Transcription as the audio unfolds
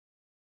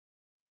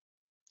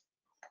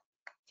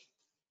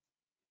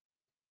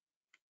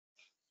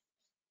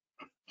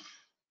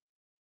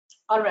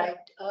All right.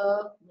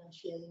 No,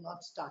 she has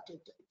not started.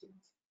 I think.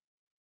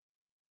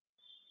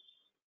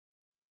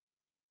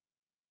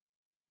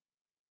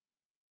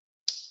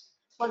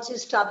 Once you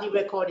start the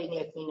recording,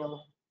 let me know.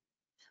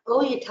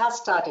 Oh, it has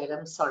started.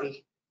 I'm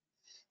sorry.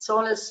 It's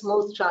all a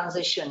smooth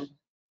transition.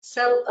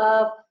 So,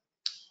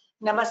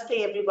 namaste,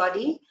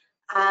 everybody.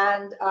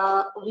 And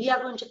we are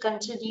going to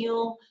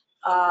continue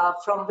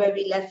from where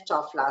we left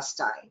off last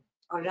time.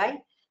 All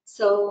right.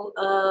 So,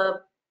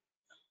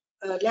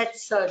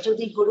 let's do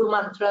the Guru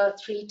Mantra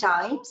 3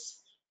 times.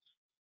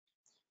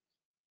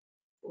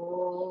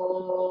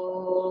 Om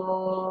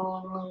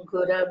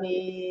Gurave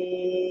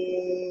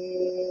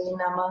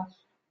Namah.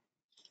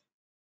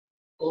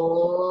 Om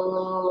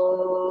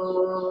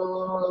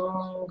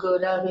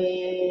Gurave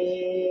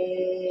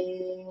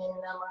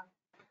Namah.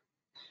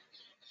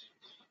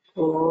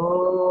 Om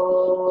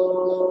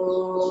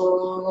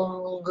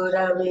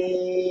Gurave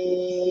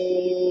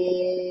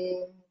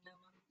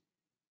Namah.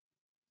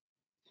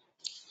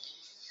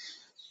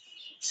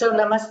 So,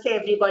 namaste,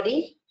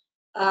 everybody.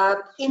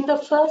 In the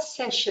first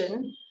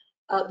session,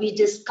 we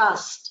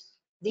discussed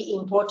the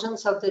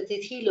importance of the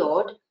Tithi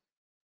Lord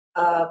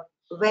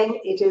when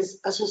it is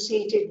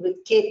associated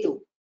with Ketu,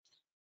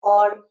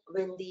 or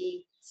when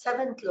the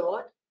 7th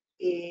Lord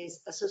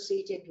is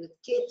associated with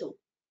Ketu,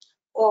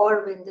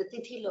 or when the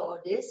Tithi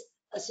Lord is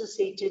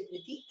associated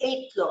with the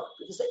 8th Lord,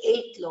 because the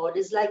 8th Lord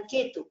is like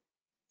Ketu.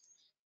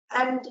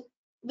 And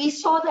we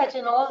saw that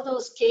in all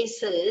those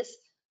cases,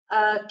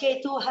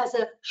 Ketu has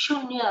a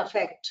shunya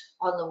effect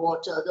on the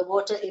water. The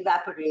water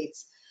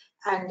evaporates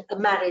and a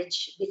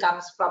marriage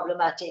becomes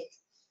problematic.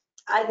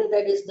 Either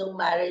there is no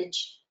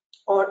marriage,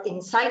 or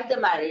inside the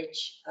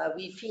marriage,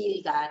 we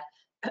feel that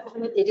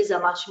it is a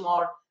much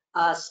more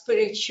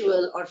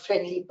spiritual or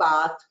friendly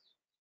path,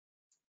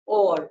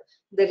 or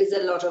there is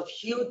a lot of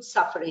huge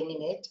suffering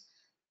in it.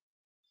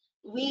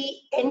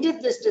 We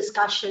ended this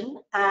discussion,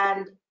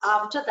 and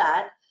after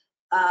that,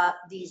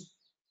 the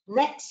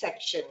next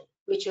section,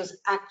 which was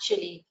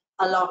actually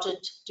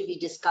allotted to be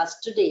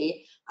discussed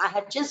today, I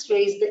had just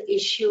raised the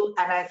issue,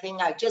 and I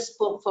think I just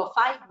spoke for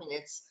 5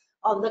 minutes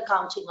on the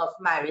counting of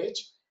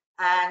marriage.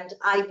 And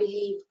I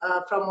believe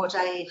from what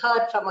I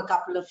heard from a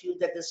couple of you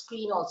that the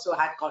screen also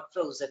had got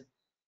frozen.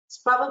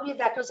 So probably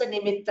that was a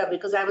nimitta,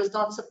 because I was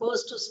not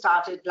supposed to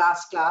start it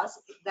last class.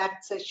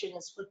 That session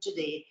is for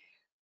today.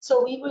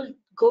 So we will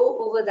go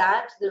over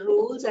that, the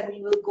rules, and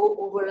we will go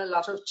over a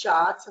lot of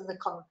charts and the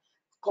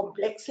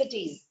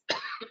complexities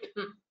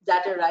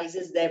that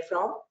arises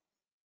therefrom.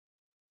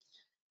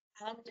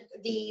 And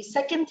the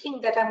second thing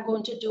that I'm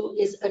going to do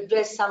is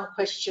address some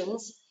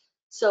questions.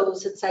 So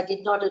since I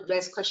did not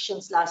address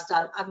questions last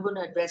time, I'm going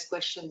to address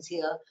questions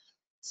here.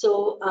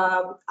 So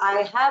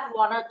I have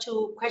 1 or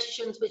 2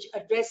 questions which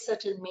address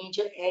certain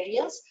major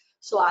areas.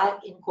 So I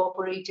have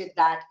incorporated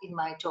that in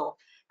my talk.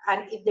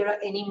 And if there are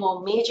any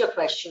more major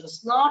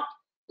questions, not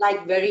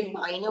like very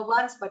minor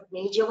ones, but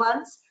major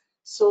ones,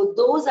 so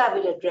those I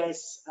will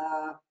address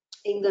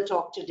in the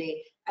talk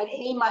today. And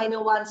any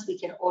minor ones, we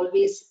can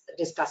always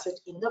discuss it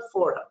in the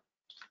forum.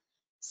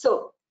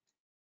 So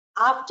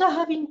after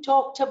having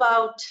talked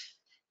about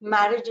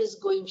marriages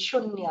going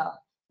shunya,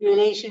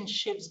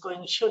 relationships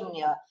going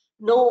shunya,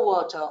 no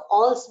water,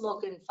 all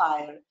smoke and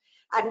fire,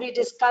 and we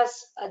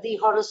discuss the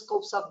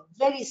horoscopes of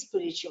very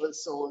spiritual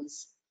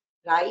souls,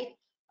 right?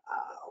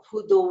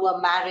 Who though were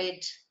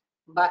married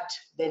but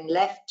then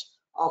left,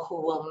 or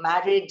who were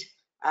married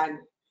and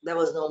there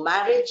was no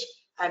marriage,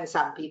 and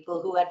some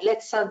people who had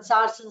left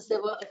sansar since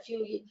there were a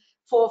few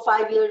 4 or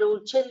 5 year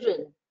old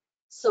children.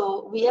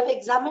 So we have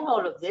examined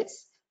all of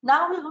this.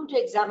 Now we're going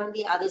to examine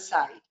the other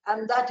side,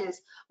 and that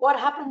is what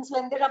happens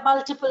when there are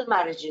multiple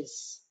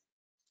marriages.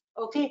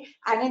 Okay,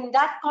 and in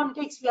that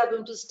context, we are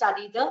going to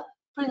study the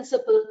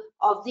principle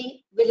of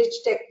the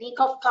village technique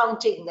of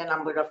counting the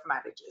number of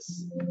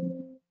marriages.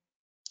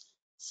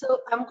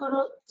 So I'm going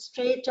to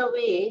straight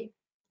away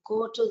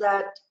go to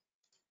that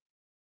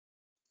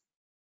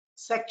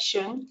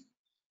section.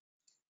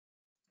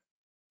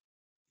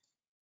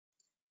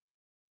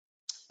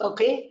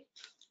 Okay.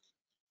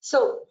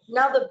 So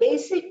now the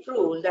basic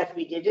rule that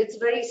we did, it's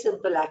very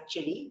simple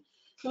actually.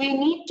 We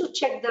need to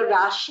check the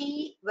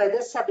Rashi where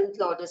the 7th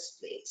Lord is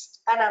placed.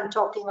 And I'm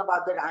talking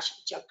about the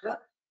Rashi Chakra,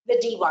 the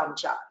D1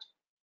 chart.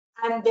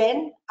 And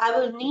then I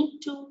will need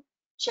to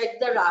check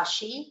the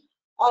Rashi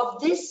of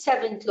this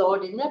 7th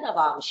Lord in the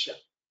Navamsha.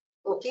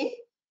 Okay.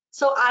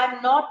 So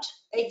I'm not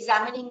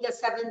examining the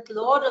 7th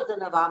Lord of the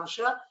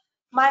Navamsha.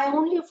 My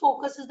only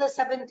focus is the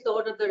 7th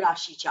Lord of the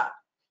Rashi chart.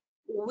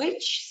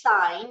 Which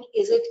sign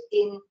is it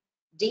in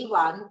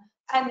D1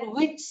 and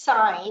which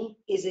sign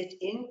is it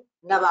in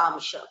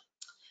Navamsha?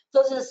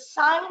 So the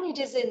sign it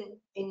is in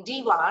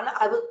D1,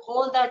 I will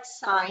call that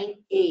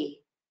sign A.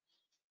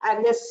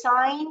 And the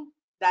sign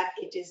that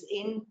it is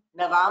in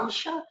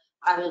Navamsha,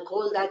 I will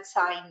call that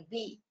sign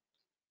B.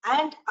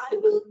 And I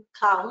will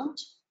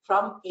count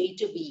from A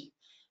to B.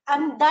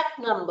 And that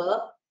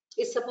number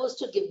is supposed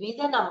to give me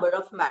the number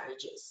of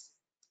marriages.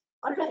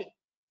 All right.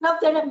 Now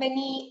there are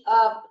many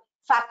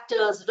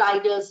factors,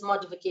 riders,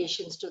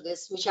 modifications to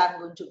this, which I'm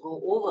going to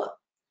go over.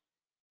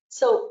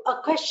 So a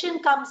question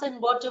comes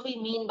in, what do we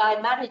mean by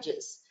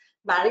marriages?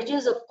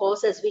 Marriages, of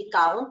course, as we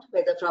count,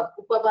 whether from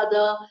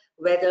Upapada,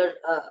 whether,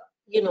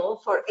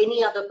 for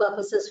any other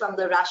purposes from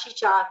the Rashi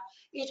chart,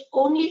 it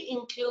only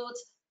includes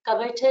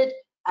committed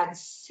and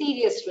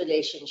serious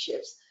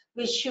relationships,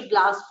 which should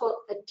last for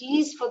at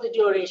least for the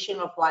duration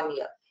of 1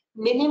 year.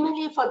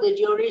 Minimally for the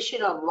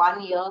duration of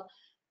 1 year,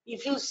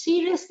 if you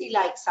seriously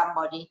like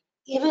somebody,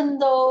 even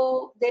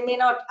though they may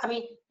not,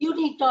 you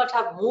need not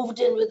have moved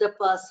in with the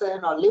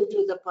person or lived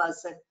with the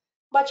person,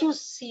 but you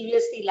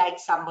seriously like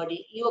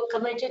somebody, you are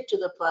committed to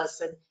the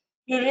person,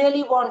 you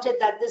really wanted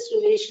that this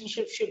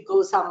relationship should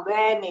go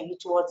somewhere, maybe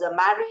towards a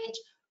marriage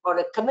or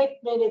a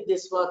commitment if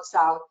this works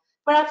out.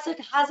 Perhaps it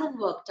hasn't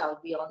worked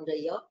out beyond a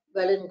year,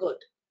 well and good.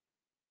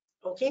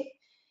 Okay.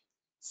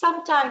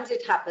 Sometimes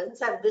it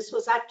happens, and this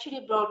was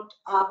actually brought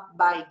up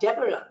by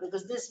Deborah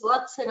because this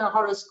works in a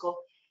horoscope.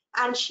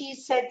 And she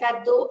said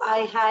that though I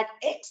had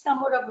X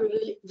number of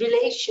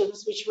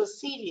relations which were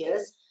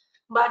serious,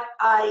 but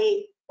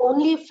I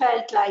only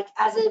felt like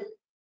as if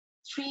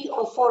 3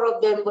 or 4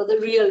 of them were the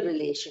real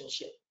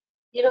relationship.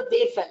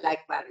 They felt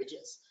like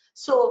marriages.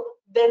 So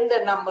then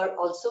the number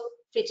also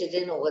fitted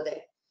in over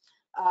there.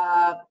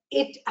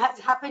 It has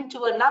happened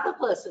to another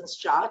person's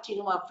chart,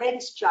 a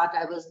friend's chart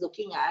I was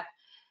looking at.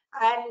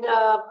 And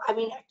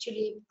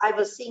actually, I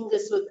was seeing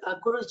this with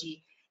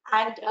Guruji,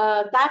 and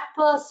that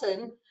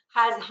person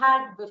has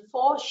had,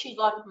 before she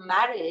got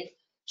married,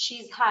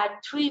 she's had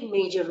 3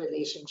 major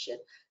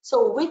relationships.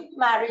 So with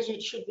marriage,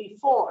 it should be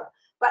 4.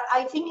 But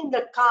I think in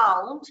the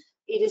count,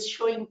 it is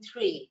showing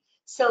 3.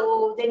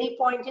 So then he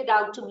pointed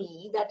out to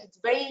me that it's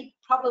very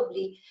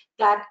probably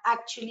that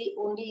actually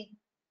only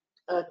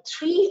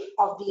 3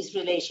 of these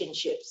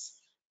relationships,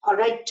 all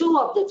right, 2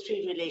 of the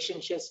 3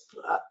 relationships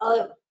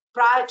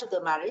prior to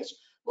the marriage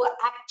were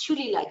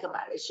actually like a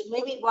marriage.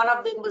 Maybe one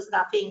of them was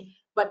nothing,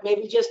 but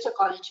maybe just a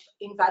college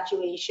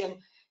infatuation.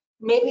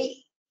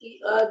 Maybe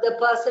the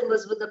person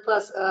was with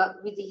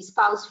the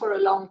spouse for a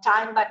long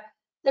time, but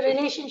the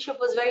relationship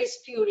was very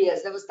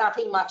spurious. There was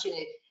nothing much in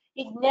it.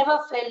 It never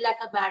felt like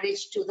a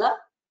marriage to the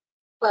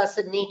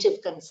person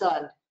native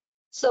concerned.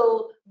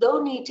 So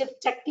though native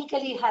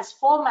technically has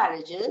 4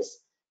 marriages,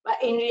 but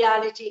in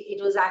reality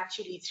it was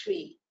actually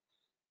 3.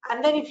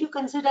 And then if you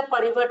consider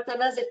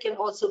parivartanas, it can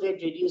also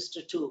get reduced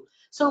to 2.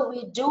 So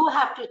we do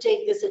have to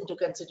take this into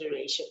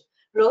consideration.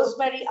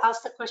 Rosemary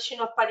asked the question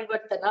of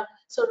parivartana.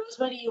 So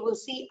Rosemary, you will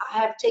see I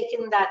have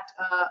taken that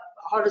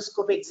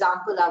horoscope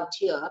example out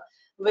here,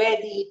 where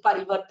the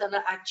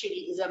parivartana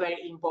actually is a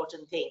very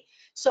important thing.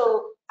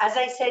 So as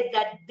I said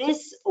that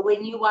this,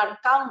 when you are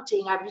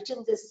counting, I've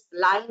written this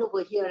line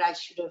over here, I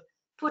should have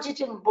put it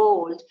in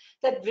bold,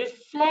 that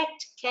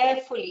reflect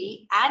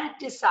carefully and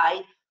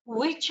decide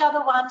which are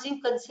the ones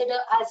you consider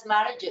as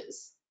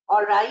marriages,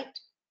 all right?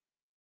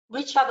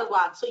 Which are the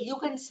ones? So you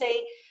can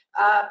say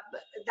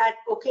that,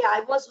 okay,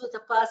 I was with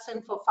a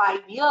person for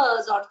 5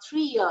 years or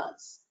 3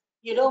 years,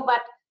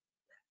 but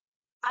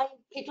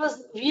it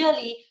was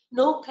really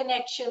no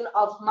connection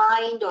of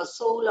mind or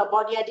soul or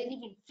body. I didn't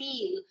even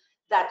feel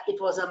that it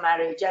was a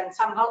marriage. And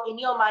somehow in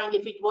your mind,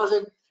 if it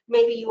wasn't,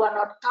 maybe you are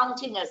not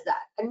counting as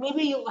that. And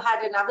maybe you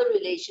had another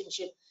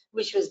relationship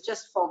which was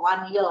just for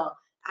 1 year,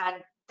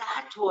 and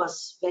that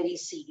was very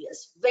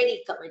serious,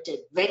 very committed,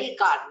 very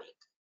karmic.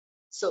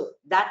 So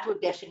that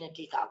would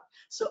definitely count.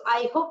 So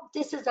I hope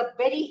this is a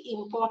very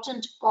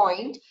important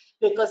point,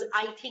 because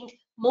I think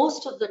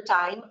most of the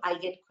time I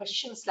get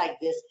questions like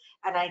this,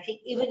 and I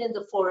think even in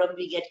the forum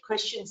we get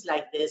questions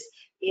like this,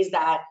 is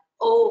that,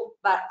 oh,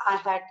 but I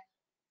had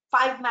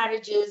 5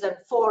 marriages and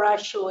 4 are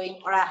showing,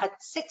 or I had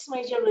 6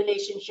 major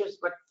relationships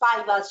but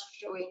 5 are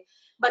showing.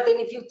 But then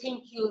if you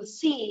think, you'll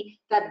see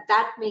that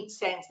that makes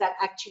sense, that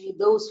actually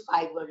those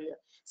 5 were real.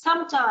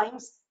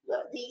 Sometimes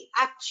the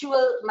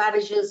actual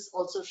marriages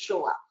also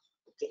show up.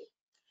 Okay.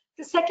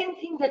 The second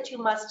thing that you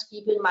must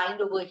keep in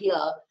mind over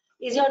here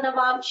is your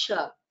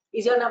Navamsha.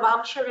 Is your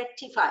Navamsha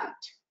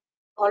rectified?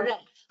 All right.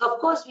 Of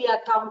course, we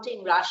are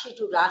counting Rashi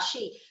to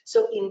Rashi.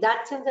 So in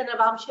that sense, the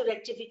Navamsha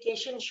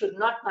rectification should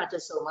not matter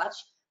so much.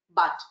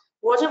 But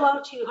what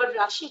about your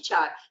Rashi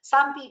chart?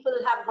 Some people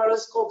have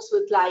horoscopes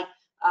with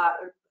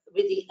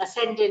with the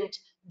ascendant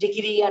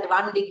degree at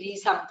 1 degree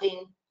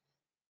something,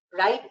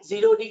 right?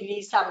 0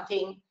 degree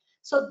something.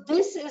 So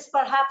this is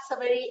perhaps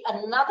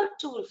another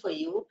tool for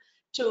you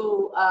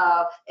to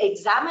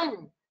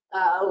examine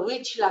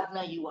which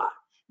lagna you are.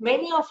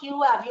 Many of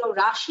you have your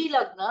Rashi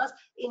lagnas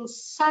in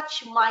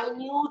such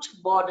minute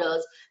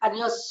borders, and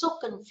you're so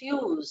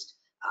confused.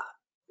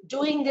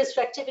 Doing this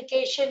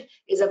rectification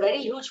is a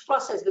very huge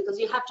process, because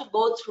you have to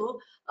go through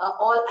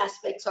all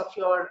aspects of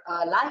your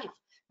life.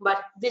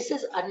 But this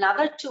is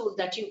another tool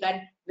that you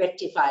can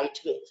rectify it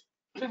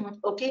with.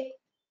 Okay.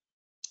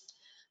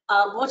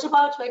 What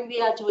about when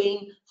we are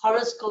doing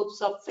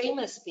horoscopes of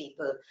famous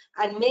people?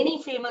 And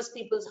many famous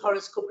people's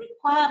horoscope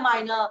require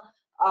minor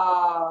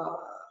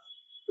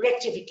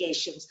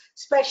rectifications,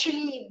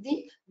 especially if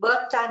the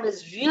birth time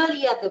is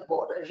really at the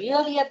border,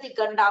 really at the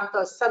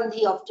Gandanta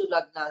Sandhi of 2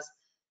 lagnas,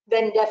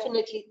 then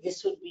definitely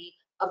this would be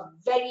a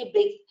very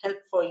big help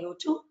for you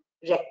to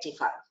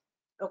rectify.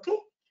 Okay,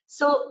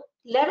 so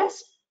let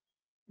us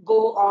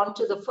go on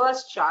to the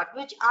first chart,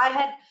 which I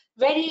had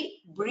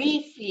very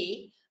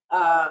briefly,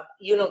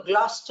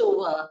 glossed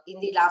over in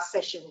the last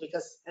session,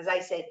 because as I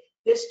said,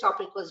 this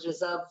topic was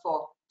reserved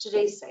for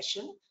today's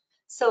session.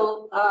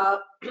 So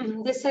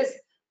this is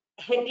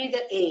Henry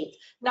VIII.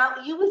 Now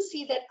you will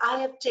see that I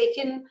have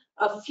taken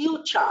a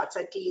few charts,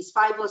 at least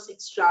 5 or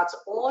 6 charts,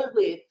 all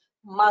with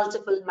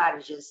multiple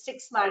marriages,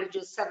 6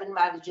 marriages, 7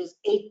 marriages,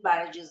 8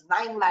 marriages,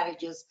 9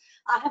 marriages.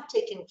 I have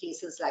taken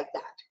cases like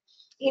that.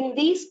 In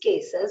these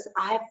cases,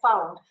 I have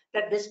found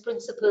that this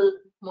principle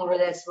more or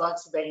less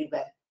works very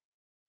well.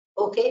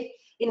 Okay.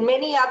 In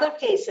many other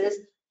cases,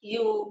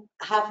 you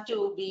have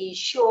to be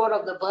sure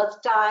of the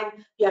birth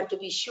time. You have to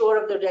be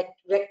sure of the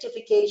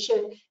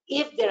rectification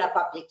if there are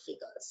public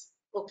figures.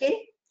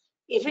 Okay.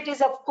 If it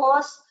is, of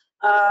course,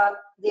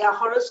 they are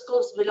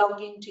horoscopes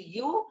belonging to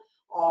you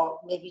or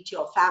maybe to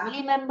your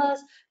family members,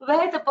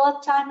 where the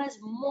birth time is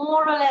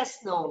more or less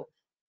known.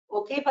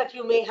 Okay, but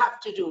you may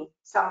have to do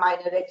some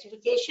minor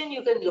rectification.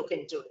 You can look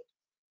into it.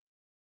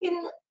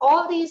 In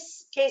all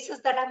these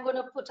cases that I'm going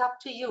to put up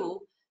to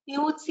you,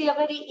 you would see a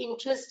very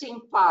interesting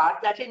part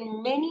that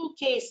in many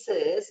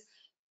cases,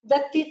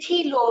 the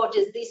Tithi Lord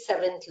is the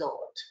 7th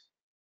Lord.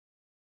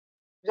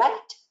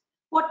 Right?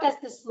 What does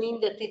this mean,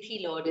 the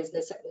Tithi Lord is the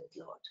 7th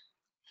Lord?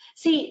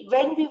 See,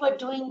 when we were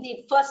doing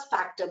the first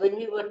factor, when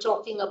we were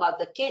talking about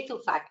the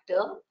Ketu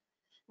factor,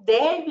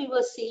 there we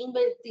were seeing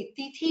that the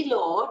Tithi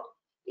Lord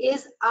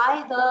is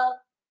either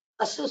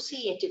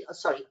associated,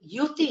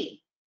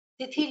 Yuti.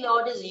 Tithi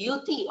Lord is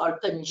Yuti or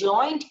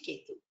conjoined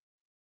Ketu,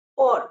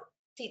 or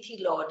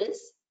Tithi Lord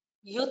is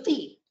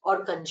Yuti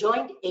or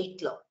conjoined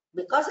 8th Lord,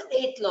 because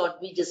 8th Lord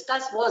we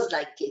discussed was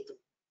like Ketu,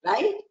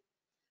 right?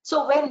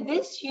 So when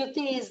this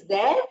Yuti is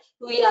there,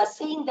 we are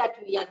seeing that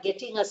we are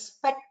getting a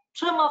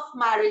spectrum of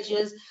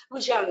marriages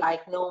which are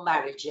like no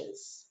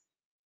marriages.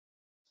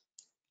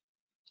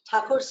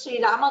 Thakur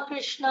Sri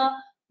Ramakrishna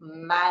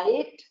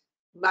married,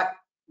 but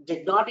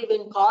did not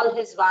even call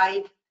his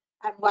wife,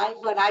 and wife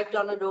arrived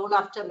on her own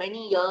after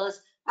many years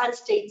and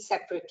stayed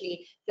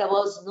separately. There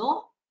was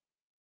no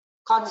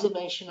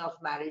consummation of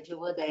marriage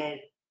over there.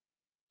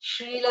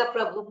 Srila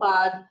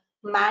Prabhupada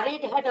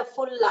married, had a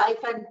full life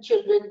and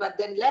children, but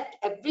then left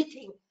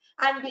everything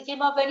and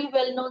became a very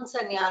well-known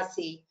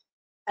sannyasi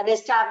and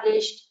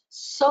established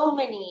so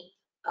many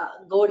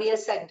Gaudiya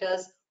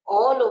centers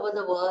all over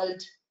the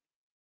world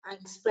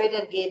and spread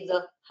and gave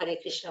the Hare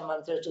Krishna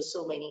mantra to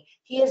so many.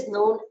 He is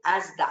known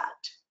as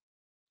that.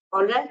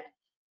 All right?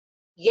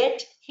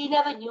 Yet he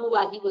never knew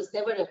why he was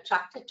never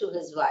attracted to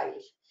his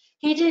wife.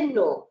 He didn't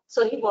know.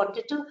 So he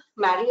wanted to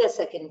marry a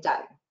second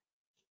time.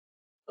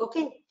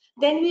 Okay.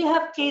 Then we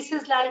have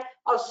cases like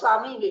of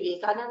Swami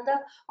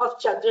Vivekananda, of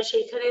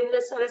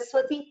Chandrasekharendra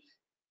Saraswati,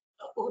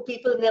 who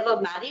people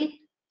never married.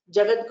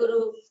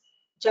 Jagadguru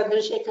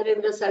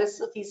Chandrasekharendra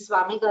Saraswati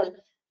Swamigal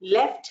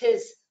left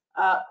his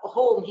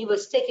home. He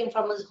was taken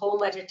from his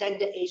home at a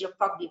tender age of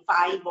probably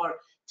 5 or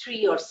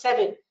 3 or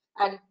 7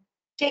 and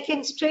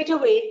taken straight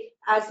away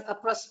as a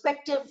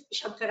prospective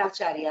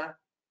Shankaracharya.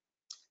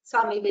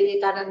 Swami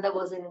Vivekananda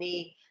was in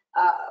the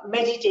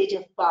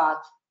meditative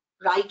path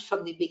right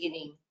from the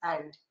beginning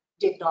and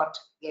did not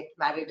get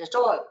married at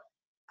all.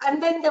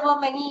 And then there were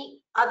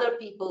many other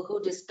people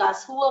who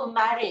discussed who were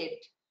married,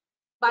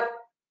 but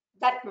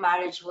that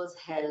marriage was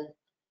hell.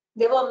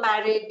 They were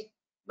married,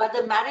 but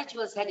the marriage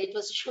was hell. It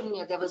was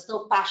shunya. There was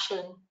no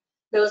passion.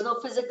 There was no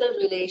physical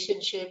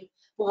relationship.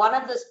 One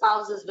of the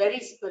spouses is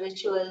very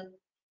spiritual.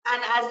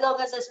 And as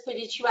long as the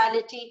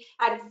spirituality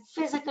and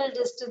physical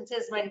distance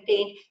is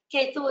maintained,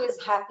 Ketu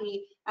is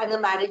happy and the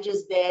marriage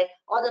is there,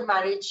 or the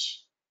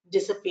marriage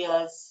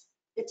disappears.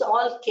 It's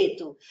all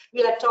Ketu.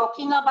 We are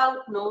talking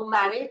about no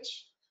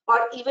marriage, or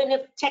even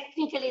if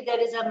technically there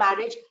is a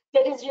marriage,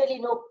 there is really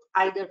no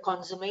either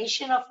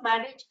consummation of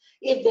marriage.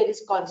 If there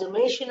is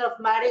consummation of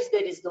marriage,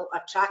 there is no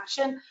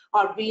attraction,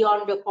 or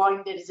beyond a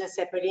point there is a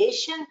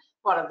separation.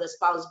 One of the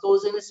spouse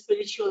goes in a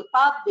spiritual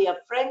path, they are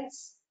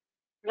friends,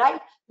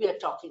 right? We are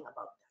talking about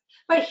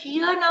that. But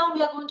here now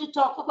we are going to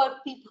talk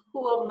about people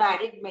who are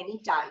married many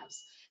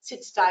times,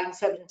 6 times,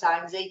 7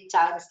 times, 8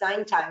 times,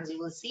 9 times, you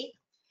will see.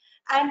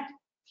 And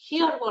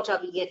here what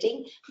are we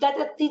getting? That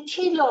the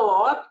Tithi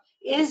Lord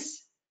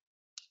is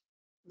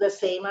the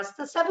same as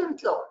the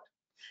 7th Lord.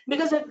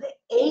 Because if the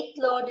 8th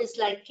Lord is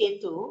like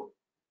Ketu,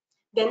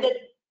 then the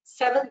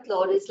 7th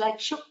Lord is like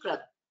Shukra,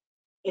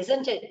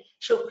 isn't it?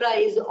 Shukra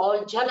is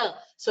all Jala.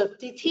 So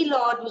Tithi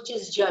Lord, which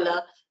is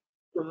Jala,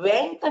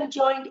 when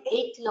conjoined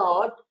 8th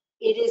Lord,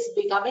 it is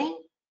becoming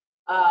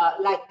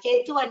like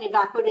Ketu and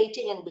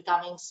evaporating and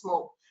becoming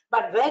smoke.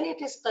 But when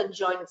it is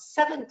conjoined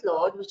 7th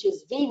Lord, which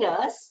is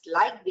Venus,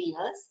 like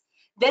Venus,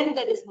 then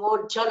there is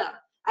more Jala.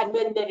 And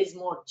when there is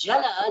more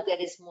Jala, there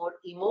is more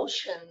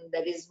emotion,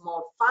 there is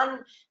more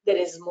fun, there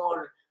is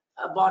more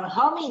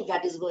bonhomie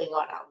that is going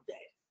on out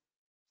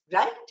there,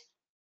 right?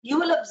 You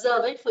will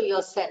observe it for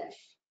yourself.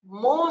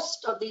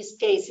 Most of these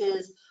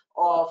cases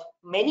of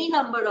many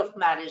number of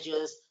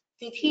marriages,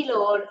 Tithi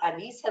Lord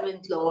and the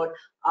 7th Lord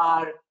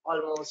are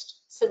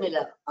almost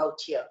similar out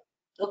here.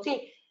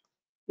 Okay,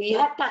 we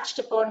have touched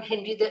upon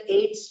Henry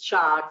VIII's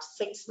chart,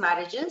 6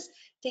 marriages.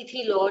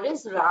 Tithi Lord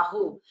is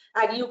Rahu,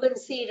 and you can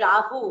see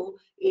Rahu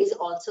is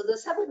also the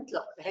 7th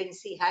Lord,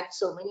 hence he had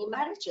so many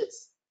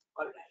marriages.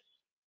 All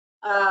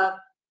right.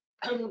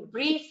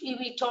 Briefly,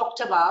 we talked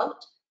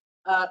about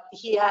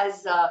he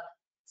has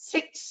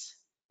 6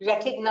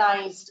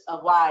 recognized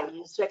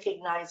wives,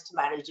 recognized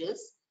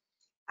marriages,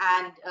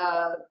 and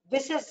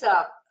this is,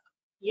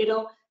 you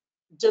know,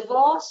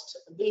 divorced,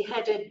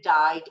 beheaded,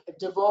 died,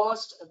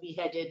 divorced,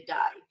 beheaded,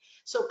 died.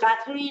 So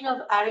Catherine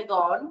of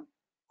Aragon,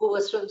 who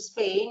was from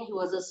Spain, who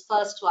was his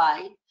first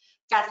wife,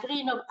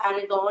 Catherine of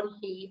Aragon,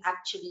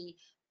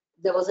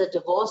 there was a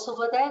divorce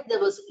over there.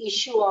 There was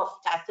issue of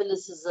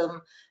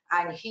Catholicism,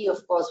 and he,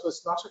 of course,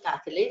 was not a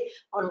Catholic.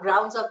 On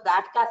grounds of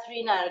that,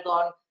 Catherine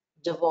Aragon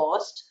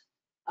divorced.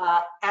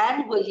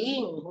 Anne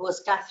Boleyn, who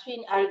was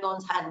Catherine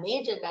Aragon's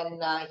handmaiden,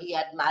 and he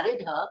had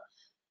married her.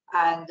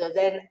 And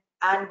then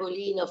Anne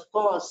Boleyn, of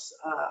course,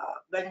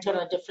 went on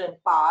a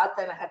different path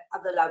and had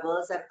other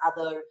lovers and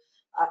other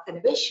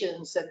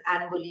ambitions, and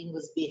Anne Boleyn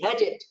was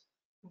beheaded.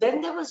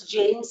 Then there was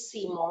Jane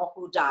Seymour,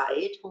 who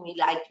died, whom he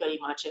liked very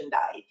much and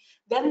died.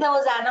 Then there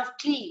was Anne of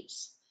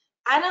Cleves.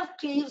 Anne of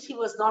Cleves he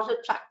was not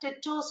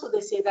attracted to, so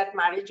they say that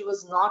marriage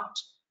was not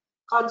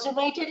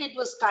consummated. It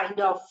was kind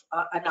of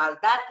annulled.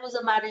 That was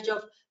a marriage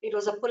of, it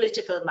was a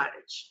political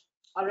marriage.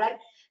 All right.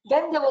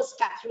 Then there was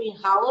Catherine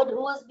Howard,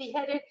 who was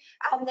beheaded,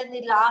 and then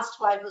the last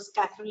wife was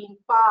Catherine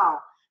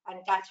Parr, and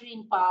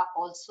Catherine Parr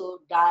also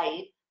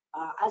died,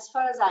 as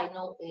far as I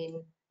know,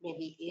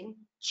 maybe in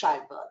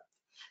childbirth.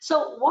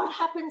 So what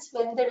happens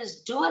when there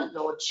is dual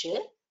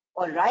lordship?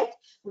 All right,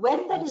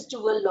 when there is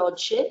dual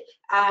lordship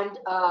and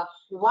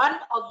one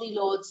of the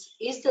lords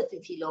is the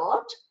Tithi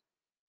Lord,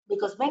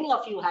 because many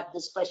of you had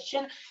this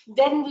question,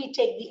 then we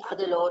take the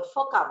other lord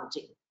for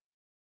counting.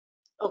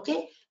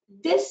 Okay,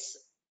 this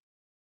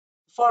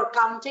for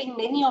counting,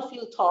 many of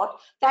you thought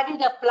that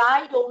it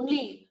applied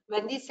only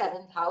when the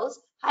 7th house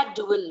had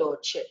dual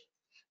lordship,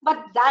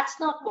 but that's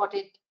not what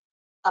it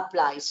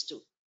applies to.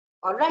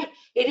 All right,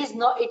 it is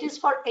not, it is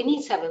for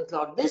any 7th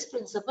lord. This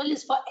principle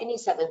is for any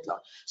 7th lord.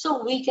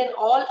 So we can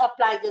all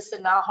apply this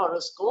in our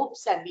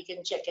horoscopes and we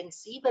can check and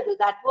see whether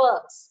that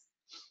works,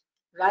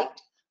 right?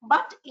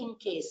 But in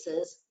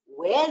cases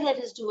where there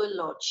is dual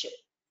lordship,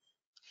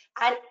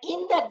 and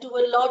in that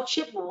dual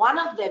lordship, one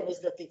of them is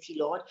the Tithi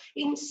Lord,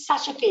 in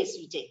such a case,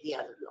 we take the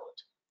other lord.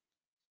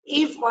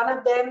 If one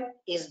of them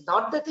is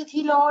not the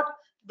Tithi Lord,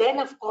 then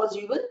of course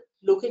we will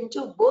look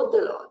into both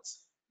the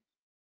lords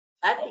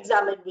and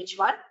examine which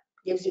one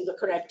gives you the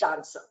correct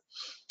answer.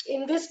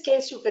 In this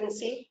case, you can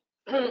see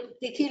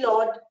Tithi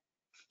Lord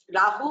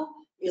Rahu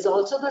is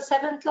also the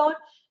 7th Lord.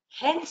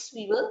 Hence,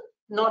 we will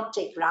not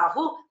take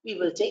Rahu, we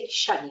will take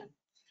Shani.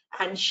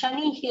 And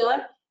Shani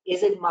here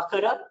is in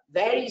Makara,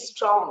 very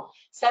strong.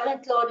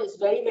 7th Lord is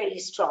very, very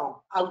strong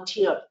out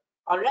here.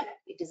 All right,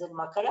 it is in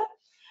Makara.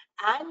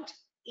 And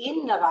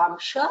in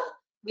Navamsha,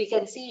 we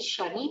can see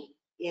Shani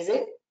is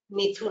in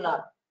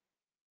Mithuna.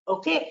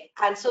 Okay,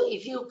 and so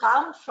if you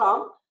count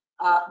from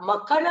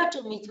Makara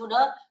to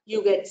Mithuna,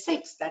 you get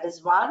 6. That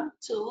is 1,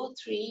 2,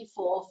 3,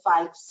 4,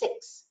 5,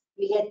 6.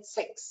 We get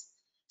 6.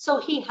 So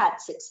he had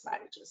 6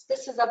 marriages.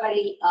 This is a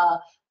very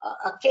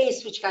a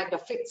case which kind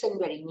of fits in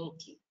very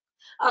neatly.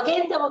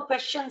 Again, there were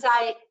questions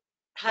I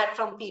had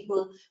from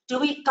people. Do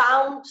we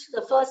count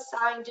the first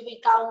sign? Do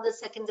we count the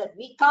second sign?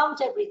 We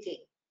count everything.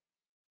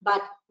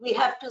 But we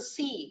have to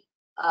see,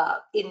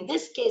 in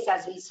this case,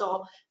 as we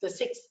saw, the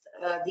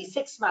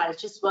 6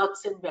 marriages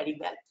works in very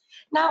well.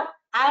 Now,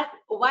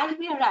 while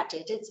we are at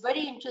it, it's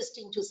very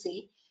interesting to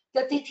see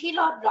the Tithi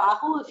Lord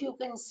Rahu, if you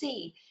can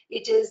see,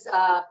 it is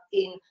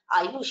in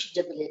Ayush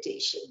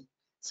debilitation.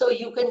 So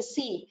you can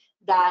see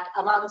that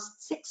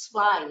amongst 6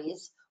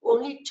 wives,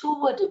 only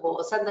 2 were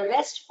divorced and the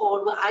rest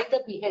 4 were either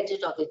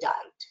beheaded or they died.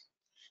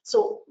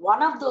 So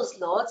one of those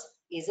lords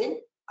is in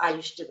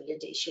Ayush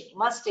debilitation. You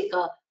must take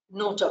a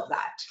note of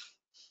that.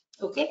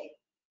 Okay.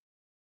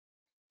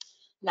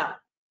 Now,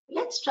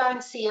 let's try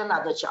and see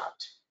another chart.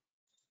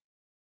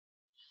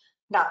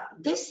 Now,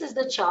 this is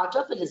the chart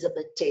of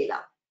Elizabeth Taylor.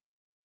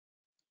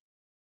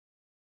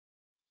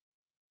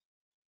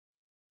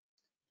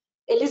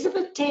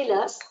 Elizabeth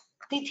Taylor's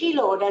Tithi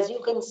Lord, as you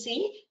can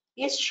see,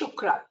 is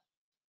Shukra.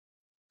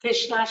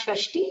 Krishna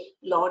Shashti,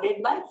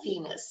 lorded by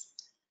Venus.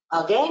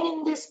 Again,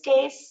 in this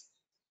case,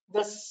 the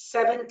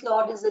 7th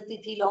Lord is the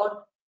Tithi Lord.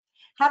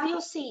 Have you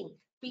seen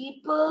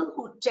people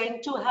who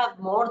tend to have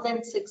more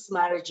than 6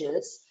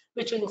 marriages,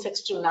 between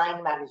 6 to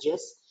 9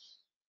 marriages?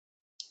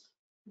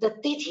 The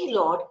Tithi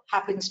Lord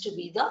happens to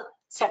be the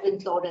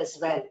 7th Lord as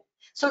well.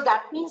 So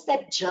that means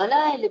that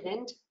Jala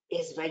element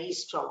is very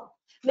strong.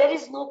 There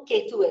is no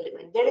Ketu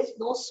element. There is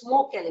no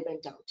smoke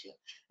element out here.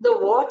 The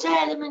water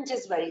element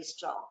is very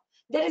strong.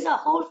 There is a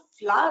whole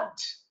flood.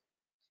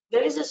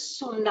 There is a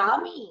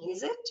tsunami,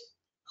 is it?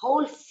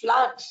 Whole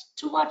flood,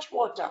 too much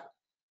water.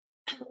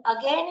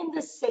 Again, in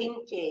the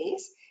same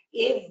case,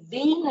 if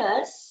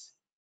Venus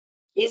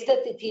is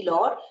the Tithi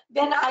Lord,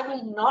 then I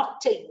will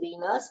not take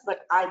Venus,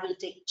 but I will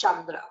take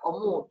Chandra or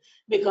Moon,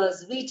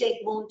 because we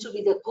take Moon to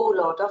be the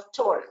co-lord of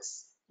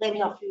Taurus.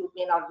 Many of you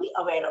may not be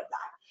aware of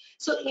that.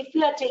 So if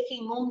we are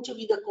taking Moon to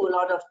be the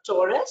co-lord of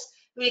Taurus,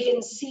 we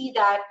can see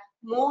that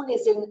Moon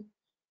is in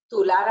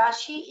Tula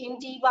Rashi in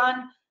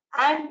D1,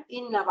 and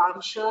in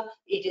Navamsha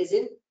it is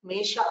in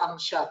Mesha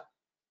Amsha,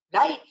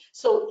 right?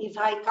 So if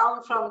I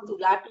count from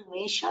Tula to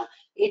Mesha,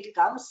 it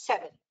comes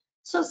 7.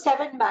 So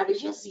 7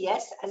 marriages,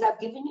 yes, as I've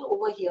given you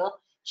over here,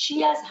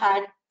 she has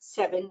had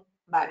 7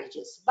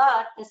 marriages.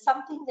 But there's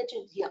something that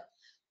you hear.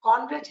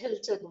 Conrad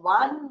Hilton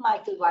 1,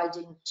 Michael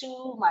Wilding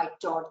 2, Mike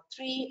Todd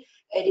 3,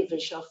 Eddie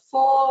Fisher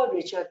 4,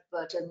 Richard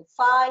Burton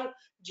 5,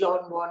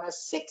 John Warner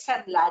 6,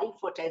 and Larry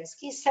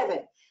Fortensky 7.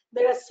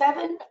 There are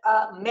 7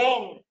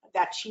 men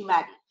that she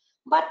married.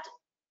 But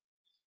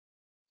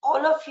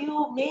all of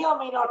you may or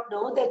may not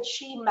know that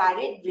she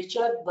married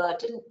Richard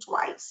Burton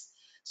twice.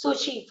 So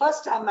she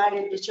first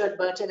married Richard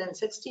Burton in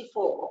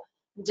 64,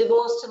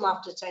 divorced him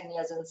after 10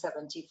 years in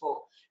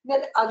 74.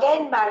 Then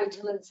again married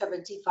him in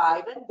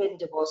 75 and then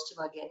divorced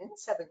him again in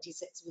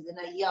 76 within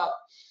a year.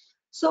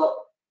 So,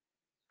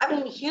 I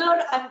mean,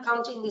 here I'm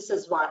counting this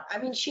as one. I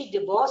mean, she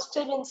divorced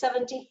him in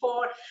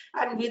 74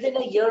 and within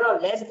a year or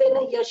less than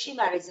a year, she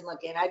marries him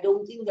again. I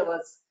don't think there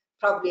was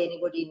probably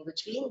anybody in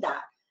between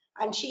that.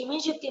 And she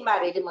immediately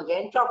married him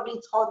again, probably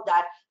thought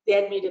that they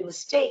had made a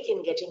mistake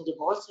in getting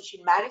divorced, so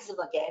she marries him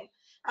again.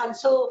 And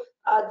so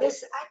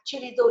this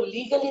actually, though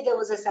legally there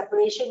was a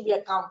separation, we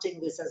are counting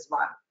this as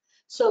one.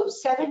 So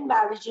 7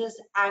 marriages,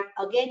 and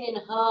again in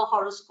her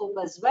horoscope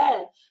as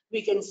well,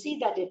 we can see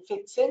that it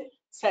fits in.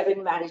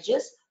 7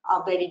 marriages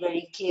are very,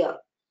 very clear.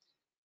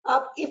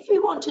 If we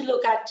want to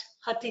look at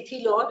her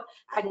Tithi Lord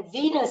and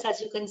Venus, as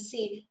you can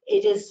see,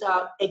 it is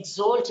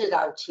exalted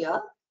out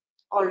here.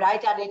 All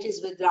right, and it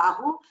is with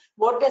Rahu.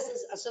 What does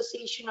this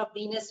association of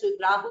Venus with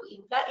Rahu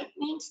imply? It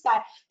means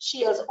that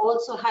she has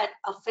also had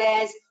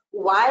affairs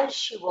while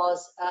she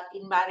was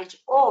in marriage,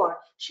 or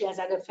she has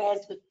had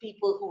affairs with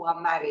people who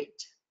are married.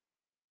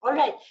 All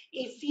right,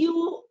 if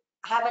you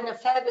have an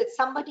affair with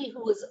somebody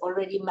who is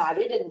already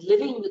married and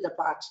living with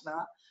a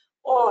partner,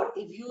 or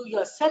if you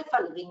yourself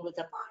are living with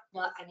a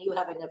partner and you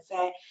have an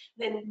affair,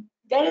 then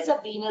there is a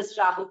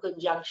Venus-Rahu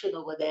conjunction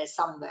over there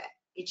somewhere.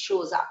 It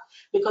shows up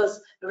because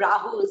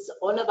Rahu is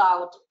all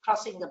about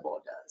crossing the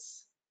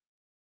borders.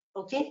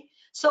 Okay,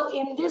 so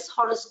in this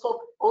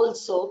horoscope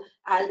also,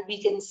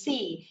 we can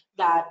see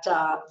that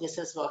this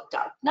has worked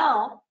out.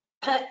 Now,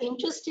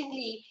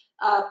 interestingly,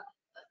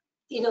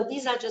 you know,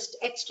 these are just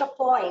extra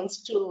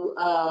points to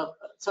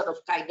sort of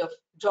kind of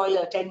draw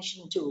your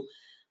attention to.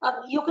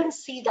 You can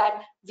see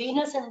that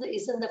Venus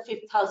is in the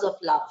 5th house of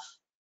love.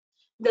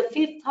 The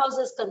 5th house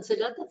is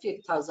considered the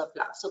 5th house of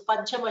love. So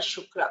Panchama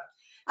Shukra.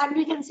 And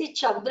we can see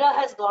Chandra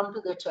has gone to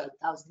the 12th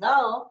house.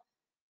 Now,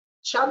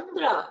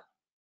 Chandra,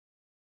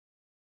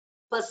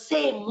 per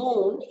se,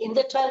 Moon in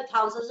the 12th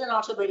house is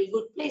not a very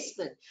good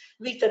placement.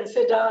 We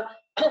consider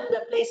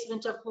the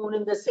placement of Moon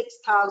in the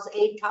 6th house,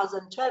 8th house,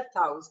 and 12th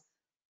house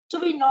to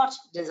be not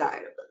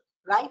desirable,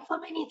 right? For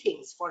many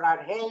things, for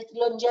our health,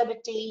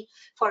 longevity,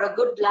 for a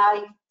good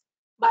life.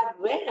 But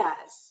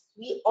whereas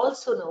we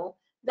also know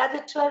that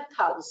the 12th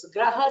house,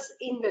 grahas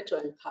in the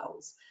 12th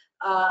house,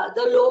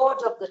 the lord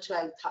of the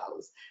 12th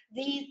house,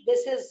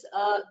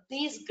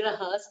 these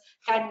grahas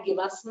can give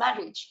us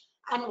marriage.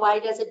 And why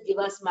does it give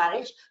us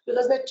marriage?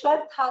 Because the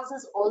 12th house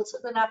is also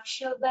the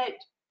nuptial bed.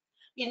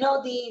 You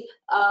know, the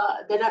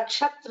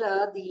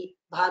nakshatra, the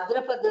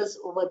Bhadrapadas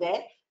over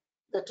there,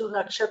 the 2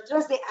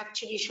 nakshatras, they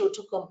actually show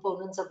 2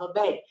 components of a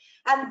bed.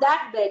 And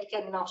that bed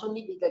can not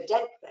only be the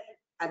death bed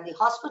and the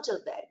hospital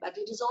bed, but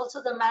it is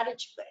also the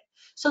marriage bed.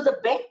 So the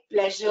bed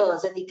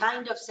pleasures and the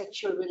kind of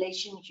sexual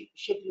relationship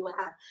you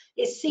have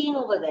is seen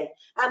over there.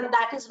 And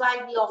that is why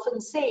we often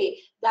say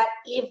that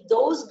if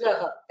those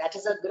graha, that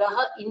is a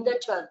graha in the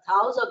 12th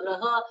house, or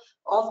graha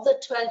of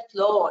the 12th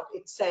lord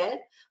itself,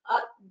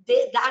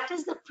 that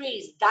is the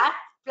priest, that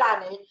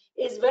planet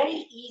is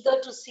very eager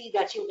to see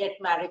that you get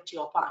married to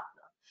your partner.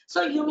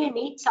 So you may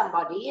meet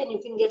somebody and you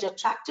can get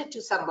attracted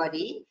to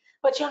somebody,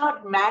 but you're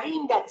not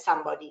marrying that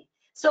somebody.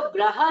 So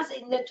grahas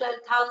in the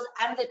 12th house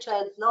and the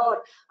 12th lord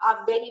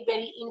are very,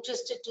 very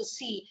interested to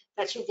see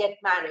that you get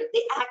married.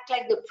 They act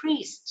like the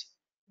priest.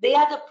 They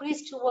are the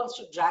priest who wants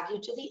to drag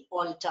you to the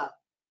altar.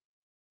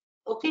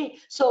 Okay,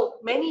 so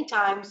many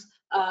times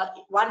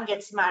one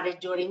gets married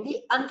during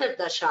the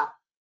Antardasha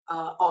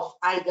of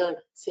either,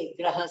 say,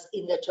 grahas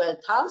in the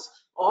 12th house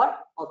or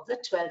of the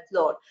 12th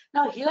lord.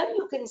 Now here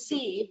you can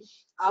see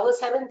our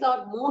 7th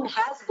lord Moon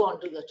has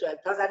gone to the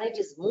 12th house, and it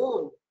is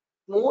Moon.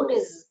 Moon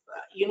is,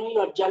 you know,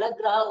 your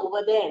Jalagraha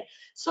over there.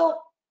 So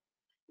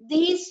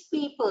these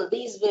people,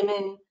 these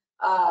women,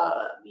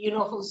 you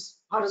know, whose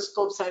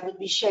horoscopes I will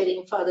be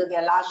sharing further,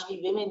 they're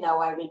largely women now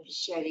I will be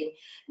sharing,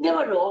 they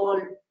were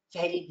all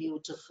very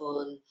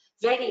beautiful,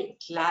 very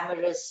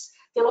glamorous.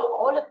 They were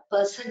all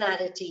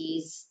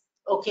personalities,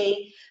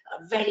 okay,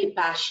 very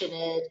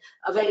passionate,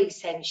 very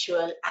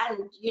sensual,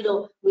 and, you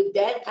know, with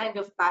their kind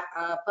of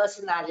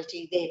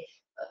personality, they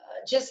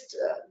just,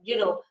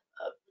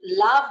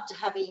 loved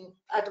having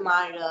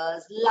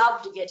admirers,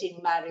 loved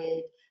getting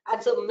married.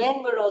 And so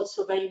men were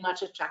also very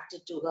much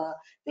attracted to her.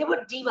 They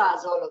were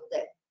divas, all of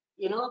them.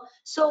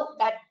 So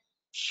that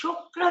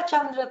Shukra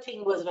Chandra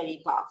thing was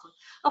very powerful.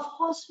 Of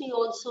course, we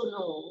also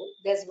know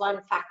there's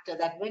one factor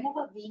that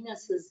whenever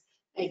Venus is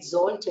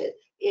exalted,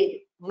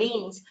 it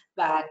means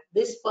that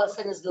this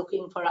person is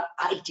looking for an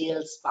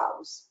ideal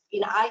spouse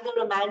in either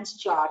a man's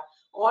chart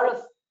or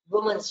a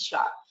woman's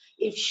chart.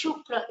 If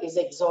Shukra is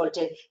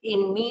exalted,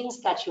 it means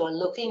that you are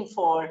looking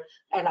for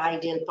an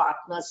ideal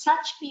partner.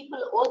 Such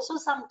people also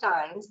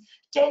sometimes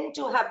tend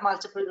to have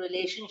multiple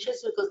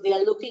relationships because they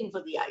are looking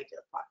for the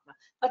ideal partner.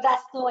 But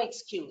that's no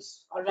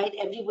excuse, all right?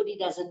 Everybody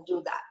doesn't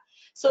do that.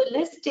 So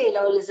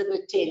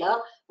Elizabeth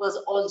Taylor, was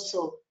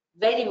also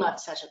very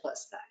much such a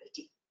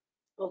personality.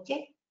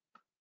 Okay?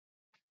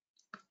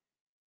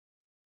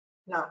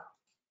 Now,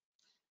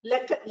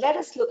 let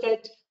us look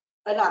at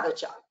another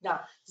chart.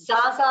 Now,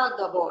 Zsa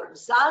Gabor.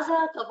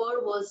 Zsa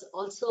Gabor was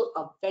also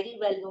a very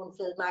well-known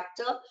film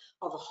actor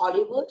of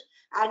Hollywood,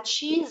 and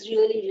she is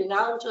really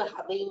renowned to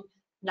having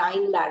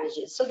 9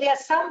 marriages. So there are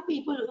some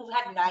people who've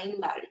had 9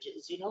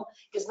 marriages,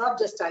 It's not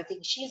just, I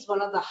think she's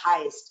one of the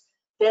highest.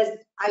 There's,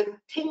 I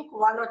think,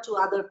 1 or 2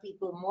 other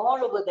people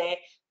more over there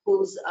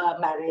who's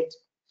married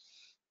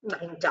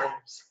 9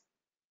 times.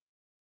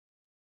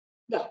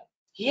 Now,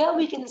 here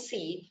we can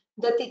see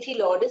the Tithi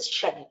Lord is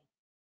Shani.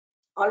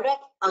 All right,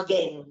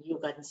 again, you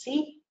can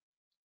see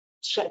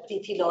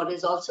Tithi Lord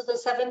is also the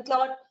 7th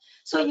Lord.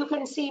 So you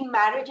can see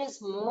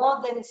marriages more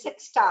than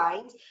 6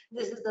 times.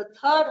 This is the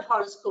 3rd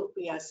horoscope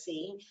we are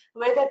seeing,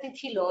 where the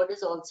Tithi Lord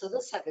is also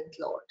the 7th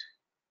Lord.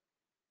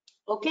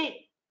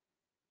 Okay.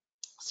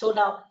 So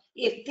now,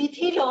 if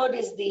Tithi Lord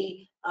is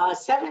the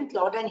 7th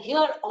Lord, and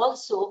here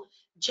also,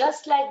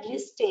 just like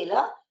Liz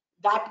Taylor,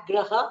 that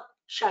Graha,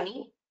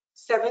 Shani,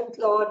 7th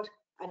Lord,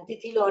 and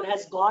Tithi Lord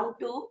has gone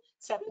to,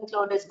 7th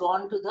Lord has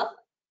gone to the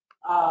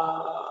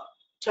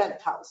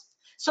 12th house.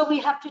 So we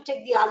have to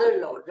take the other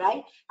Lord,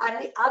 right?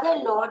 And the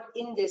other Lord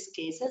in this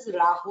case is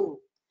Rahu.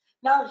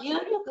 Now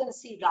here you can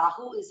see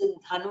Rahu is in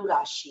Dhanu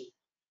Rashi.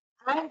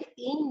 And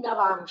in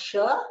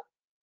Navamsha,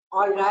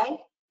 all right,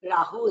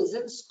 Rahu is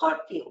in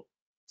Scorpio.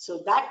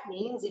 So that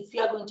means if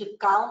you are going to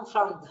count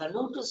from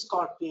Dhanu to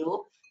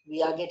Scorpio,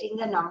 we are getting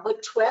the number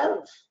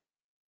 12.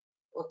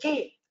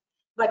 Okay.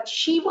 But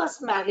she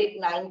was married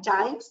 9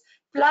 times.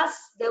 Plus,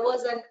 there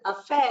was an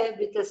affair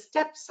with a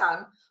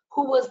stepson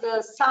who was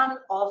the son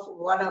of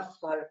one of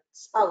her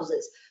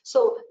spouses.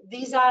 So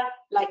these are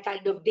like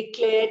kind of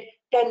declared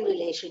 10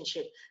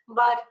 relationships.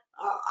 But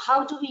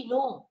how do we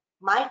know?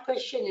 My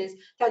question is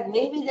that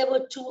maybe there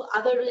were 2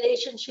 other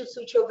relationships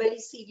which were very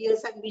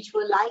serious and which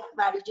were like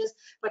marriages,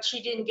 but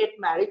she didn't get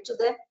married to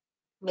them.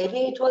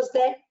 Maybe it was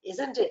there,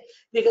 isn't it?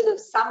 Because if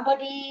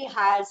somebody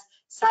has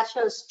such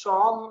a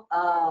strong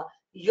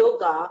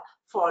yoga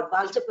for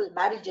multiple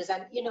marriages,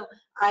 and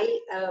I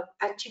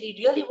actually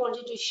really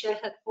wanted to share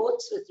her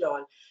quotes with you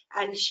all,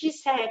 and she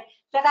said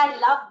that I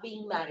love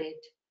being married.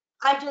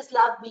 I just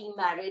love being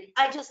married.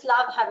 I just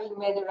love having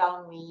men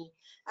around me,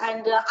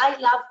 and I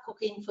love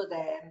cooking for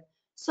them.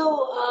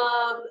 So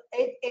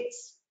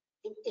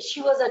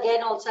she was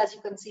again also, as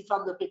you can see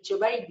from the picture,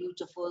 very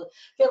beautiful.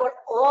 They were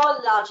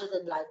all larger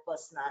than life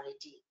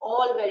personality,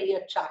 all very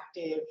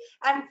attractive.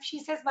 And she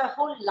says, my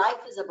whole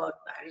life is about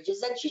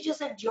marriages, and she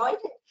just enjoyed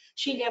it.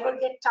 She never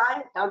get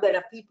tired. Now there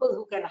are people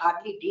who can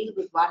hardly deal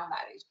with one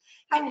marriage.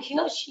 And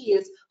here she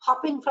is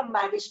hopping from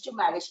marriage to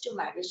marriage to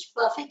marriage,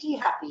 perfectly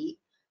happy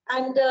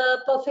and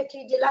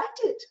perfectly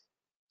delighted.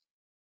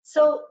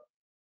 So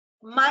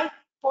my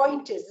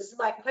point is, this is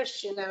my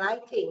question, and I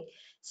think,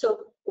 so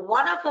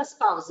one of her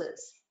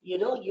spouses,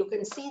 you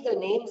can see the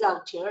names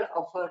out here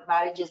of her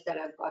marriages that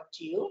I've got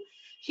to you.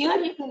 Here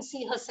you can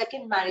see her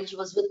second marriage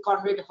was with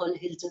Conrad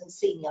Hilton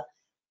Sr.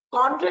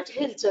 Conrad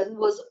Hilton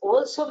was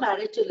also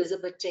married to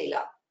Elizabeth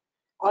Taylor.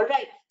 All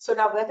right. So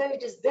now whether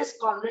it is this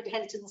Conrad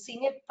Hilton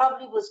Sr.,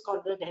 probably was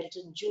Conrad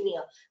Hilton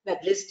Jr.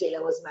 that Liz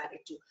Taylor was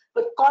married to.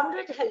 But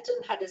Conrad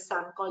Hilton had a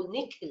son called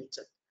Nick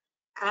Hilton.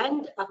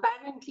 And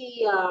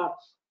apparently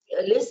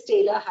Liz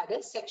Taylor had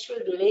a sexual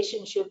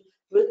relationship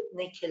with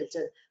Nick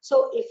Hilton.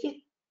 So if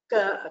we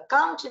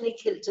count Nick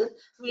Hilton,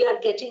 we are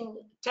getting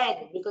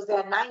 10 because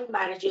there are 9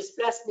 marriages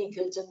plus Nick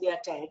Hilton, they are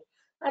 10.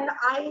 And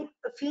I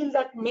feel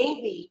that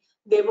maybe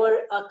there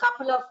were a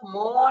couple of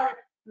more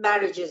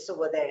marriages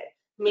over there,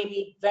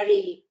 maybe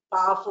very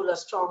powerful or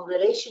strong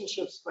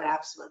relationships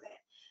perhaps were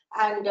there.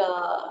 And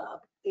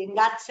in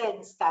that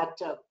sense that,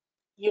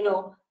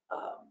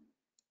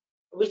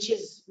 which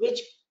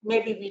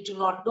maybe we do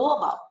not know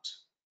about.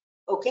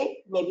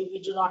 Okay, maybe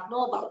we do not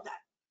know about that.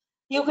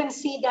 You can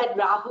see that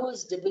Rahu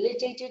is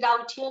debilitated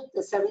out here,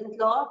 the 7th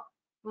Lord.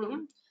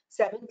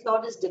 7th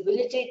Lord is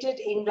debilitated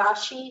in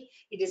Rashi.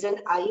 It is an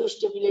Ayush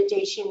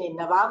debilitation in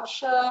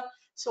Navamsha.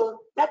 So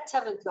that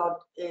 7th Lord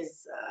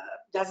is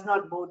does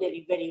not bode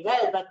very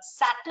well. But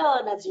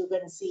Saturn, as you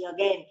can see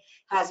again,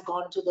 has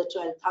gone to the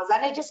 12th house.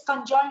 And it just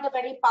conjoined a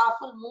very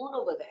powerful moon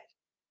over there.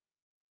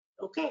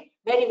 Okay,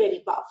 very, very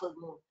powerful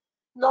moon.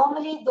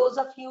 Normally, those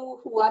of you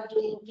who are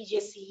doing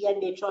PJC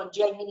and later on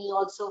Gemini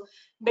also,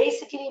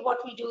 basically what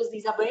we do is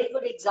these are very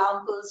good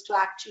examples to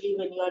actually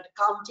when you're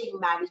counting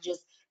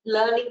marriages,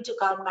 learning to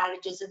count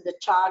marriages in the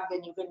chart,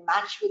 then you can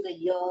match with the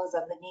years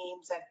and the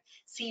names and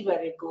see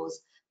where it goes.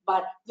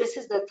 But this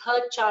is the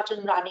third chart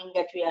in running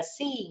that we are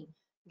seeing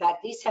that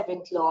the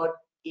seventh lord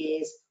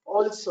is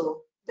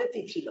also the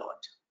Tithi lord.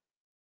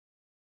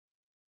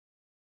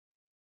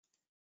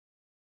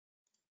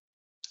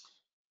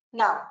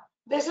 Now,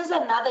 this is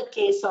another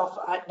case of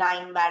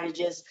 9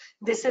 marriages.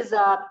 This is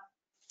a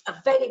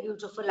very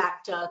beautiful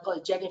actor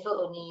called Jennifer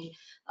O'Neill.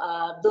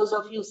 Those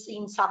of you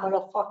seen Summer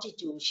of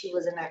 42, she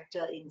was an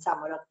actor in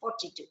Summer of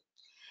 42.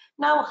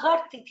 Now,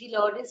 her Tithi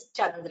Lord is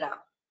Chandra.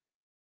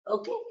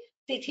 Okay,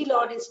 Tithi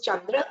Lord is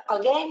Chandra.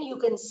 Again, you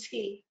can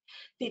see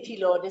Tithi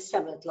Lord is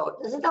 7th Lord.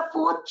 This is the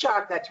 4th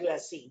chart that we are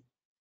seeing,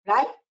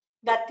 right?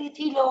 That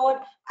Tithi Lord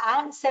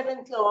and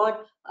 7th Lord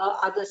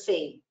are the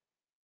same.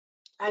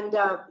 And,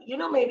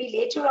 maybe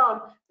later on,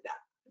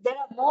 there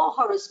are more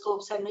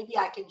horoscopes and maybe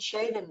I can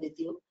share them with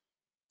you.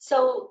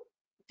 So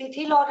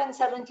Tithi Lord and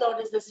 7th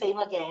Lord is the same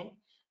again.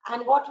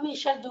 And what we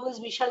shall do is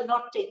we shall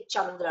not take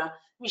Chandra.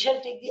 We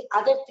shall take the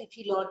other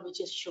Tithi Lord,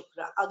 which is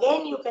Shukra.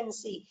 Again, you can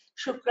see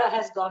Shukra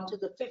has gone to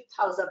the 5th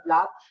house of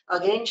love.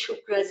 Again,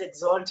 Shukra is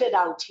exalted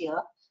out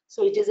here.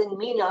 So it is in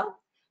Meena.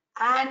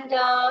 And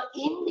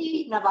in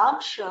the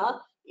Navamsha,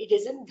 it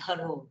is in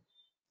Dhanu.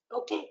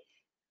 Okay.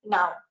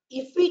 Now,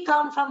 if we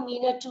count from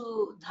Meena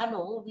to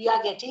Dhanu, we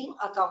are getting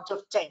a count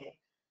of 10.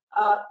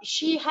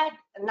 She had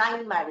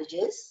 9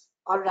 marriages,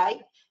 all right.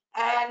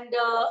 And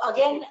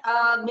again,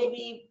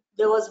 maybe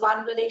there was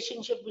one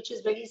relationship which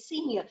is very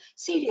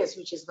serious,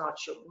 which is not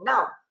shown.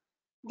 Now,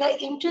 the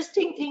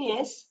interesting thing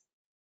is,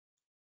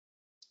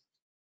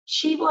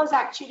 she was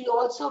actually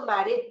also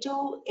married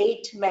to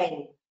 8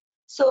 men.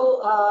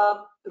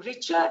 So,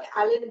 Richard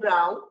Allen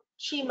Brown,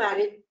 she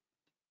married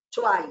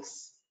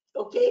twice,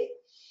 okay.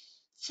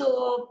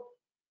 So,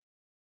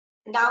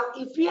 now,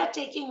 if we are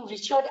taking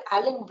Richard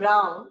Allen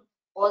Brown,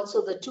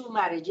 also the 2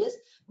 marriages,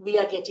 we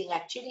are getting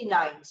actually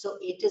 9. So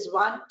it is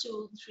 1,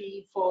 2,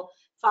 3, 4,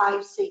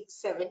 5,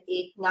 6, 7,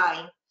 8,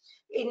 9.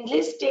 In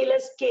Liz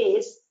Taylor's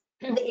case,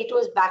 it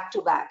was back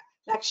to back.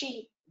 Like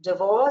she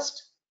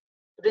divorced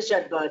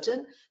Richard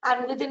Burton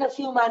and within a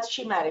few months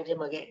she married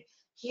him again.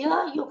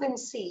 Here you can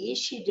see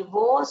she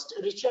divorced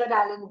Richard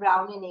Allen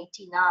Brown in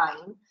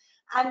 89.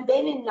 And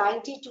then in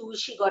 92,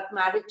 she got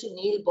married to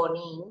Neil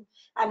Bonin,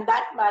 and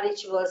that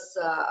marriage was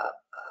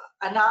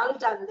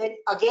annulled. And then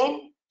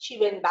again, she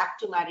went back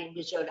to marrying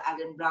Richard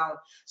Allen Brown.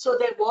 So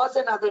there was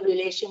another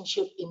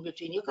relationship in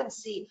between. You can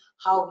see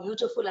how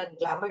beautiful and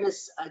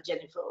glamorous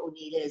Jennifer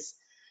O'Neill is.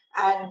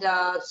 And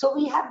so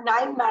we have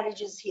 9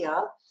 marriages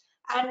here,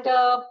 and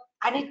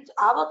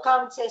our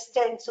count says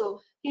 10. So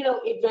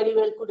it very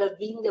well could have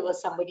been there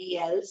was somebody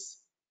else.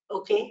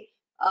 Okay.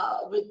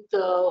 With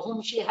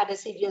whom she had a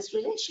serious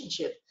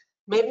relationship.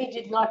 Maybe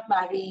did not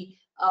marry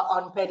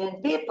on pen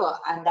and paper,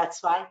 and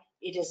that's why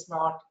it is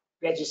not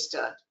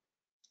registered.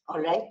 All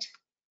right.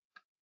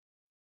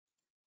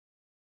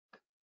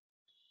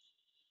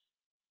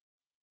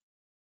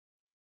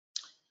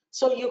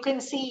 So you can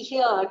see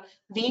here,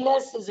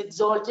 Venus is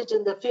exalted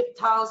in the 5th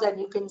house,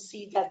 and you can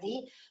see that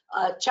the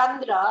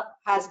Chandra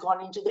has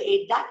gone into the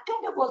 8th. That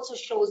kind of also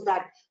shows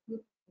that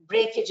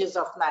breakages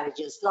of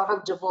marriages, a lot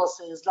of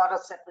divorces, a lot of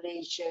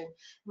separation,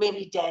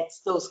 maybe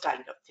deaths, those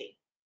kind of things.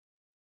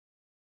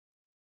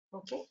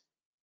 Okay.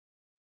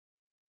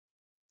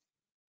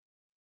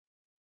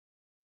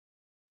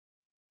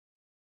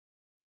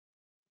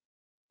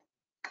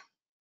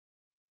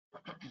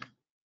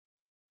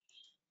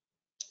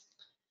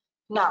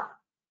 Now,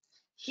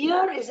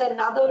 here is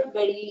another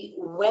very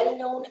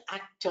well-known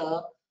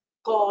actor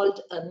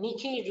called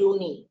Mickey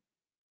Rooney.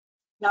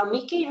 Now,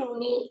 Mickey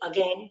Rooney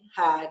again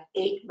had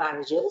 8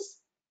 marriages.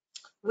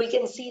 We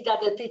can see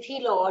that the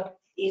Tithi Lord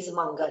is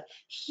Mangal.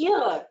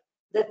 Here,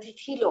 the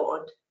Tithi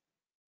Lord,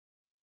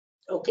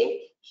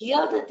 okay,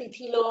 here the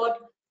Tithi Lord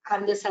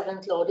and the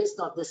 7th Lord is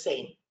not the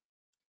same.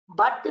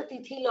 But the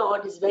Tithi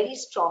Lord is very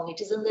strong. It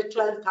is in the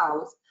 12th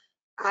house.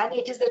 And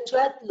it is the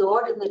 12th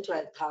Lord in the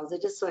 12th house.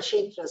 It is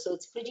Swashetra, so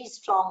it's pretty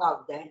strong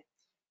out there.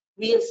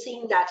 We have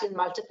seen that in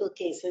multiple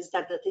cases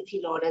that the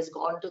Tithi Lord has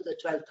gone to the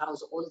 12th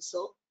house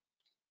also.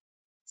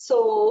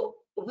 So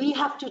we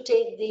have to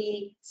take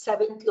the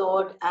 7th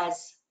Lord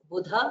as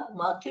Buddha,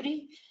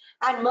 Mercury,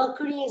 and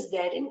Mercury is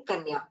there in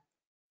Kanya,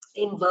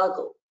 in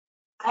Virgo.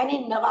 And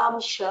in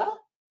Navamsha,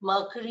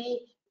 Mercury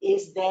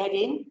is there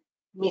in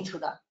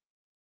Mithuna,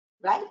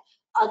 right?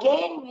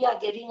 Again, we are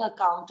getting a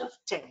count of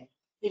 10.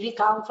 If we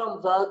count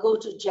from Virgo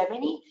to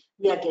Gemini,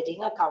 we are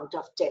getting a count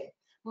of 10.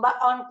 But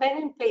on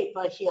pen and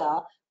paper here,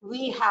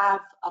 we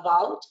have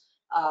about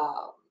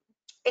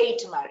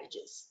 8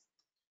 marriages.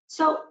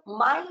 So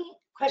my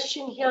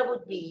question here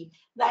would be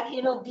that,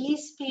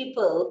 these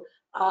people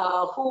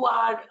who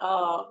are,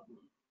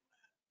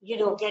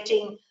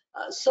 getting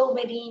so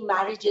many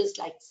marriages,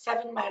 like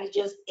 7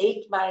 marriages,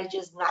 8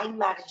 marriages, 9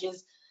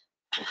 marriages,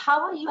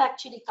 how are you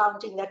actually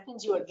counting? That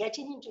means you are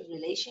getting into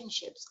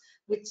relationships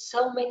with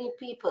so many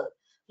people.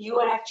 You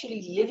are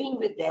actually living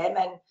with them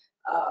and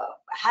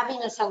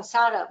having a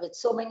samsara with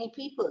so many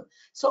people.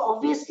 So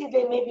obviously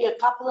there may be a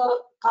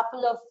couple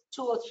of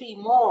 2 or 3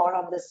 more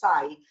on the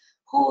side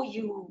who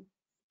you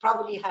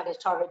probably had a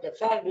torrid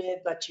affair with,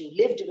 but you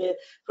lived with,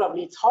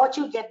 probably thought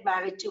you'd get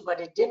married to,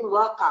 but it didn't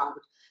work out.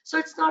 So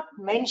it's not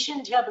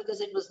mentioned here because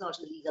it was not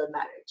a legal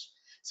marriage.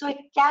 So it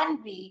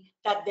can be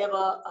that there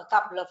were a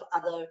couple of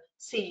other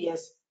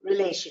serious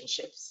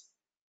relationships.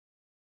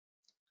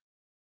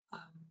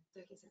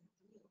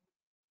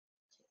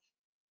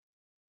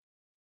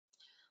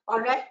 All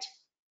right.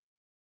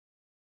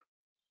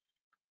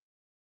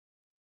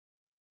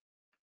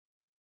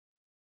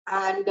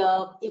 And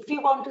if we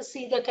want to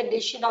see the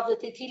condition of the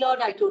Tithi Lord,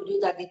 I told you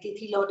that the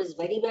Tithi Lord is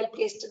very well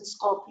placed in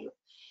Scorpio.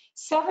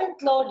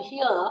 7th Lord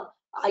here,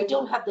 I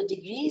don't have the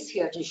degrees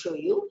here to show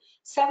you.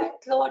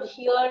 7th Lord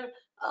here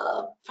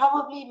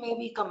probably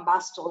maybe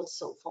combust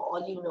also, for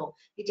all you know.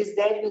 It is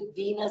there with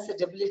Venus, a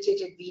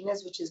debilitated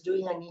Venus, which is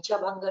doing a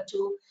Nicha Bhanga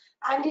too.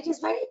 And it is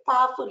very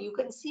powerful. You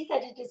can see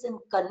that it is in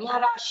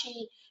Kanya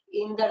Rashi,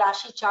 in the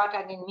Rashi chart,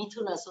 and in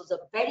Mithuna. So it's a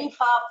very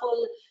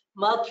powerful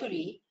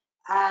Mercury,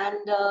 and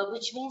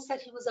which means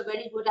that he was a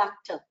very good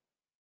actor.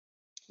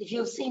 If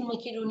you've seen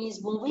Mickey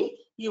Rooney's movie,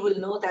 you will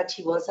know that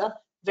he was a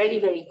very,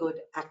 very good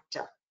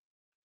actor.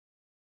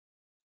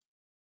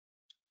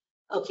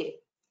 Okay,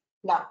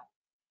 now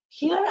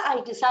here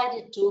I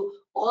decided to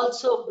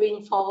also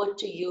bring forward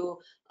to you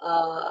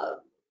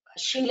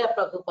Srila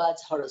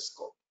Prabhupada's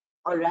horoscope.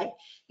 All right.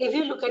 If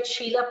you look at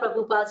Srila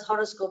Prabhupada's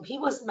horoscope, he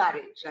was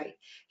married, right?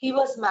 He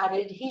was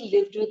married. He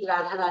lived with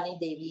Radharani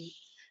Devi,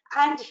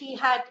 and he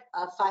had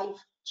 5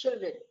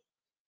 children.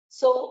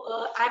 So,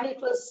 and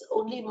it was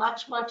only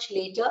much, much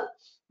later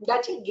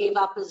that he gave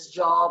up his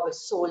job,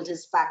 sold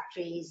his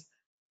factories,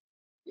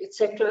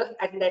 etc.,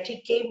 and that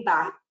he came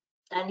back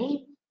and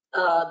he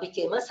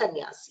became a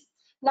sannyasi.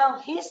 Now,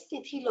 his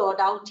Tithi Lord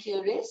out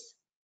here is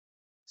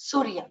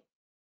Surya.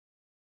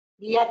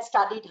 We had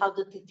studied how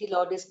the Tithi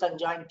Lord is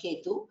conjoined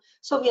Ketu,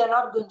 so we are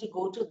not going to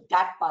go to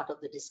that part of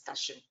the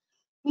discussion.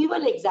 We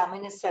will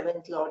examine his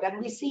 7th Lord,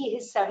 and we see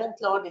his 7th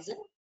Lord is in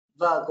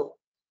Virgo.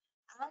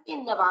 And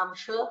in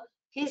Navamsha,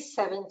 his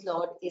 7th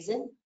Lord is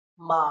in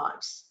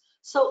Mars.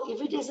 So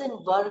if it is in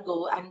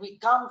Virgo and we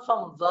count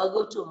from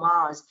Virgo to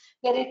Mars,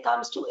 then it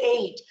comes to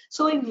 8.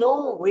 So in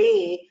no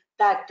way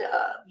that,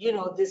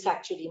 this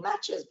actually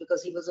matches,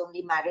 because he was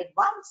only married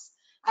once.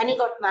 And he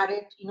got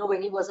married,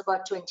 when he was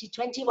about 20,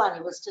 21,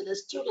 he was still a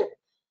student.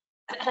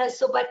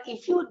 So, but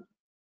if you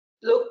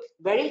look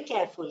very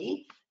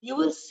carefully, you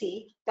will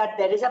see that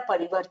there is a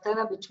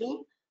parivartana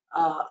between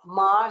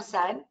Mars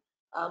and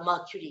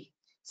Mercury.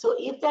 So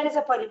if there is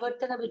a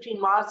parivartana between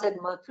Mars and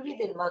Mercury,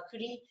 then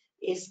Mercury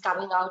is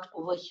coming out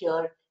over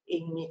here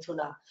in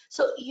Mithuna.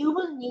 So you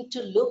will need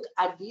to look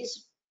at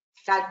these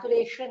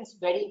calculations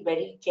very,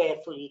 very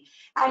carefully.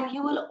 And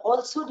you will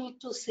also need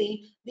to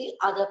see the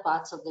other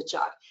parts of the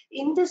chart.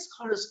 In this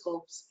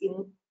horoscopes,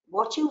 in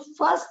what you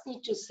first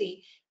need to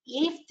see,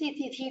 if the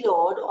Tithi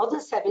Lord or the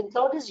 7th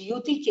Lord is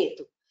Yuti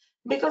Ketu,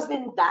 because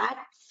then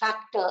that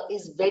factor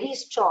is very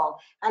strong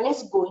and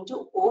is going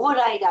to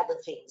override other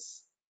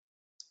things.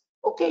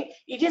 Okay,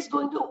 it is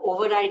going to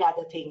override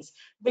other things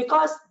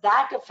because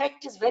that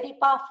effect is very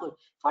powerful.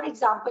 For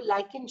example,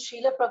 like in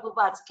Srila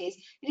Prabhupada's case,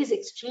 it is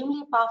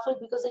extremely powerful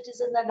because it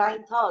is in the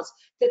 9th house.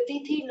 The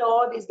Tithi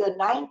Lord is the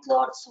 9th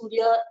Lord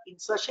Surya in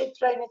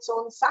Swashetra in its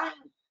own sign.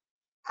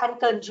 And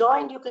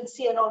conjoined, you can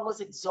see an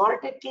almost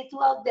exalted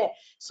Ketu out there.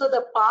 So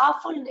the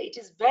powerful, it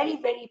is very,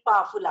 very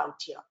powerful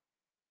out here.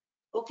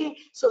 Okay,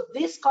 so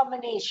this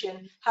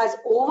combination has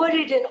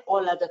overridden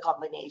all other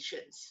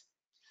combinations.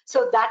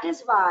 So that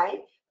is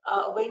why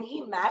when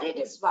he married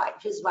his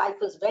wife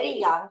was very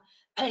young,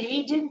 and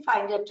he didn't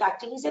find her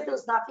attractive. He said there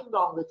was nothing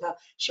wrong with her.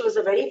 She was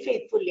a very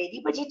faithful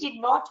lady, but he did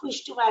not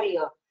wish to marry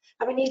her.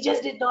 I mean, he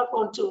just did not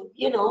want to,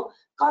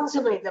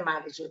 consummate the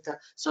marriage with her.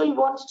 So he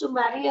wanted to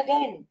marry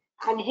again.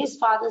 And his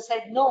father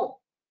said no.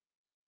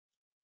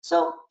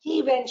 So he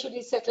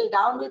eventually settled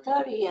down with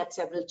her. He had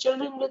several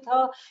children with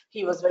her.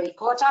 He was very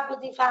caught up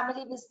with the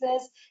family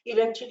business.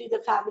 Eventually,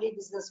 the family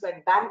business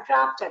went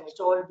bankrupt and it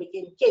all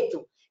became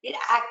Ketu.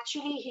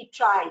 He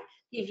tried.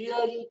 He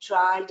really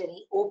tried, and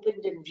he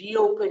opened and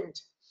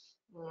reopened,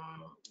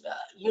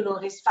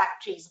 his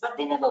factories, but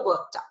they never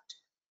worked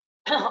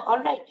out.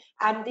 All right.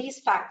 And these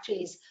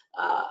factories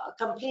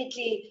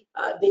completely,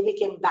 they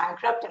became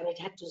bankrupt and it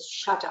had to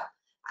shut up.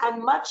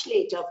 And much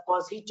later, of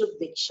course, he took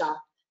Diksha.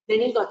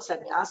 Then he got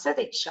Sannyasa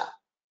Diksha,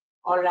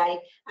 all right,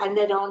 and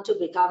then on to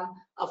become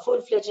a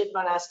full-fledged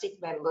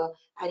monastic member,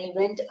 and he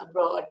went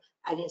abroad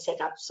and he set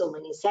up so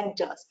many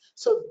centers.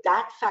 So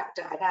that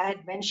factor, and I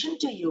had mentioned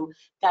to you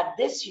that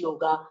this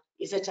yoga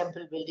is a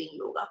temple building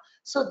yoga.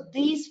 So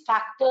these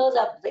factors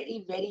are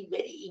very, very,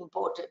 very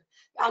important.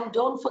 And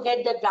don't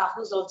forget that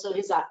Rahu is also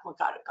his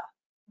Atmakaraka.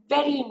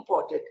 Very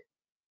important.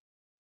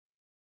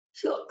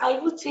 So I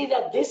would say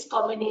that this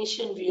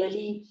combination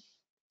really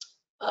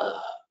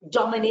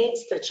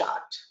dominates the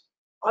chart.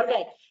 All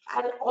right.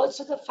 And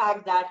also the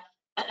fact that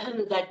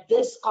that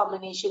this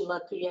combination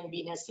Mercury and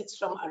Venus sits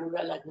from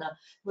Arura Lagna,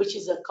 which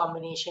is a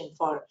combination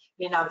for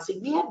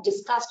renouncing. We have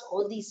discussed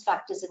all these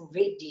factors in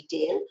great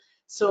detail,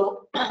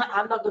 so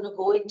I'm not going to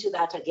go into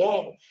that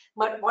again.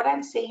 But what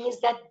I'm saying is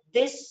that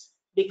this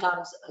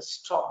becomes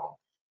strong.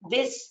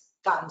 This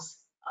comes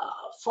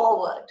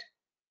forward.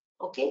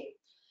 Okay.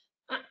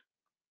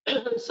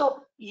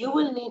 So you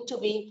will need to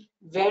be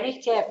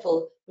very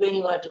careful when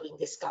you are doing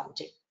this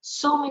counting.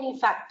 So many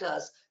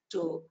factors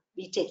to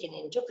be taken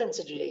into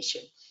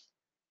consideration.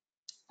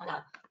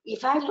 Now,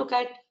 if I look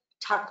at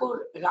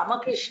Thakur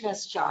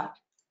Ramakrishna's chart,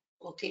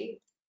 okay,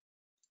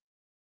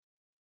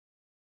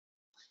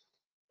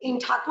 in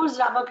Thakur's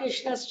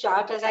Ramakrishna's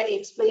chart, as I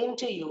explained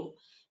to you,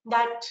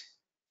 that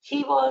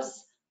he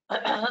was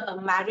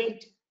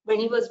married when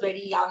he was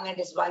very young and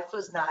his wife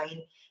was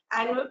 9.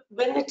 And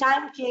when the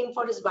time came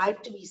for his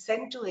wife to be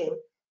sent to him,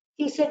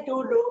 he said,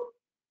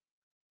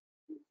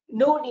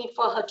 no need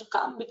for her to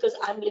come because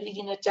I'm living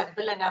in a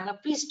temple and I'm a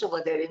priest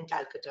over there in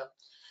Calcutta.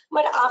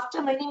 But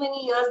after many,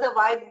 many years, the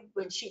wife,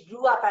 when she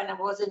grew up and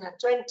was in her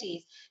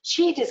 20s,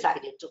 she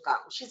decided to come.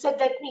 She said,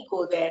 let me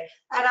go there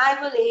and I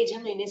will aid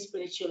him in his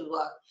spiritual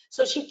work.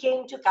 So she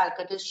came to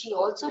Calcutta. She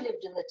also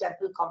lived in the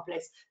temple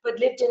complex, but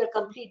lived in a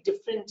complete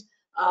different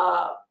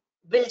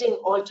building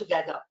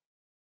altogether.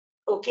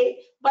 Okay,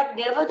 but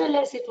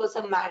nevertheless, it was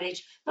a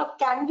marriage. Now,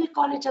 can we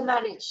call it a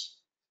marriage?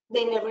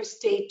 They never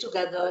stayed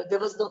together. There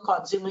was no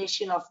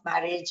consummation of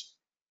marriage.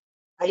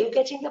 Are you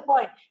getting the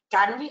point?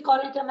 Can we call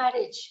it a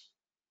marriage?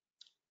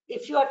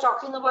 If you are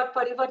talking about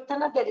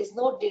parivartana, there is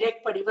no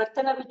direct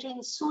parivartana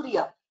between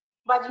Surya,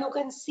 but you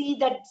can see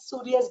that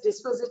Surya's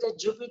dispositor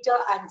Jupiter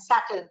and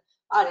Saturn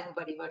are in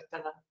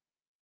parivartana.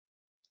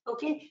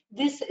 Okay,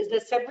 this is the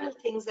several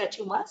things that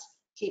you must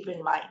keep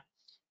in mind.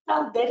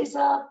 Now, there is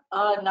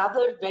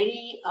another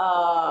very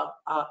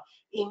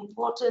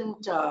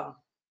important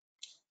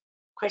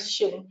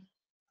question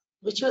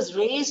which was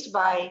raised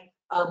by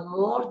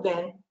more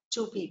than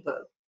 2 people.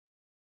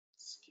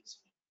 Excuse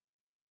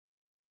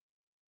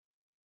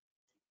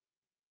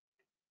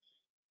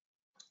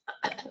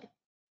me.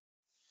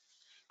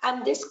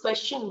 And this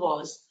question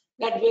was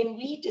that when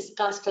we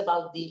discussed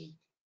about the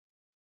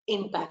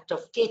impact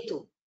of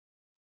Ketu,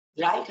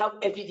 right, how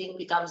everything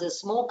becomes a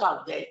smoke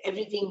out there,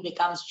 everything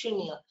becomes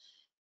Shunya,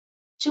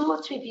 2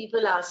 or 3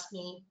 people asked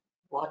me,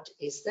 what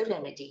is the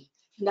remedy?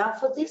 Now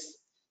for this,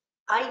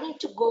 I need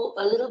to go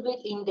a little bit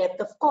in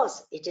depth. Of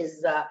course,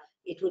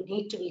 it would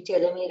need to be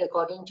tailor-made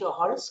according to a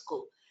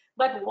horoscope.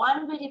 But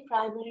one very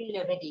primary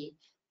remedy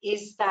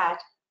is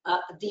that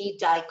the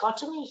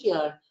dichotomy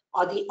here,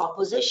 or the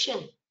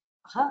opposition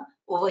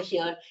over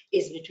here,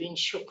 is between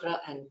Shukra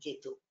and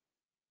Ketu.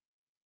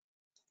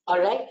 All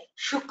right,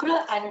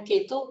 Shukra and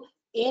Ketu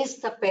is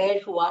the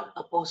pair who are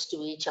opposed to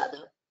each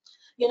other.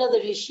 You know, the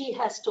Rishi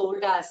has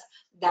told us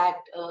that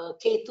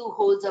Ketu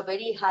holds a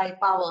very high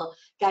power,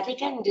 that he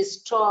can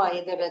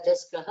destroy the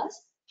Rajas Grahas,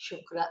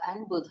 Shukra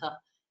and Buddha.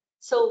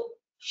 So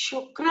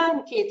Shukra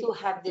and Ketu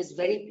have this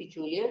very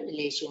peculiar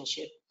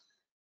relationship.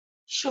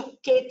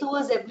 Ketu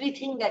is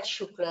everything that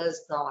Shukra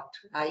is not,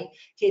 right?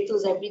 Ketu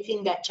is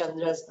everything that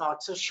Chandra is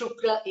not. So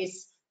Shukra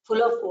is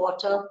full of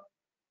water.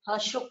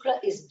 Shukra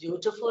is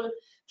beautiful.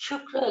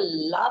 Shukra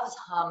loves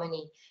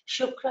harmony.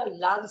 Shukra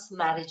loves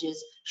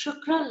marriages.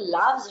 Shukra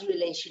loves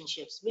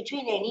relationships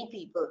between any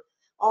people.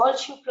 All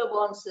Shukra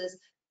wants is,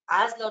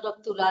 as Lord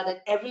of Tula,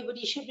 that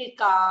everybody should be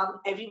calm,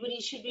 everybody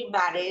should be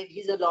married.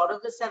 He's a Lord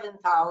of the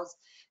 7th house.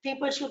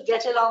 People should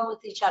get along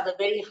with each other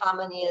very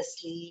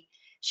harmoniously.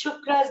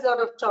 Shukra, as Lord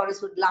of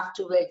Taurus, would love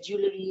to wear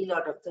jewelry.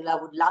 Lord of Tula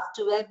would love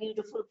to wear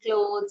beautiful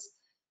clothes.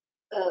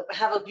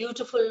 Have a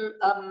beautiful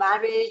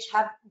marriage,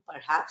 have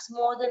perhaps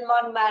more than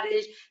one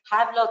marriage,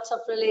 have lots of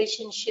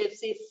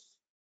relationships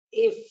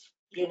if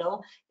you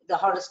know the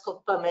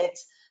horoscope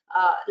permits,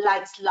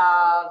 likes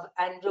love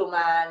and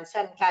romance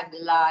and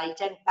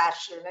candlelight and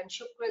passion, and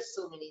Shukra is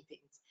so many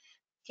things.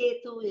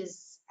 Ketu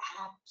is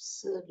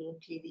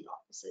absolutely the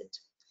opposite.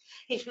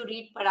 If you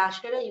read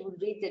Parashara, you will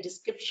read the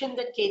description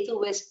that Ketu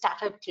wears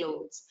tattered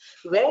clothes,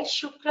 where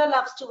Shukra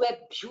loves to wear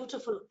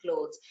beautiful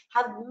clothes,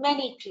 have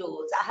many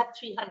clothes. I have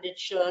 300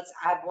 shirts,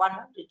 I have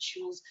 100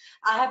 shoes,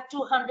 I have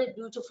 200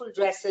 beautiful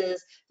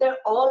dresses. They're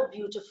all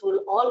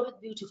beautiful, all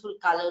with beautiful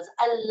colors.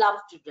 I love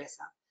to dress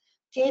up.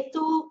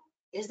 Ketu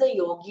is the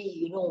yogi,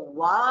 you know,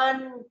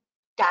 one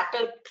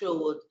tattered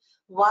cloth,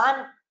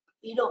 one,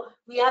 you know,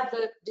 we have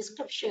the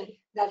description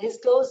that his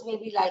clothes may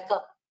be like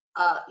a,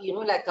 you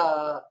know, like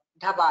a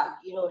dhabal,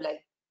 you know,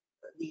 like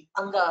the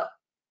anga,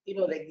 you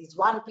know, like these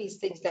one-piece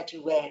things that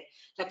you wear,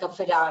 like a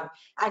firan,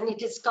 and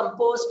it is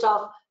composed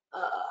of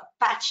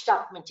patched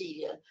up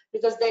material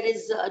because there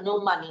is no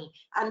money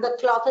and the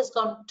cloth has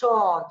gone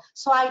torn.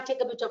 So I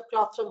take a bit of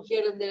cloth from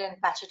here and there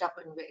and patch it up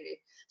and wear it.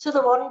 So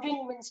the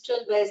wandering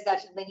minstrel wears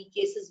that. In many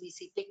cases we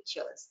see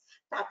pictures.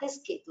 That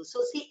is Ketu.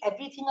 So see,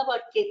 everything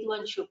about Ketu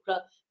and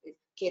Shukra,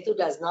 Ketu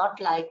does not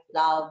like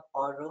love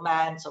or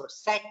romance or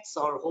sex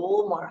or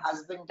home or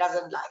husband,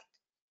 doesn't like.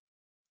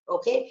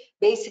 Okay,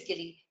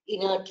 basically,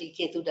 inertly,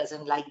 Ketu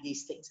doesn't like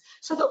these things.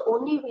 So the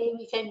only way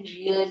we can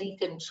really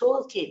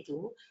control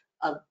Ketu,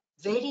 a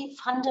very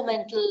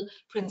fundamental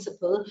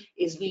principle,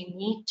 is we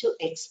need to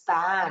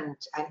expand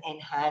and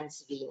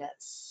enhance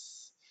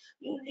Venus.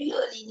 You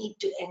really need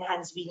to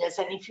enhance Venus.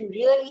 And if you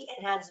really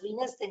enhance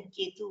Venus, then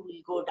Ketu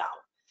will go down.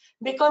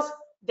 Because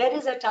there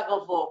is a tug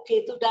of war.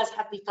 Ketu does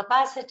have the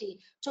capacity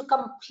to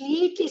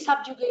completely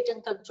subjugate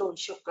and control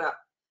Shukra,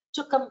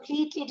 to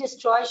completely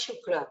destroy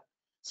Shukra.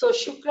 So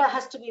Shukra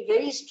has to be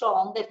very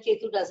strong that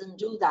Ketu doesn't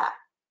do that.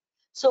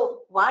 So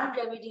one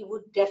remedy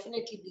would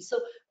definitely be, so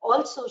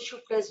also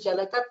Shukra is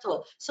Jala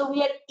Tattva. So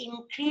we are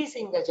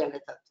increasing the Jala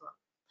Tattva.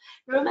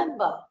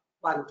 Remember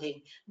one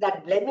thing,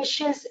 that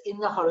blemishes in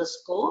the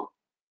horoscope,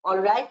 all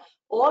right,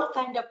 all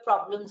kind of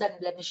problems and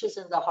blemishes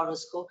in the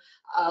horoscope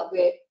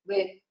where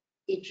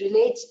it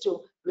relates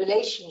to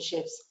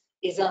relationships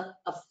is a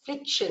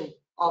affliction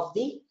of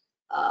the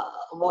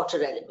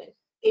water element.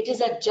 It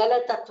is a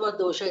Jala Tattva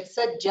dosha, it's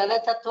a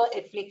Jala Tattva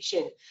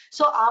affliction.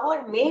 So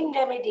our main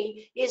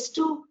remedy is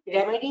to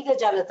remedy the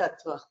Jala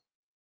Tattva.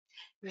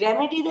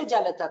 Remedy the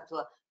Jala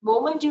Tattva.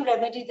 Moment you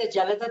remedy the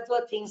Jala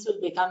Tattva, things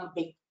will become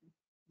big,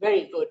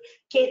 very good.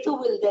 Ketu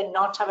will then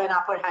not have an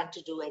upper hand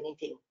to do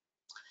anything.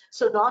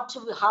 So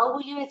how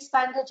will you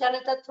expand the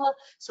Jala Tattva?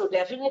 So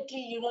definitely,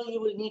 you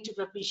will need to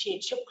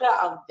propitiate Shukra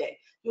out there.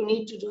 You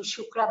need to do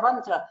Shukra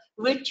mantra.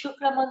 Which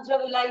Shukra mantra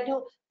will I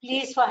do?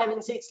 Please, for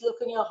heaven's sakes,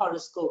 look in your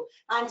horoscope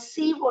and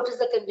see what is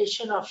the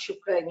condition of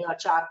Shukra in your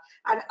chart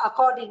and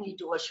accordingly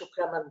do a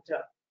Shukra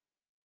mantra.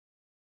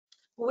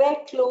 Wear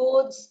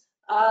clothes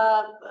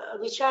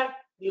which are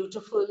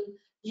beautiful,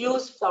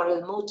 use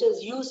floral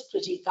motifs, use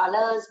pretty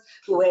colors,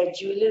 wear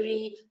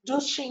jewelry, do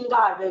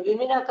shringar. Where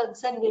women are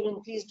concerned,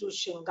 women, please do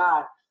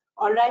shringar.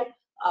 All right.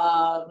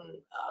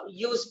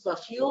 Use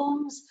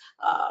perfumes,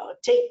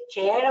 take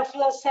care of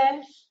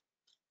yourself.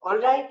 All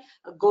right.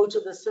 Go to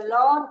the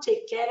salon,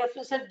 take care of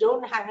yourself.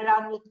 Don't hang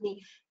around with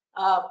me.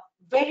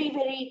 Very,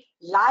 very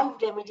live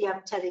remedy,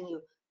 I'm telling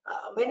you.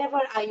 Whenever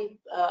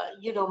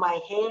my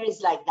hair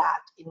is like that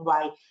in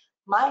white,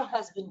 my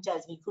husband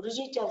tells me,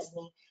 Guruji tells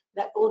me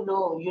that, oh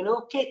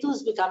no,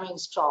 Ketu's becoming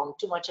strong,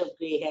 too much of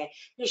gray hair.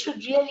 You should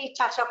really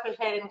touch up your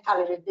hair and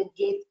color it. Then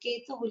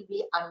Ketu will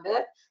be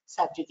under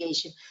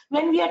subjugation.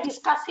 When we are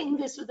discussing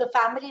this with a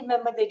family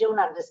member, they don't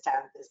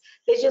understand this.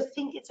 They just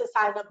think it's a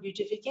sign of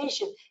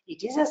beautification.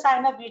 It is a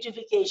sign of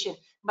beautification,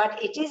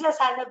 but it is a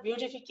sign of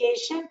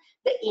beautification.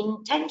 The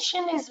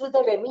intention is with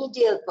a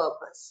remedial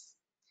purpose,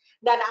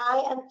 that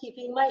I am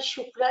keeping my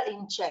Shukra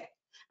in check.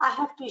 I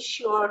have to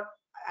ensure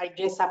I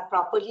dress up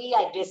properly,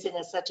 I dress in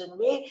a certain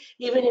way,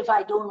 even if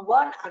I don't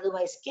want,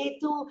 otherwise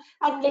Ketu,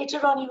 and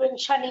later on even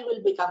Shani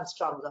will become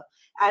stronger.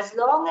 As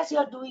long as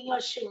you're doing your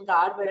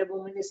Shringar, where a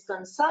woman is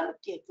concerned,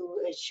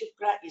 Ketu,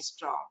 Shukra is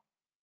strong.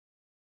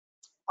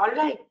 All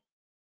right.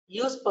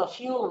 Use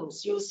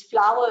perfumes, use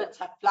flowers,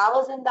 have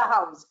flowers in the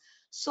house.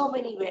 So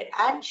many ways.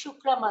 And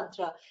Shukra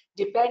mantra,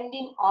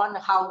 depending on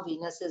how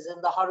Venus is in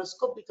the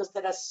horoscope, because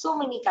there are so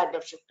many kind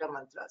of Shukra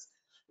mantras.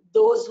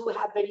 Those who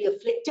have very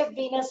afflicted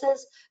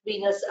Venuses,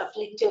 Venus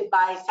afflicted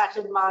by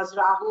Saturn, Mars,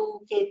 Rahu,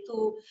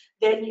 Ketu,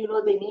 then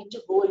they need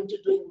to go into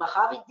doing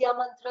Mahavidya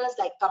mantras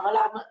like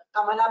Kamala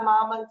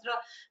Ma mantra,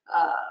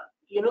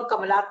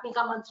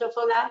 Kamalatmika mantra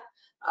for that,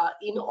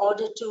 in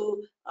order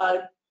to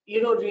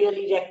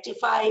really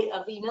rectify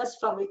a Venus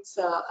from its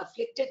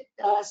afflicted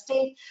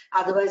state.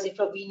 Otherwise, if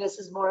a Venus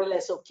is more or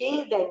less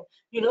okay, then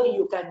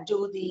you can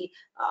do the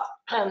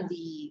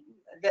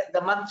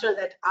mantra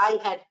that I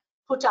had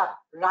put up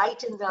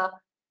right in the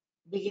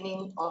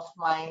beginning of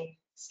my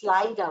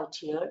slide out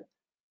here.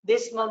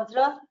 This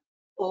mantra,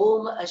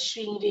 Om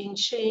Shring Ring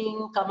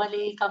Shring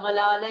Kamale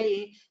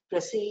Kamalalaye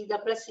Prasida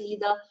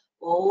Prasida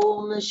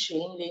Om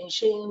Shring Ring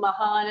Shring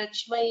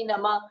Mahalakshmi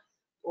Nama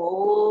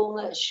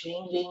Om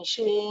Shring Ring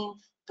Shring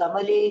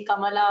Kamale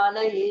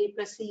Kamalalaye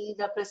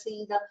Prasida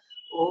Prasida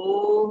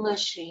Om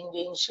Shring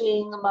Ring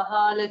Shring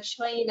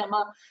Mahalakshmi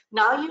Nama.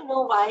 Now you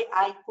know why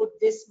I put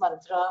this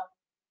mantra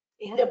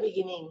in the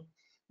beginning,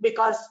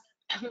 because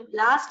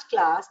last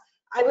class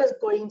I was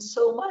going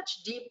so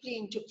much deeply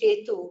into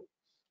Ketu.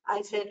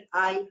 I said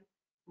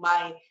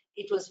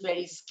it was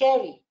very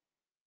scary,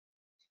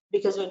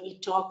 because when we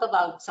talk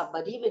about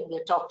somebody, when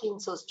we're talking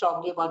so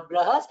strongly about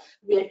grahas,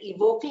 we are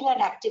evoking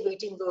and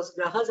activating those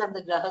grahas, and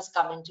the grahas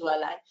come into our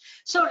life.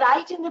 So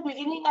right in the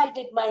beginning, I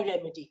did my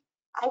remedy.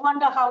 I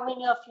wonder how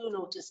many of you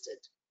noticed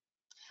it.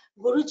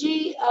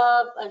 Guruji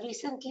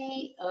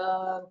recently,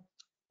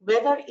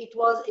 whether it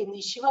was in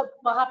the Shiva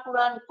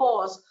Mahapuran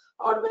course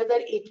or whether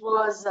it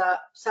was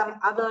some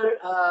other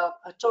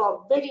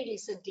talk, very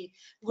recently,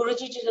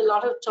 Guruji did a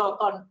lot of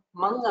talk on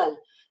Mangal,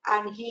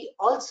 and he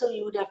also,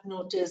 you would have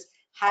noticed,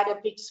 had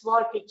a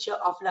small picture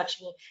of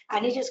Lakshmi,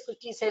 and he just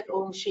quickly said,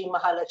 Om Shri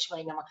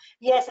Mahalakshmi Nama.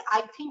 Yes,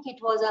 I think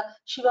it was a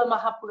Shiva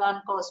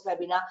Mahapuran course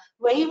webinar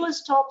where he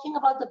was talking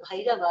about the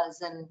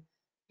Bhairavas, and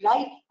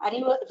right,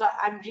 and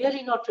I'm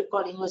really not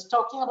recalling, he was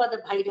talking about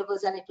the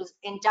Bhairavas, and it was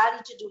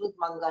entirely to do with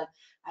Mangal.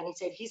 And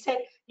he said,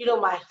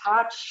 my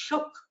heart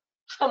shook.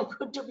 I'm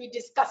going to be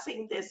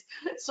discussing this,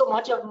 so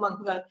much of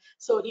Mangal.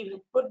 So he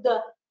will put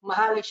the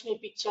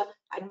Mahalakshmi picture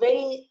and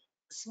very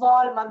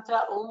small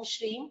mantra, Om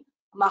Shreem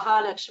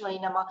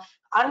Mahalakshmi Nama.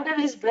 Under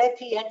his breath,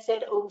 he had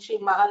said Om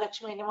Shreem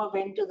Mahalakshmi Nama,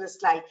 went to the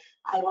slide.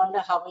 I wonder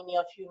how many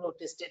of you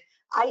noticed it.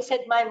 I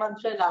said my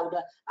mantra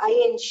louder.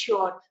 I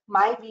ensured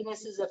my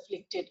Venus is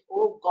afflicted.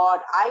 Oh God,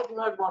 I do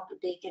not want to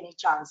take any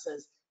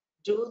chances.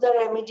 Do the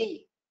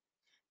remedy.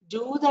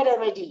 Do the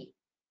remedy.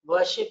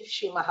 Worship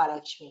Shri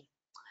Mahalakshmi.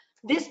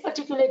 This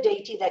particular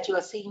deity that you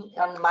are seeing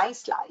on my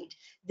slide,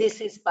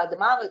 this is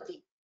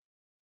Padmavati.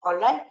 All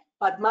right.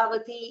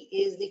 Padmavati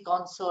is the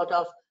consort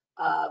of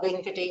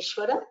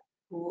Venkateshwara,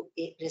 who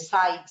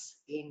resides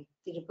in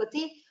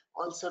Tirupati,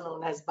 also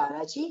known as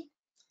Balaji.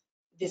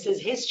 This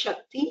is his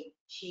Shakti.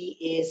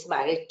 He is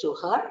married to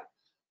her,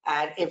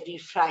 and every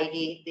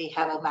Friday they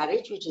have a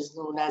marriage, which is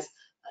known as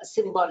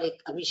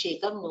symbolic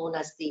Abhishekam, known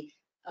as the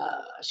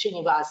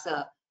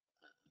Srinivasa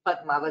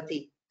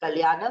Padmavati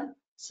Kalyanam.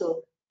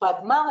 So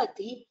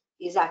Padmavati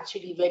is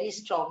actually very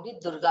strongly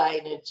Durga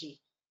energy.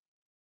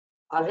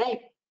 All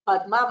right.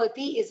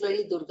 Padmavati is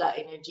very Durga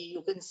energy.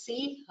 You can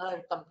see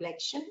her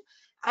complexion,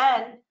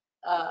 and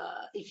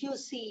if you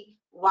see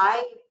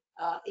why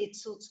it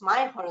suits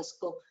my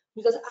horoscope,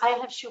 because I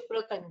have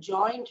Shukra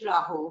conjoined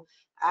Rahu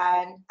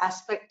and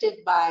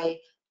aspected by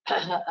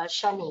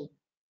Shani.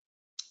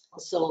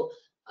 So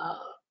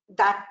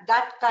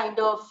that kind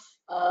of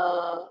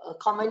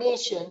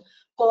combination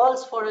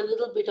calls for a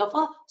little bit of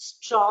a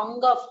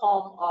stronger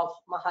form of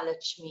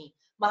Mahalakshmi.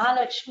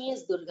 Mahalakshmi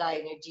is Durga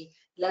energy.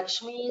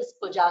 Lakshmi is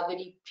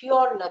Kojagari,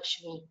 pure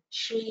Lakshmi,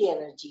 Shri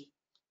energy.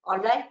 All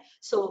right.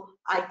 So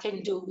I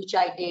can do, which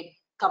I did,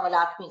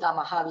 Kamalatmika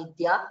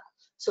Mahavidya.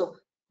 So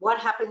what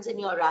happens in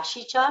your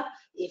Rashi chart?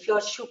 If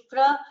your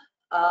Shukra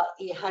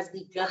it has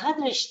the Graha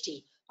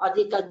Drishti, or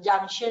the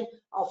conjunction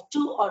of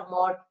two or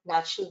more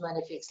natural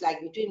malefics,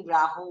 like between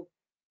Rahu,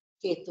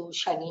 Ketu,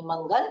 Shani,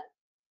 Mangal.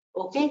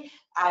 Okay,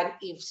 and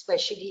if,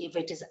 especially if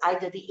it is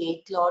either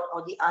the 8th lord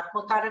or the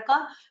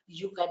Atmakaraka,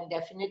 you can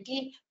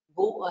definitely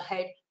go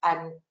ahead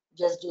and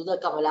just do the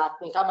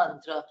Kamalatmika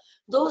mantra.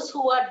 Those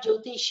who are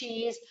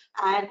Jyotishis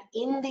and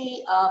in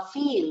the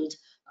field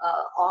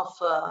of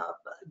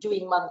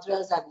doing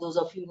mantras, and those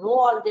of you know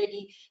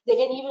already, they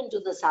can even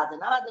do the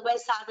sadhana.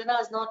 Otherwise, sadhana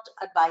is not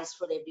advised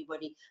for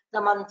everybody. The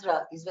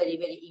mantra is very,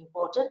 very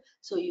important.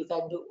 So you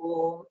can do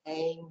Om,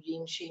 Aim,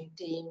 Rim, Shrim,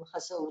 Tim,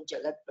 Haso,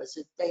 Jagat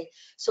Prasutte.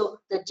 So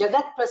the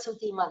Jagat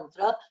Prasuti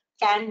mantra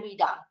can be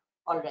done.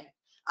 All right.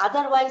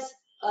 Otherwise,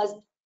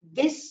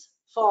 this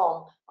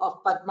form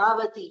of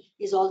Padmavati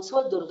is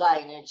also a Durga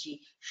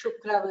energy.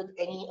 Shukra with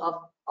any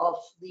of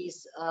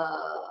these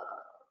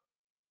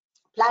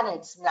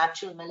planets,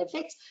 natural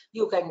malefics,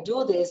 you can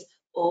do this.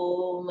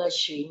 Om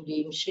Shrim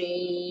Rim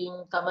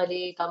Shrim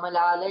Kamale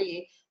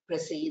Kamalalaye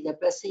Prasida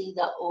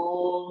Prasida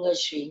Om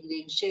Shrim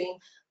Rim Shrim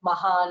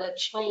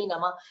Mahalakshmi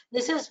Nama.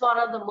 This is one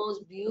of the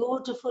most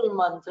beautiful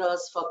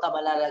mantras for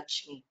Kamala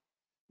Lakshmi.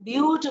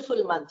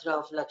 Beautiful mantra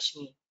of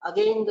Lakshmi.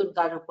 Again,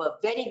 Durga Rupa,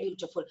 very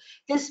beautiful.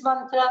 This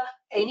mantra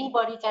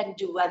anybody can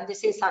do, and they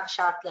say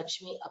Sakshat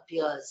Lakshmi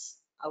appears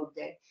out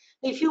there.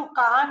 If you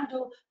can't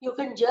do, you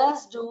can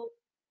just do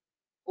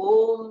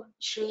Om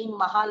Shri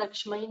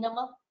Mahalakshmi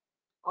Nama.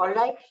 All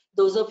right.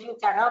 Those of you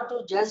cannot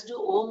do, just do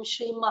Om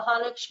Shri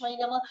Mahalakshmi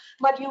Nama.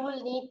 But you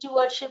will need to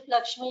worship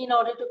Lakshmi in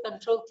order to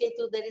control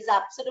Ketu. There is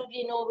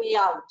absolutely no way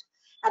out.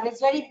 And it's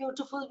very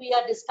beautiful. We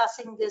are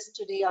discussing this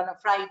today on a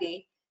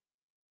Friday.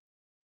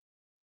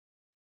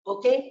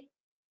 Okay.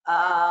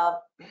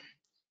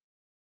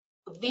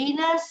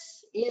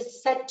 Venus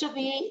is said to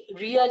be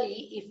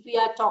really, if we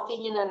are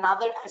talking in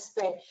another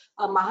aspect,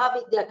 a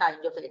Mahavidya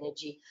kind of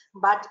energy,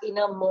 but in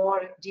a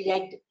more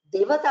direct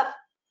Devata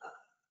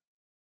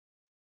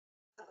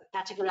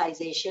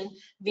categorization,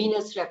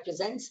 Venus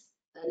represents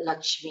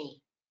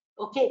Lakshmi.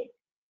 Okay.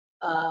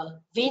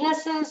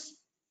 Venus's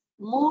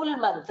Mool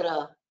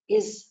mantra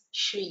is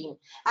Shreem.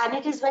 And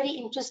it is very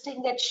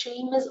interesting that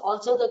Shreem is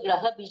also the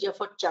Graha Bija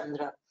for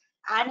Chandra.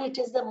 And it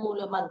is the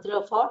Moola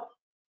mantra for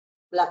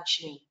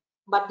Lakshmi.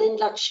 But then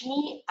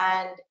Lakshmi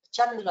and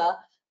Chandra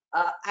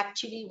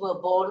actually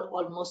were born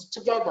almost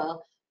together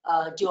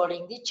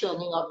during the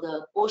churning of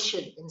the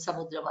ocean in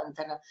Samudra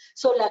Mantana.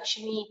 So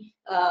Lakshmi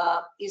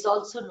is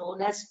also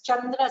known as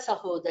Chandra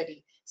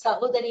Sahodari.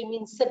 Sahodari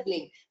means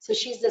sibling. So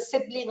she's the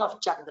sibling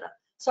of Chandra.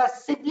 So a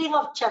sibling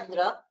of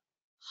Chandra,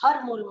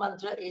 her Mool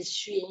mantra is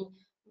Shri.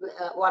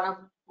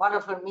 One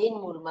of her main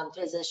Mool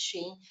mantras is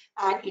Shri,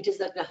 and it is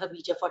the Graha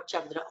Bija for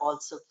Chandra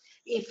also.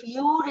 If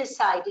you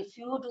recite, if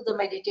you do the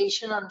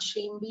meditation on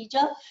Shri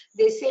Bija,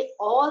 they say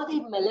all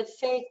the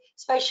malefic,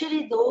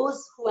 especially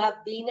those who have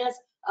Venus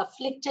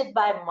afflicted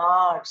by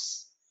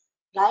Mars,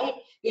 right?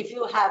 If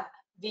you have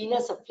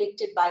Venus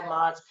afflicted by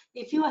Mars,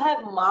 if you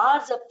have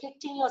Mars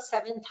afflicting your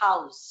 7th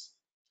house,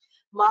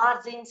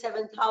 Mars in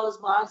 7th house,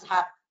 Mars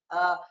have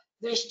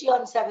Drishti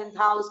on 7th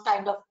house,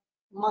 kind of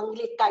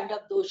Manglik kind of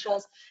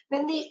doshas,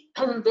 then the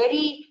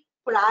very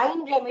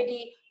prime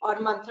remedy or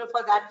mantra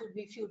for that would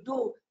be if you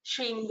do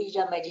Shri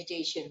Bija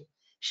meditation.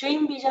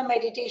 Shrim Bija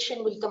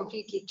meditation will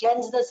completely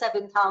cleanse the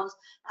seventh house,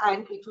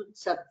 and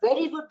it's a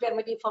very good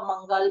remedy for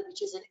Mangal,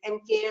 which is an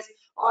MKS,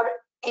 or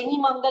any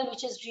Mangal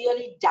which is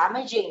really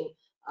damaging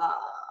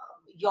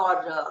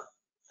your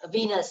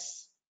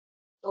Venus.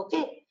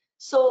 Okay,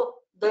 so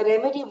the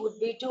remedy would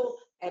be to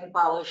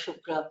empower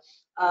Shukra.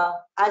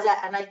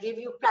 And I give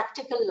you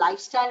practical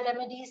lifestyle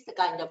remedies, the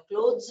kind of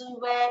clothes you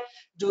wear,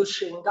 do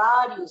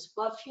shringar, use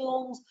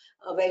perfumes,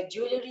 wear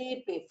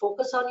jewelry,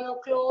 focus on your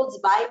clothes,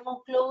 buy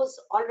more clothes,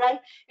 all right,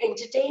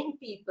 entertain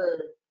people,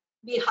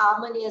 be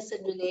harmonious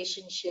in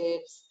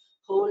relationships,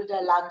 hold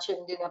a lunch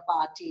and dinner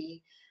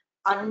party,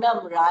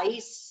 annam,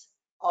 rice,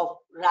 of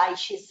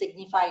rice is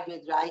signified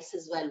with rice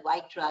as well,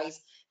 white rice,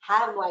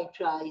 have white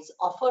rice,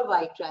 offer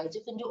white rice.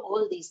 You can do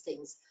all these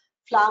things.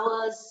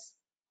 Flowers,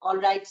 all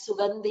right,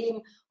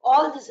 sugandhim,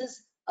 all this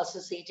is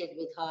associated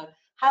with her.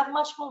 Have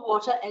much more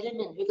water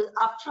element, because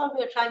after all,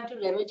 we are trying to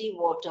remedy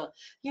water.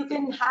 You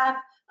can have,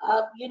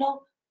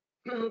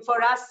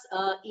 for us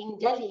in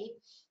Delhi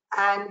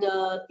and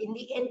in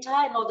the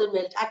entire northern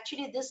belt,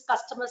 actually, these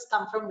customers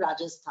come from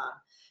Rajasthan.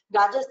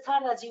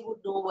 Rajasthan, as you would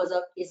know,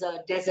 is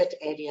a desert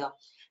area.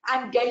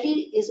 And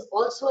Delhi is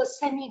also a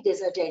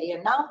semi-desert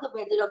area. Now the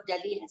weather of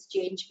Delhi has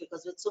changed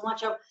because with so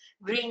much of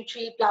green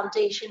tree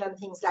plantation and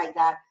things like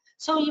that.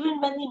 So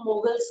even when the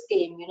Mughals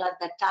came, at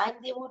that time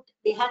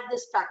they had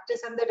this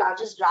practice, and the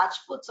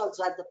Rajputs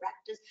also had the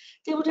practice.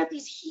 They would have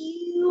these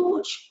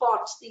huge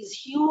pots, these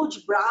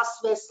huge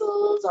brass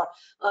vessels, or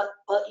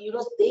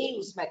they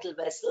use metal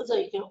vessels, or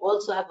you can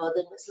also have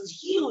earthen vessels,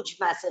 huge,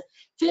 massive,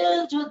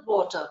 filled with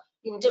water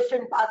in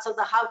different parts of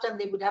the house, and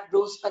they would have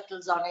rose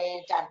petals on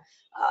it and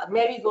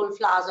marigold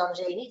flowers on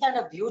it, any kind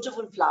of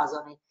beautiful flowers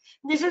on it.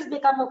 This has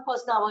become, of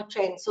course, now a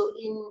trend. So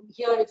in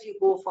here, if you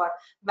go for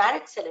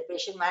marriage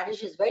celebration,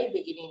 marriage is very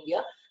big in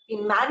India.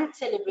 In marriage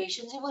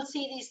celebrations, you will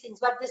see these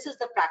things, but this is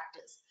the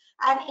practice.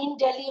 And in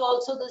Delhi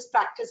also, this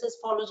practice is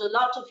followed a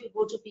lot. If you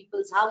go to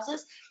people's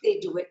houses, they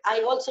do it.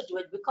 I also do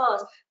it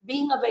because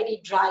being a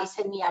very dry,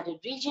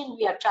 semi-arid region,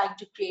 we are trying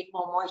to create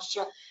more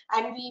moisture,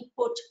 and we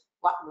put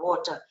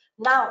water.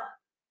 Now,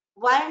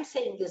 why I'm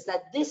saying this,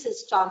 that this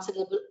is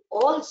transferable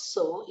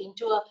also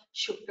into a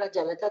Shukra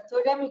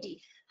Jalatattva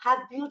remedy.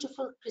 Have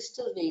beautiful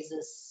crystal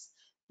vases,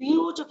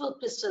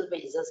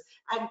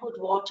 and put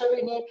water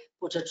in it,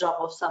 put a drop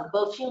of some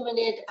perfume in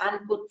it,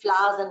 and put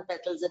flowers and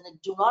petals in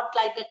it. Do not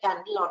light the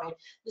candle on it.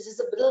 This is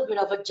a little bit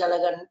of a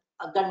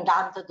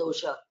Gandanta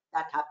dosha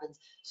that happens.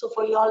 So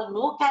for you all,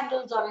 no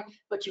candles on it,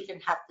 but you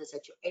can have this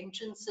at your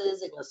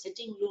entrances, in your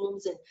sitting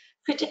rooms, in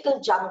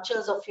critical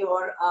junctures of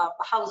your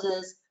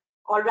houses.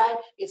 All right,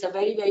 it's a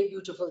very, very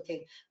beautiful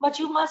thing. But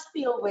you must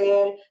be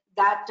aware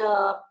that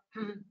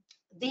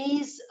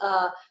these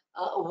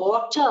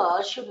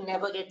water should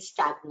never get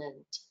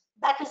stagnant.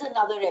 That is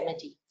another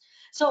remedy.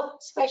 So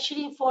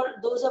especially for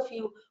those of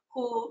you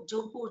who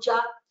do puja,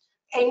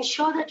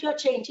 ensure that you're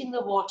changing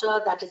the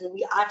water that is in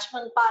the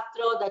Achman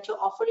Patra that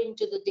you're offering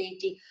to the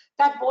deity.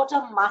 That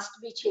water must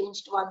be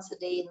changed once a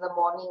day in the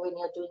morning when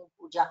you're doing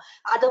puja.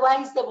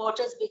 Otherwise, the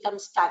waters become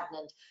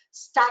stagnant.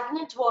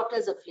 Stagnant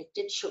waters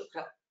afflicted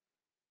Shukra.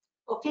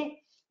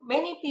 Okay,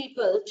 many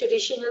people,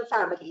 traditional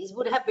families,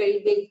 would have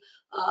very big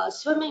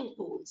swimming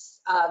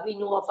pools. We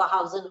know of a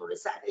house in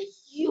Orissa, a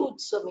huge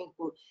swimming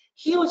pool.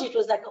 Huge, it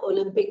was like an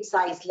Olympic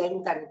size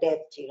length and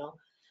depth,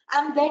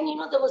 And then,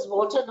 there was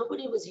water,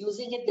 nobody was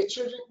using it. The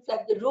children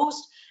fled the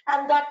roost,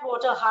 and that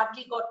water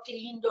hardly got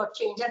cleaned or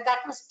changed. And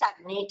that was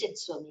stagnated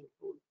swimming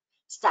pool,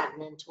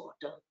 stagnant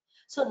water.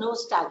 So no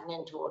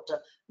stagnant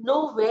water.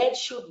 Nowhere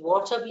should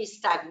water be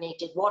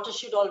stagnated. Water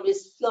should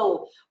always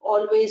flow,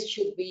 always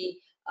should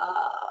be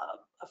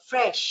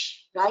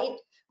fresh, right?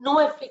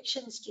 No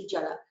afflictions to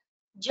Jala.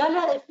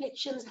 Jala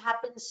afflictions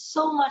happen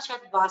so much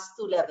at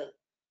Vastu level.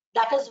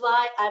 That is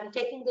why I'm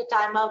taking the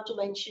time out to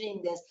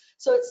mentioning this.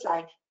 So it's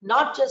like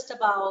not just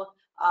about,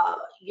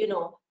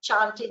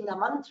 chanting the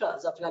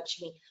mantras of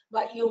Lakshmi,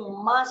 but you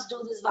must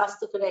do this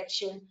Vastu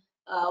correction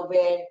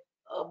where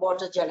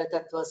water Jala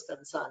Tattva is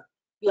concerned.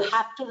 You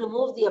have to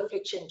remove the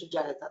affliction to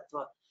Jala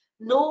Tattva.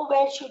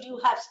 Nowhere should you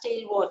have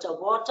stale water.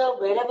 Water,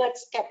 wherever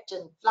it's kept,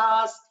 in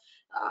flask,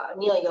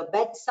 near your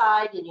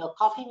bedside, in your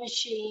coffee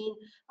machine,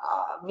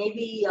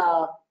 maybe,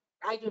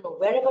 I don't know,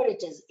 wherever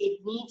it is, it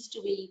needs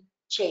to be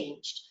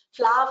changed.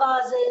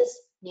 Flower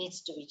vases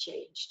needs to be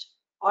changed.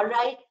 All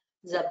right?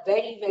 These are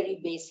very, very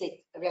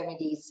basic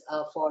remedies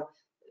for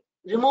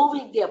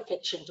removing the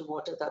affliction to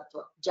water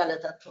tattva, jala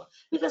tattva,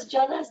 because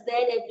jala is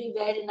there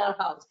everywhere in our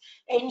house.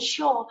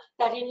 Ensure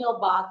that in your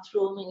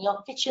bathroom, in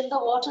your kitchen, the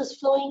water is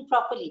flowing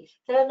properly.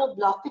 There are no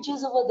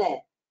blockages over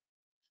there,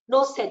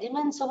 no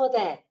sediments over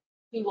there.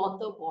 We want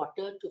the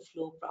water to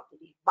flow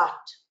properly.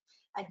 But,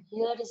 and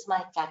here is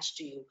my catch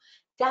to you,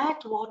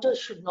 that water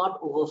should not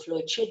overflow.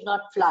 It should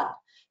not flood.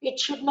 It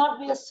should not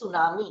be a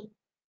tsunami.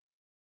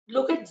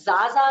 Look at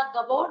Zaza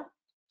Gabor,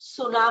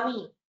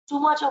 tsunami, too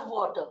much of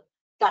water.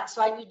 That's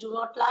why we do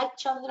not like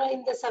Chandra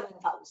in the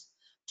 7th house.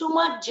 Too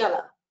much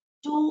Jala,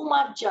 too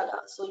much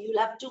Jala. So you'll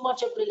have too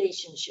much of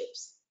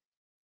relationships.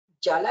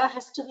 Jala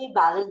has to be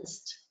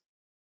balanced.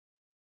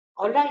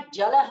 All right,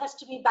 jala has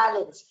to be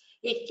balanced.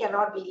 It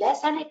cannot be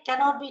less and it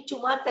cannot be too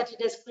much that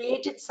it has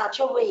created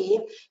such a wave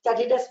that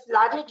it has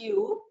flooded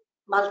you,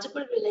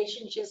 multiple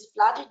relationships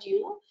flooded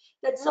you.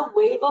 That's a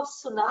wave of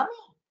tsunami.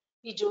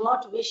 We do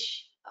not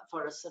wish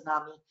for a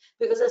tsunami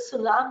because a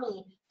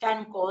tsunami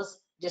can cause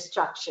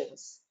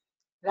destructions,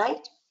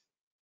 right?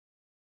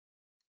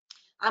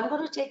 I'm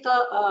going to take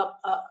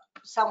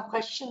some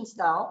questions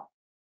now.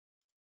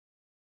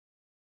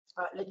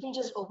 Let me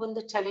just open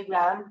the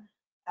Telegram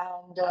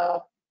and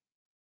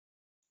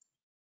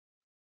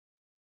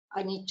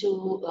I need to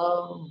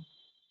all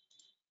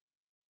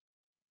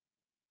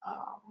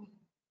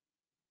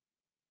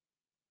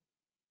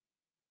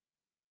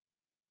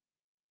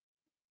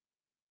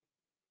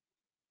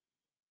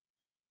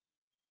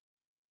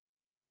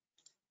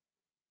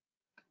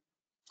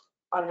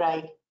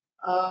right.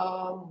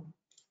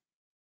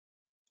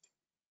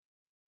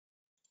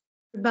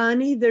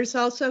 Bonnie, there's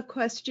also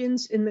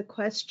questions in the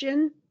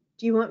question.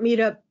 Do you want me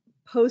to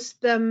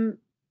post them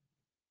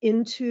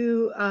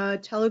into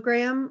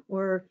Telegram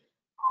or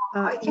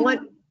I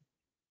think,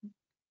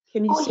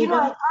 Can you see them?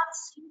 I can't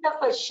see the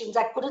questions.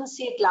 I couldn't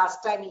see it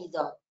last time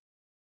either.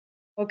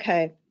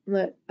 Okay.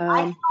 I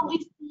can only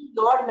see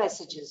your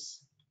messages,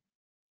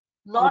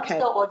 not okay.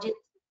 the audience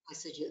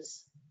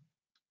messages.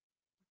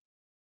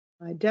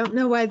 I don't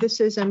know why this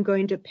is. I'm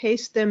going to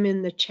paste them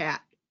in the chat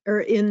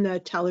or in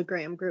the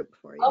Telegram group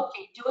for you.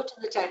 Okay, do it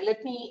in the chat.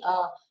 Let me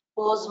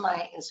pause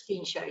my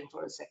screen sharing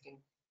for a second.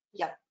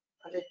 Yeah,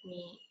 let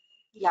me,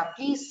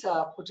 please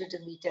put it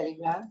in the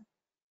Telegram.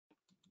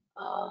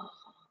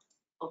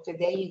 Okay,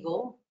 there you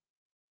go.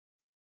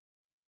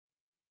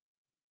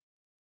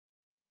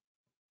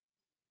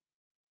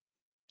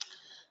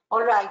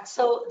 All right,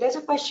 so there's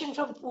a question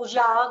from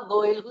Pooja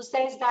Goyal who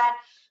says that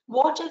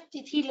what if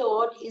Tithi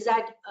Lord is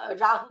at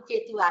Rahu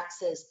Ketu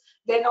axis?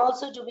 Then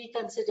also do we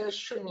consider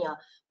Shunya?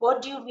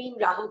 What do you mean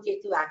Rahu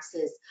Ketu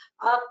axis?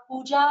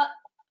 Pooja,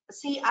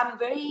 see, I'm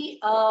very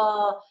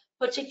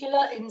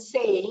particular in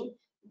saying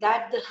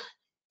that the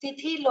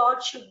Tithi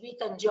Lord should be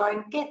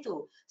conjoined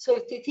Ketu. So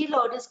if Tithi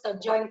Lord is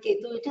conjoined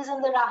Ketu, it is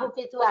in the Rahu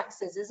Ketu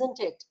axis, isn't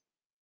it?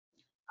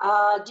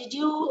 Did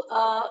you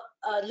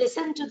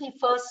listen to the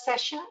first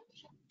session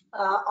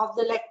of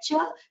the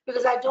lecture?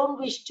 Because I don't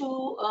wish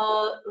to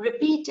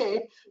repeat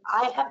it.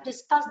 I have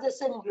discussed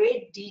this in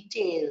great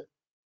detail.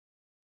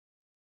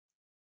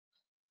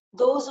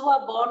 Those who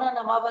are born on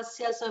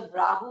Amavasya, so if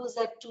Rahu is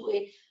at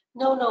 2A.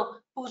 No,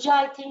 Pooja,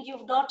 I think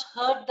you've not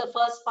heard the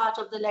first part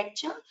of the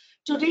lecture.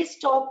 Today's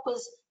talk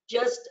was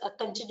just a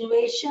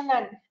continuation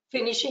and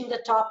finishing the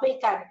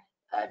topic and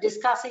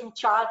discussing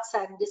charts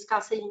and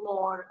discussing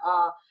more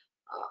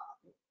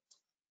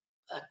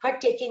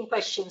taking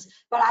questions.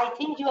 But I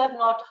think you have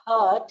not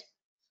heard.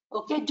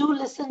 Okay, do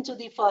listen to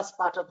the first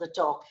part of the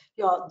talk.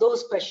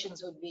 Those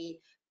questions would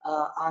be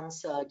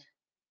answered.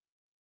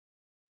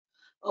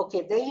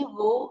 Okay, there you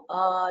go.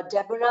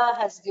 Deborah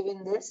has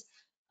given this.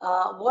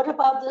 What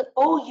about the,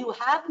 oh, you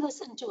have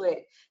listened to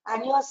it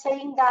and you are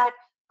saying that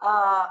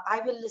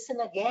I will listen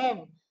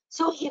again.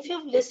 So if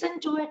you've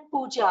listened to it,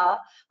 Pooja,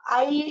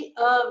 we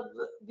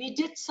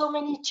did so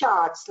many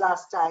charts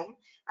last time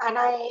and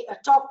I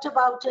talked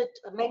about it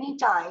many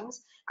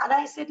times. And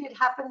I said it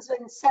happens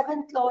when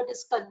 7th Lord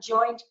is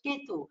conjoined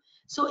Ketu.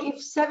 So if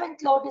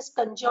 7th Lord is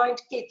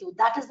conjoined Ketu,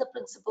 that is the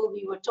principle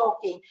we were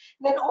talking,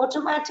 then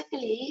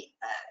automatically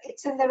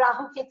it's in the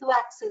Rahu Ketu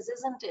axis,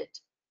 isn't it?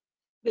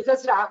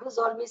 Because Rahu is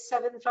always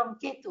 7 from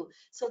Ketu.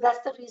 So that's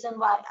the reason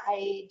why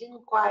I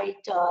didn't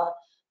quite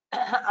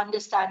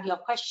understand your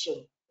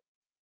question.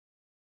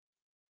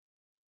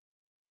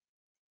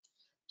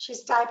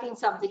 She's typing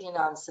something in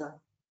answer.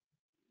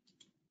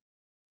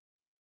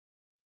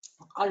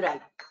 All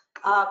right.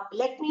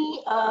 Let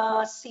me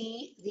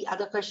see the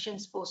other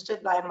questions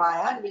posted by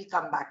Maya and we'll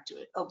come back to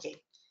it.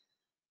 Okay.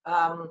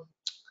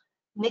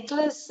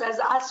 Nicholas has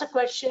asked a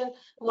question.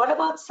 What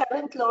about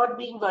 7th Lord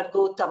being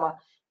Vargottama?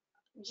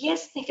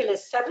 Yes,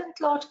 Nicholas, 7th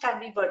Lord can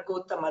be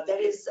Vargottama.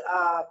 There is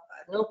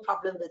no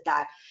problem with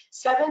that.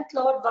 7th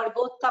Lord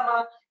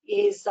Vargottama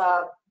is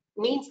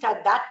means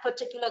that that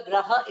particular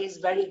graha is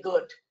very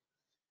good.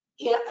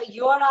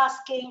 You are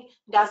asking,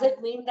 does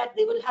it mean that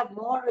they will have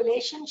more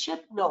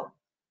relationship? No.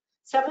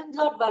 7th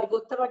Lord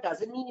Vargottama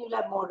doesn't mean you'll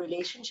have more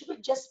relationship.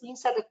 It just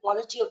means that the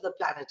quality of the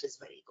planet is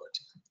very good.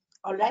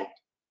 All right.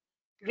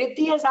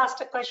 Riddhi has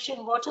asked a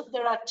question. What if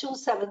there are 2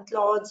 7th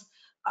Lords?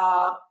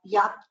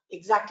 Yeah,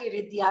 exactly,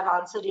 Riddhi.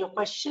 I've answered your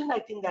question. I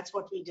think that's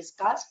what we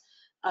discussed.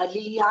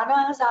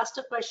 Liliana has asked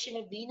a question.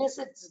 If Venus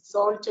is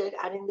exalted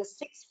and in the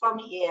 6th from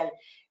air,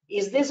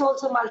 is this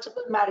also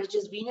multiple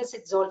marriages? Venus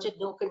exalted,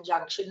 no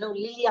conjunction. No,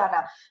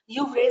 Liliana,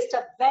 you've raised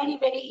a very,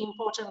 very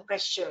important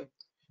question.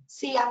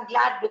 See, I'm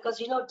glad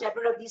because, you know,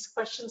 Deborah, these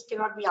questions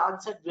cannot be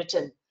answered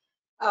written.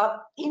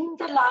 In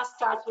the last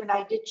class, when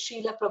I did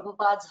Srila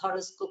Prabhupada's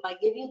horoscope, I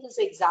gave you this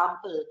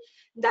example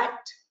that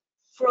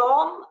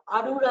from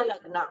Arura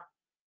Lagna,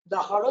 the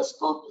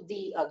horoscope,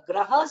 the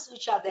grahas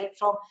which are there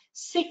from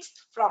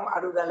 6th from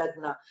Arura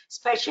Lagna,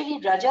 especially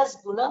Rajas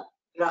Guna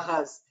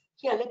grahas.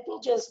 Here, let me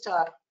just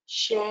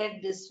share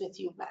this with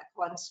you back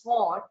once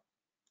more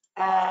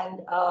and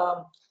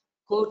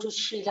go to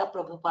Srila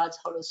Prabhupada's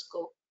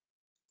horoscope.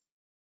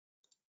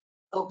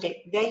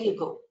 Okay, there you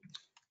go.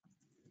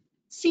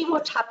 See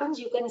what happens.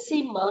 You can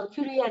see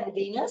Mercury and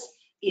Venus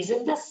is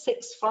in the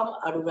 6th from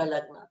Arura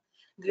Lagna.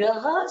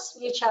 Grahas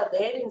which are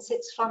there in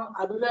 6th from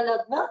Arura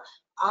Lagna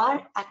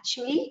are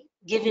actually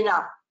given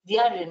up. They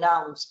are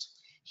renounced.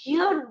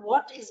 Here,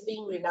 what is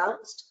being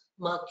renounced?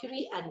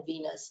 Mercury and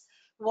Venus.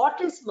 What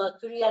is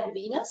Mercury and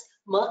Venus?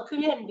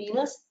 Mercury and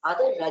Venus are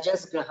the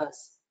Rajas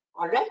Grahas.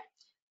 All right.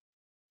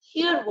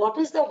 Here, what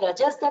is the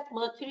Rajas that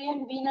Mercury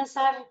and Venus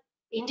are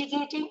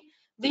indicating?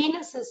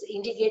 Venus is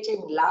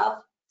indicating love,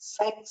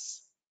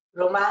 sex,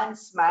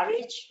 romance,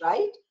 marriage,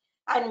 right?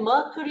 And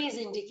Mercury is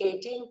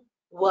indicating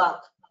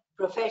work,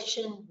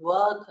 profession,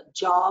 work,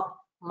 job,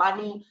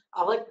 money,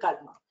 our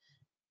karma.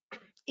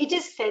 It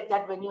is said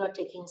that when you are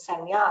taking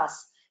sannyas,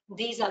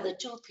 these are the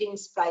two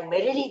things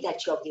primarily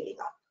that you're giving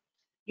up.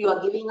 You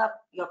are giving up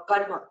your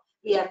karma.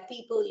 We have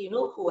people, you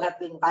know, who have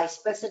been vice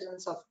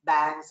presidents of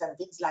banks and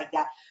things like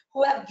that,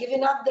 who have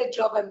given up their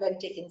job and then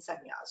taken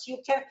sannyas.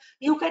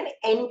 You can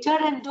enter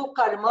and do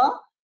karma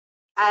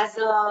as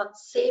a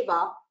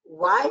seva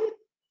while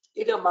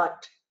in a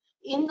mutt.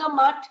 In the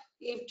mutt,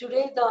 if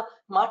today the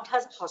mutt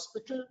has a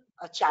hospital,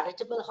 a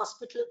charitable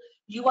hospital,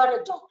 you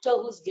are a doctor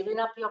who's given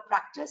up your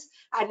practice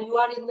and you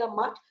are in the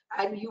mutt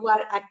and you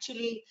are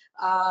actually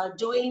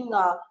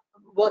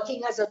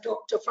working as a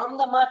doctor from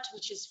the mutt,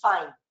 which is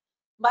fine.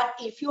 But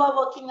if you are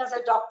working as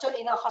a doctor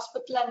in a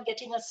hospital and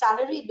getting a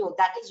salary, no,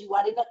 that is you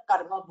are in a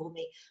karma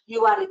bhumi.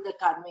 You are in the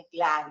karmic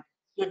land.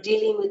 You're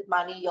dealing with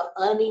money, you're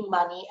earning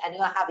money, and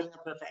you're having a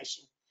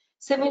profession.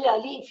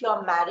 Similarly, if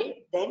you're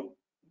married, then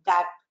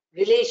that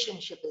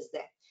relationship is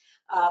there.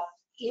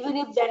 Even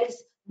if there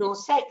is no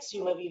sex,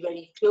 you may be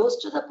very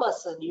close to the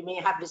person. You may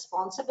have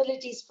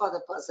responsibilities for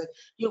the person.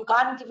 You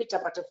can't give it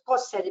up. But of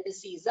course,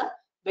 celibacy is a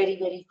very,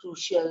 very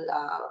crucial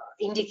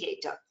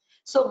indicator.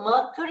 So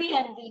Mercury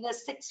and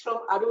Venus 6 from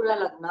Arura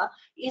Lagna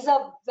is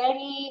a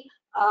very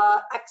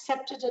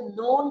accepted and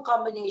known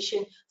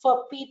combination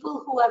for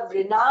people who have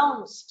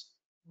renounced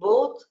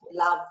both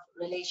love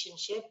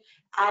relationship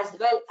as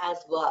well as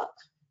work.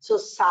 So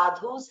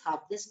sadhus have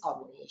this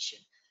combination.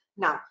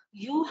 Now,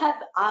 you have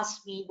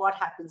asked me what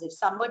happens if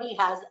somebody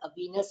has a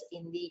Venus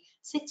in the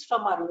 6th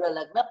from Arura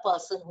Lagna,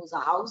 person who's a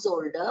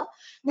householder,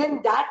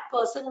 then that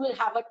person will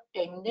have a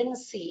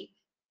tendency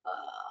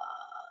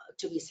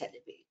to be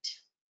celibate.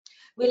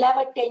 Will have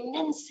a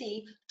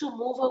tendency to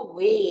move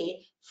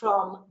away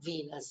from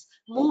Venus,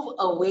 move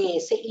away,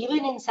 say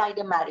even inside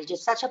a marriage. If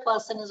such a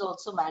person is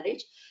also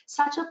married,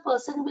 such a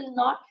person will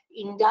not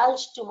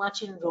indulge too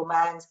much in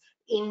romance,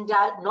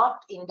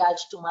 not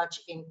indulge too much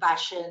in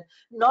passion,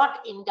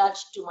 not indulge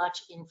too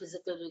much in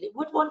physical relationship,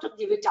 would want to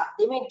give it up.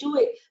 They may do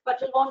it, but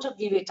will want to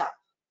give it up.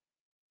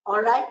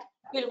 All right?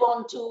 Will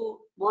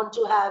want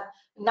to have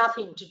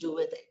nothing to do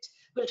with it.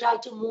 Will try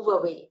to move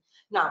away.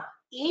 Now,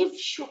 if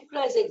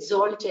Shukra is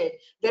exalted,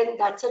 then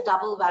that's a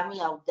double whammy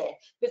out there.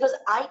 Because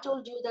I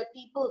told you that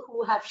people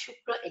who have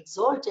Shukra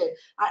exalted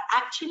are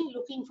actually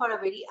looking for a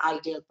very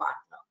ideal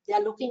partner. They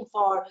are looking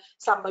for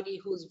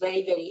somebody who's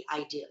very, very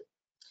ideal.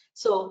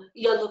 So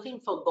you're looking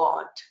for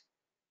God,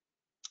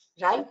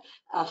 right?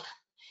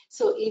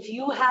 So if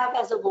you have,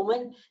 as a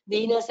woman,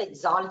 Venus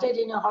exalted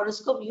in a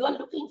horoscope, you are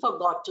looking for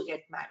God to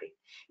get married.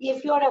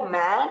 If you're a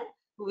man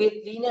with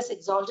Venus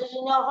exalted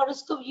in your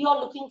horoscope, you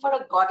are looking for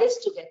a goddess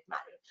to get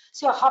married.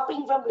 So you're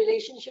hopping from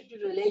relationship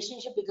to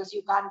relationship because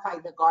you can't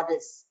find the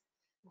goddess.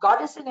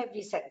 Goddess in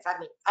every sense. I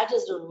mean, I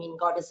just don't mean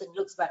goddess in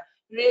looks, but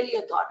really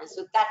a goddess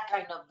with that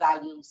kind of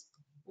values.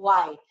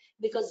 Why?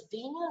 Because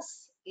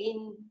Venus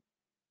in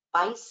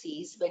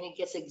Pisces, when it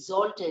gets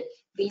exalted,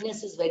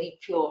 Venus is very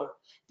pure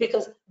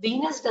because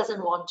Venus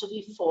doesn't want to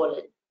be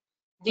fallen.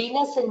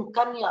 Venus in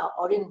Kanya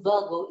or in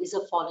Virgo is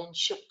a fallen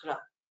Shukra.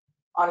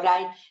 All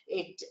right,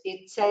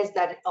 it says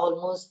that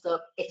almost the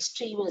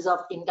extreme is of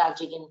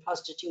indulging in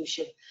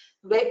prostitution,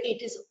 where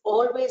it is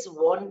always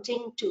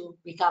wanting to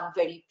become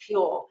very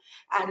pure.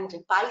 And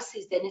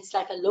Pisces, then it's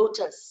like a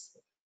lotus.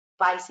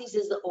 Pisces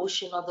is the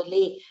ocean or the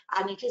lake,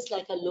 and it is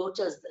like a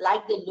lotus.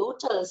 Like the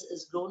lotus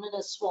is grown in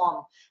a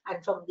swamp,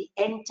 and from the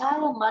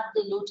entire mud,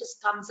 the lotus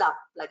comes up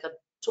like a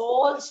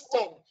tall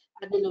stem,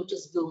 and the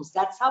lotus blooms.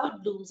 That's how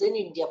it blooms in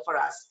India for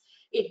us.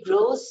 It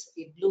grows,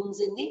 it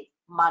blooms in the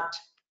mud,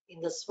 in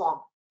the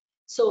swamp.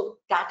 So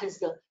that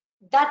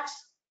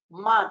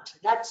mud,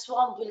 that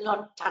swamp will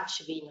not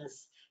touch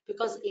Venus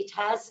because it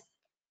has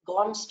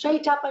gone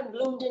straight up and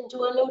bloomed into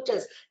a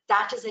lotus.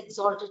 That is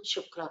exalted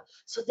Shukra.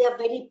 So they are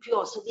very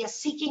pure. So they are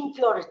seeking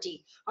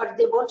purity, or if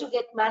they want to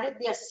get married,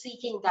 they are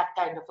seeking that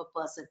kind of a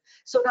person.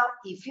 So now,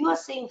 if you are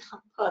saying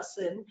a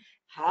person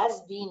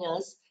has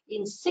Venus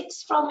in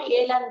 6 from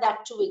Ale and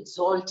that too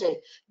exalted,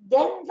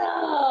 then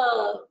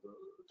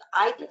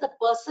either the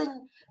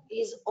person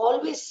is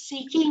always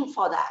seeking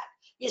for that,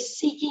 is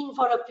seeking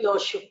for a pure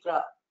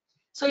Shukra.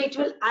 So it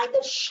will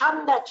either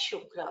shun that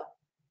Shukra,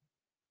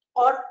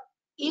 or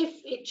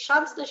if it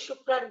shuns the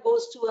Shukra and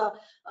goes to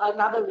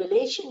another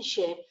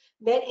relationship,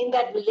 then in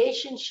that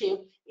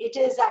relationship, it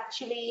is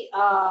actually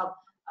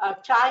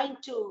trying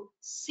to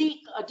seek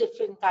a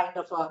different kind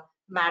of a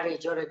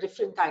marriage or a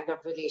different kind of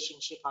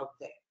relationship out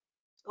there.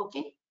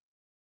 Okay.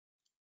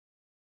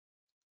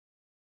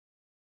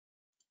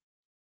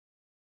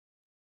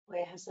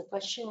 Where has the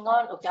question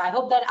gone? Okay, I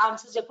hope that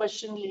answers your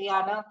question,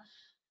 Liliana.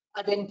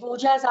 Then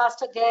Pooja has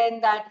asked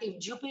again that if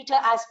Jupiter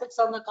aspects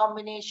on the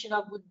combination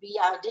of would be,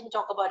 I didn't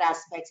talk about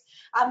aspects.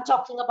 I'm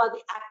talking about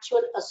the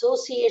actual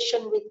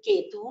association with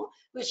Ketu,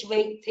 which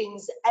make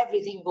things,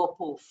 everything go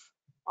poof.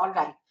 All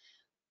right.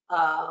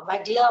 My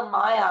dear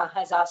Maya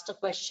has asked a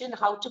question,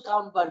 how to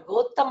count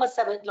Vargottama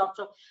 7th Lord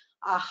from,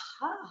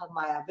 aha,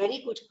 Maya,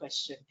 very good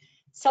question.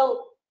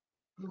 So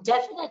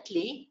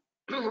definitely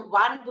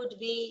one would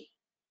be,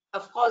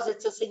 of course,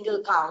 it's a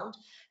single count.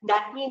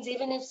 That means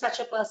even if such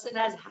a person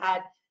has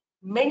had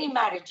many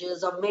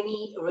marriages or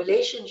many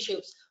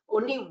relationships,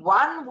 only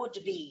one would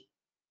be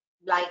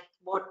like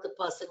what the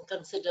person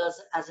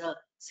considers as a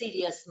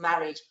serious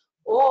marriage,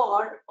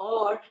 or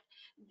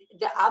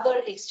the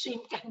other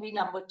extreme can be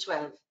number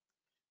 12.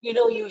 You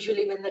know,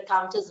 usually when the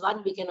count is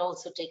 1, we can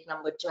also take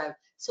number 12.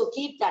 So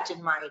keep that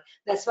in mind.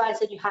 That's why I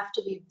said you have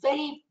to be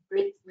very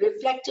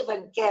reflective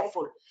and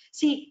careful.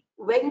 See,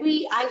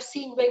 I've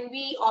seen when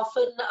we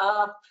often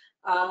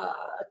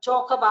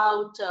talk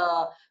about,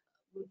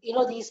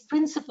 these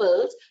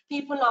principles,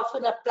 people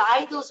often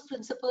apply those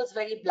principles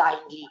very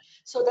blindly.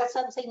 So that's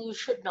something you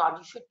should not,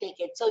 you should take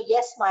it. So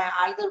yes, Maya,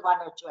 either 1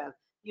 or 12.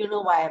 You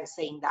know why I'm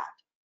saying that.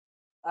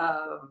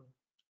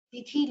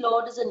 Tithi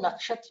Lord is a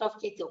nakshatra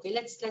of Ketu. Okay,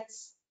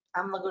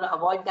 I'm going to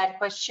avoid that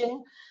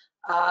question.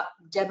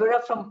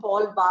 Deborah from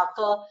Paul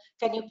Barker,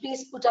 can you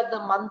please put up the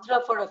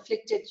mantra for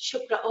afflicted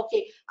Shukra?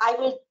 Okay, I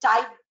will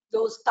type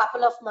those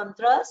couple of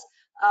mantras,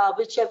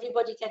 which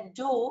everybody can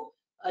do.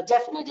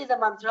 Definitely the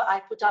mantra I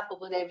put up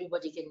over there,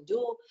 everybody can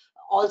do.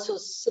 Also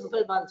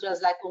simple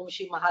mantras like Om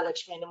Shri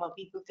Mahalakshmi Namah,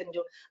 people can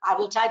do. I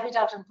will type it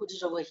out and put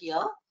it over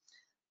here.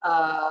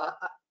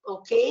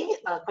 Okay,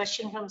 a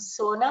question from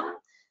Sonam.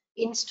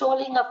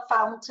 Installing a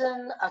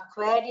fountain,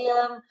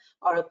 aquarium,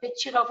 or a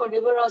picture of a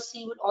river or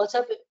sea would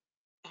also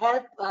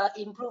help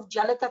improve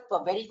Jala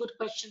Tattva. Very good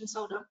question,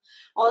 Sonam.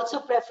 Also,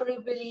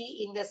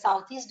 preferably in the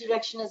southeast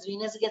direction as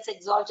Venus gets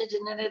exalted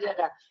in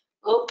another.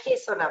 Okay,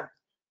 Sonam.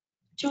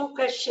 2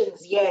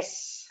 questions.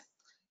 Yes.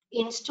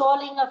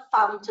 Installing a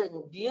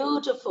fountain.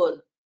 Beautiful.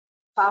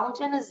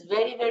 Fountain is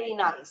very, very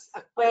nice.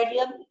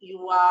 Aquarium,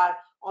 you are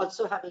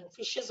also having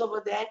fishes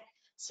over there.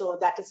 So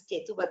that is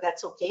Ketu, but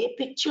that's okay.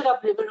 Picture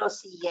of river or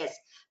sea, yes.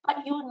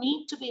 But you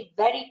need to be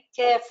very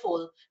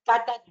careful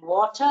that that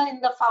water in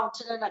the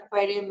fountain and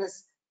aquarium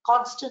is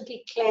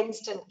constantly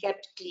cleansed and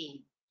kept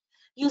clean.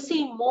 You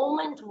see,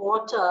 moment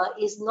water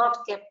is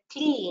not kept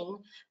clean,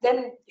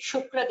 then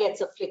Shukra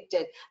gets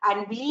afflicted.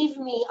 And believe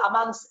me,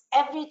 amongst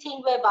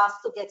everything where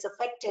Vastu gets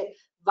affected,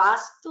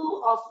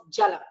 Vastu of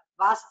Jala,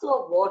 Vastu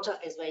of water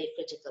is very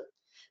critical.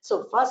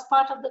 So first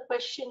part of the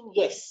question,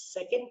 yes.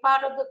 Second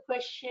part of the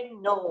question,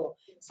 no.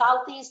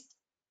 Southeast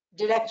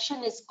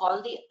direction is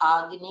called the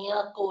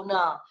Agneya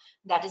Kona.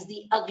 That is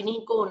the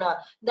Agni Kona.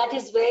 That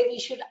is where we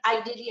should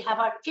ideally have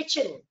our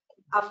kitchen.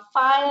 A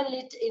fire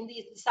lit in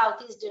the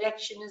southeast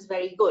direction is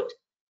very good.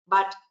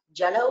 But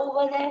Jala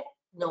over there,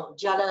 no,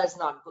 Jala is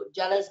not good.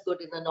 Jala is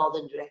good in the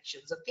northern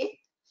directions, okay?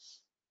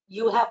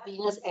 You have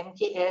Venus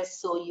MKS,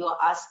 so you're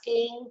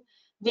asking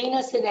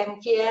Venus in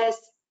MKS,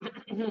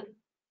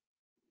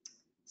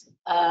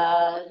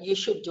 you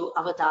should do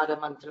Avatara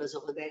mantras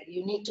over there.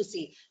 You need to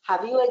see,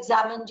 have you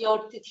examined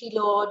your Tithi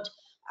Lord?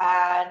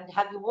 And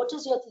what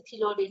is your Tithi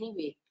Lord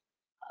anyway?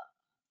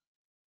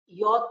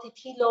 Your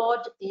Tithi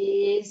Lord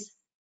is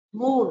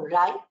Moon,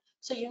 right?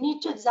 So you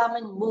need to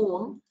examine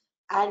Moon,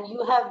 and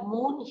you have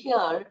Moon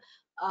here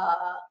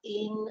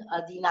in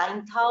the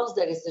 9th house.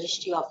 There is the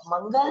Rishti of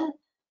Mangal,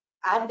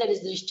 and there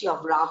is the Rishti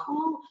of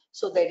Rahu.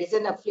 So there is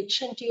an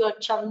affliction to your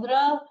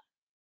Chandra,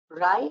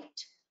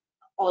 right?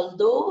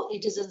 Although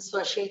it is in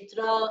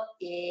Swashetra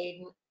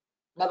in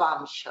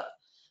Navamsha.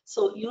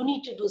 So you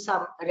need to do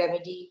some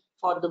remedy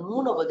for the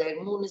Moon over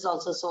there. Moon is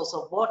also a source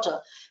of water.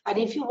 And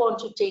if you want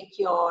to take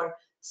your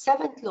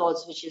 7th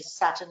lords, which is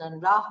Saturn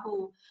and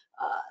Rahu,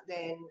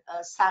 then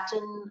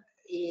Saturn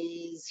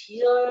is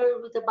here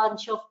with a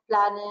bunch of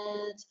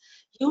planets.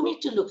 You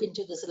need to look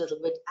into this a little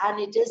bit. And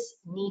it is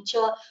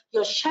Neecha.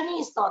 Your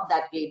Shani is not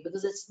that great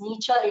because it's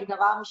Neecha in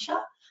Navamsha.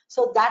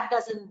 So that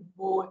doesn't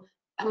go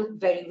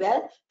very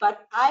well.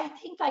 But I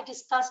think I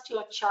discussed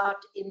your chart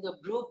in the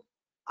group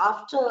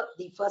after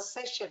the first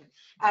session.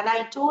 And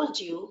I told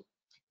you,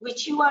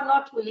 which you are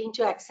not willing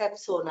to accept,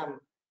 Sonam.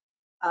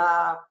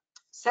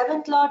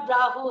 7th Lord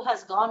Rahu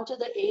has gone to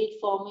the 8th,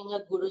 forming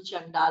a Guru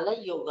Chandala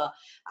Yoga.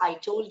 I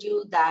told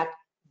you that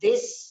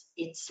this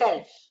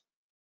itself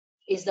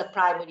is the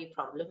primary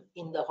problem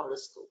in the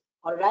horoscope.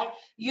 All right,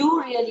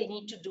 you really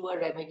need to do a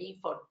remedy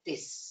for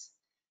this.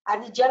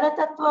 And the Jala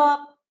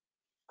Tattva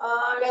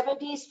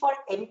remedies for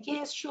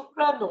MKS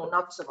Shukra, no,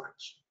 not so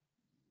much.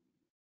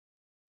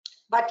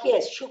 But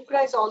yes,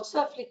 Shukra is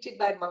also afflicted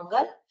by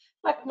Mangal,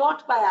 but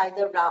not by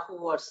either Rahu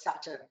or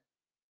Saturn.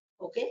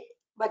 Okay,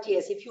 but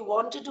yes, if you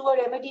want to do a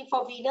remedy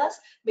for Venus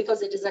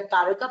because it is a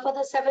Karaka for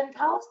the 7th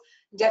house,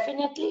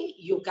 definitely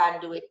you can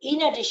do it.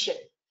 In addition,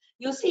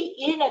 you see,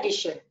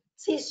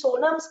 see,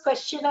 Sonam's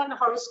question on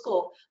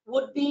horoscope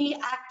would be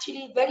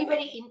actually very,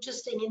 very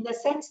interesting in the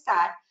sense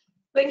that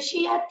when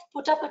she had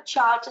put up a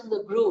chart in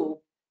the group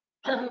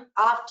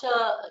after,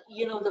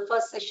 the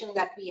first session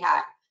that we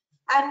had,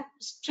 and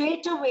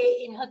straight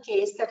away in her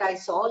case that I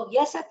saw,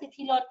 yes, a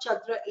Tithi Lord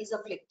Chandra is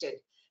afflicted.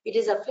 It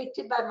is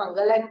afflicted by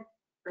Mangal and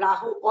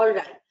Rahu, all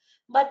right.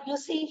 But you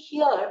see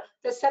here,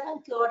 the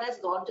 7th Lord has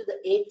gone to the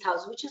 8th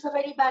house, which is a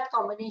very bad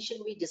combination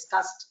we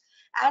discussed.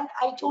 And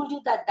I told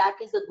you that that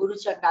is the Guru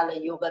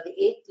Chandala Yoga, the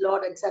 8th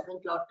Lord and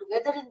 7th Lord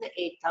together in the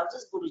 8th house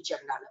is Guru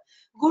Chandala.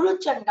 Guru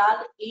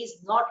Chandala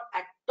is not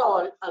at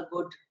all a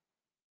good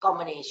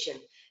combination.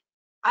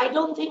 I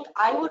don't think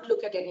I would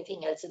look at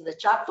anything else in the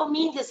chart. For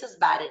me, this is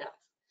bad enough.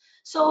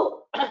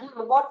 So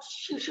what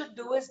she should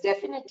do is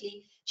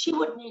definitely, she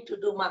would need to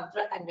do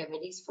mantra and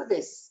remedies for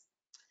this.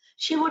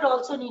 She would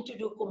also need to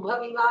do Kumbha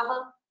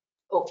Vivaha.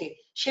 Okay,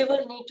 she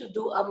will need to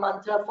do a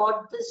mantra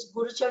for this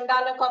Guru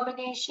Chandala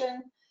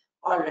combination.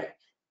 All right.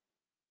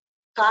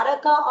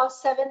 Karaka of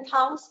 7th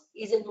house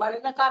is in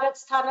Marana Karak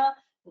Sthana.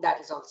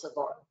 That is also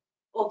gone.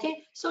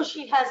 Okay, so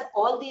she has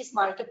all these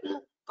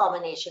multiple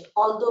combination,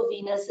 although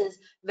Venus is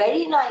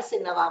very nice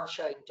in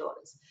Navamsha in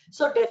Taurus.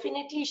 So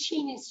definitely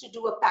she needs to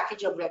do a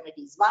package of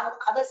remedies. One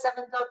other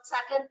 7th Lord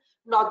Saturn,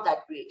 not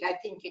that great. I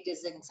think it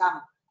is in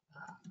some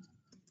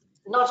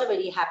not a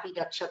very happy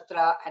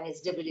nakshatra and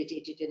is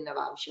debilitated in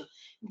Navamsha.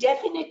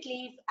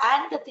 Definitely,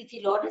 and the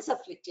Tithi Lord is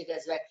afflicted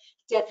as well.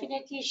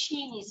 Definitely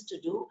she needs to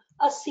do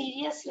a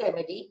serious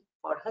remedy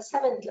for her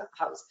 7th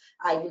house.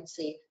 I would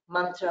say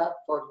mantra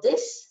for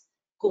this,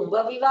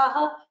 Kumbha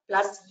Vivaha,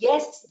 plus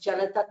yes,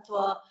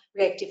 Jalatattva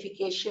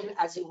rectification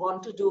as you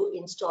want to do,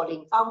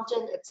 installing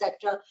fountain,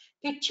 etc.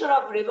 Picture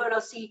of river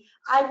or sea.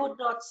 I would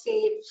not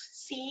say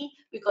sea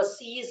because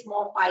sea is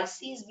more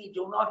Pisces. We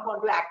do not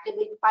want to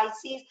activate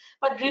Pisces,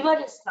 but river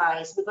is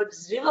nice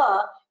because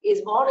river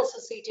is more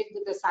associated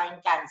with the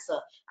sign Cancer,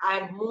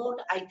 and moon,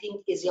 I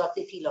think, is your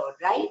Tithi Lord,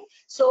 right?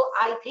 So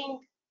I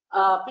think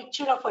a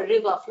picture of a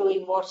river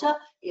flowing water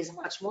is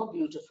much more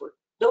beautiful.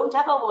 Don't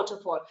have a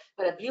waterfall,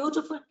 but a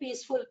beautiful,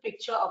 peaceful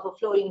picture of a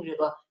flowing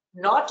river,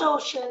 not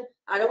ocean.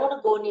 I don't want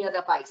to go near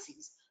the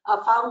Pisces.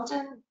 A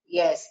fountain,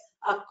 yes.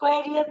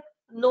 Aquarium,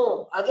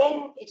 no.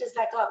 Again, it is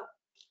like a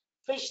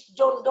fish.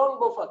 Don't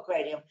go for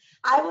aquarium.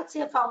 I would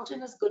say a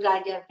fountain is good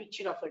idea. A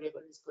picture of a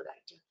river is good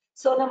idea.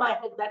 Sonam, I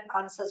hope that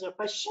answers your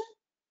question.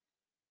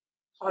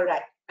 All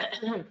right.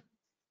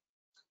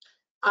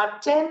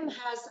 Artem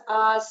has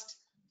asked,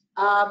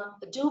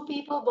 do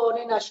people born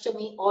in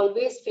Ashtami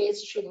always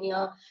face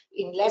Shunya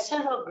in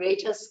lesser or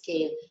greater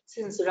scale,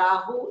 since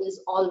Rahu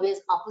is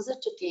always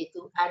opposite to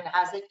Ketu and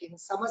has it in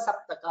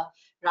Samasaptaka,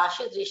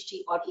 Rashi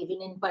Drishti, or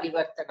even in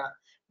Parivartana?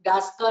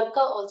 Does Karka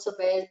also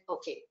bear?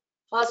 Okay.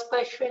 First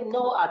question,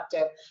 no,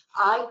 Artem.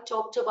 I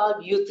talked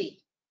about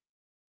Yuti.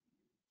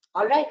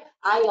 All right.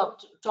 I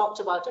talked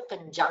about a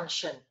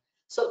conjunction.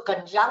 So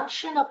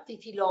conjunction of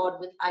Tithi Lord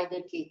with either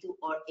Ketu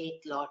or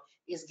 8th Lord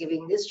is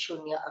giving this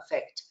Shunya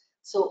effect.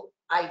 So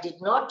I did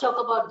not talk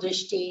about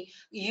Drishti.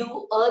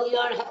 You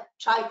earlier have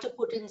tried to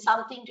put in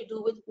something to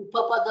do with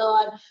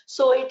Upapada, and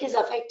so it is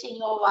affecting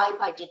your wife.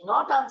 I did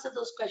not answer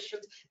those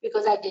questions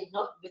because that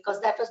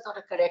was not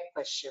a correct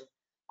question.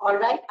 All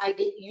right,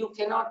 you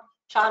cannot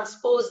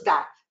transpose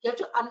that. You have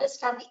to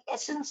understand the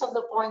essence of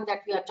the point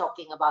that we are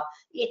talking about.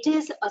 It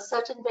is a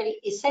certain very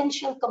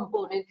essential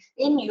component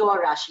in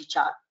your Rashi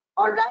chart.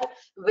 All right,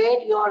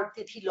 where your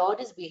Tithi Lord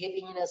is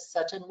behaving in a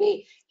certain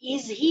way.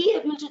 Is he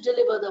able to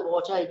deliver the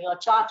water in your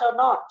chart or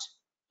not?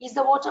 He's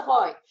the water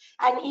boy.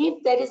 And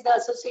if there is the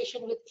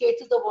association with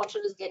Ketu, the water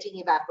is getting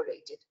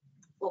evaporated.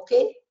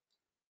 Okay.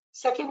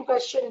 Second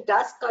question,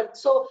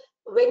 so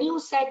when you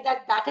said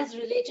that is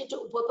related to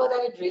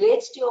Upapada, it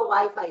relates to your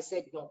wife, I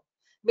said no.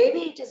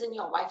 Maybe it is in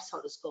your wife's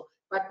horoscope,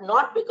 but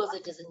not because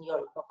it is in your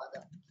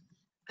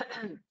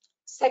Upapada.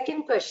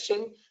 Second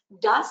question,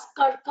 does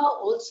Karka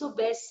also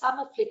bear some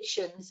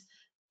afflictions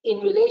in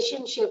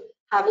relationship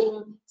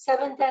having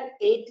 7th and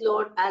 8th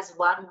Lord as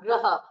one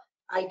Graha?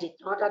 I did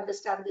not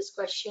understand this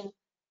question.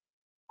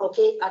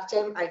 Okay,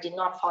 Artem, I did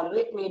not follow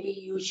it. Maybe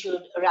you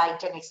should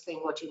write and explain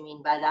what you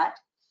mean by that.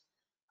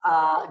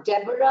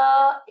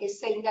 Deborah is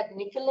saying that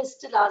Nicholas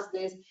still asked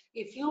this.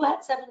 If you had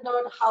 7th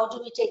Lord, how do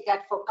we take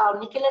that for cow?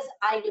 Nicholas,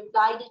 I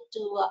replied it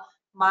to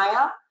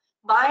Maya.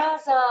 Maya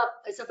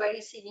is a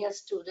very senior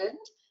student,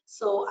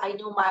 so I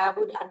know Maya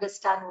would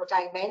understand what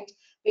I meant,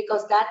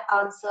 because that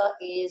answer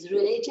is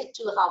related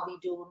to how we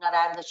do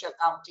Narayan Dasha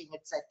counting,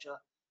 etc.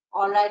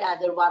 All right,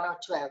 either 1 or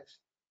 12.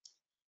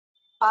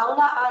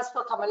 Paula asked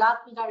for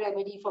Kamalatmika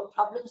remedy for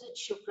problems with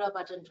Shukra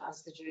button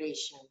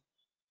transliteration.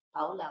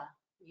 Paula,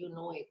 you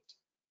know it,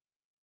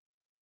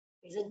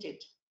 isn't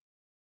it?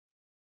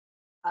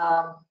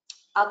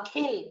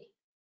 Akhil,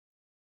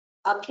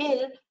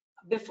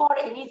 before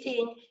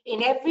anything,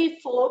 in every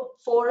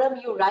forum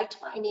you write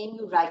my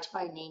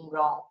name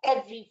wrong.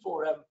 Every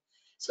forum.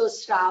 So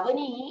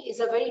Shravani is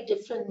a very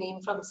different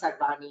name from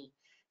Sarvani.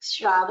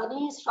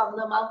 Shravani is from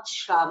the mount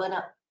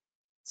Shravana.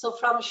 So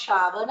from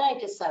Shravana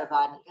it is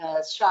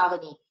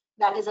Shravani.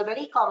 That is a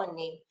very common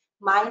name.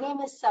 My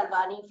name is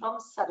Sarvani from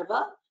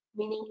Sarva,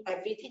 meaning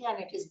everything, and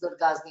it is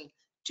Durga's name.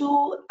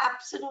 Two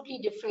absolutely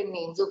different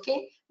names,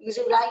 okay? Because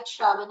you write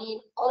Shravani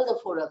in all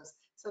the forums.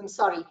 So I'm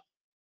sorry.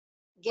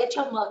 Get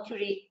your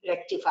Mercury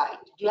rectified.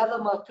 Do you have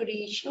a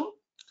Mercury issue?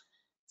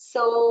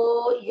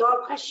 So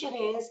your question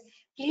is,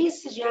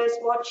 please suggest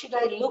what should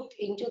I look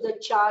into the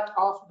chart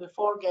of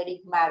before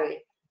getting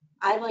married.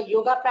 I'm a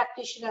yoga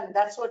practitioner and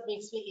that's what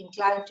makes me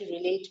inclined to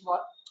relate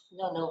more.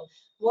 No.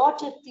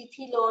 What if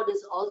Tithi Lord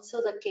is also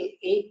the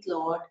 8th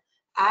Lord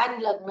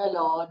and Lagna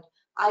Lord?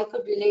 I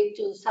could relate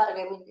to,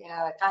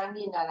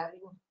 kindly,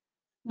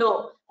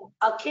 no,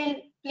 Akhil,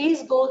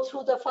 please go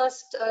through the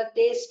first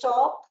day's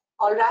talk,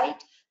 all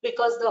right?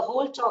 Because the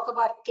whole talk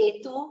about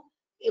Ketu,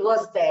 it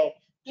was there.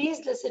 Please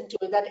listen to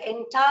it, that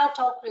entire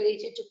talk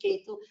related to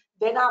Ketu.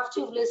 Then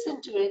after you've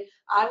listened to it,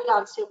 I will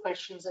answer your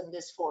questions in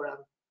this forum,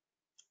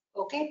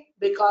 okay?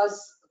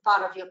 Because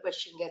part of your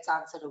question gets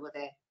answered over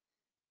there.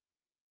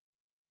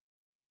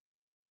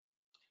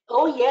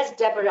 Oh, yes,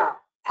 Deborah.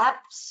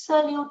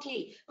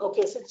 Absolutely.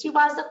 Okay, since you've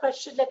asked the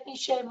question, let me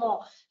share more.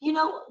 You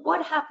know,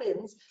 what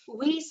happens,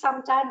 we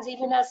sometimes,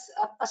 even as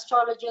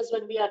astrologers,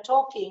 when we are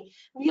talking,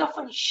 we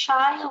often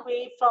shy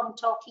away from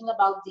talking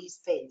about these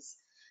things.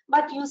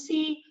 But you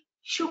see,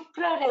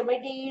 Shukra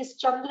remedies,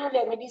 Chandra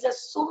remedies,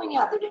 there's so many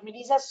other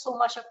remedies, are so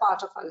much a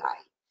part of our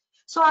life.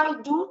 So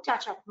I do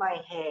touch up my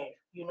hair,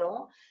 you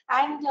know,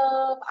 and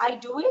I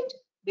do it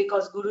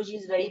because Guruji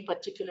is very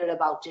particular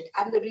about it.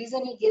 And the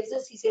reason he gives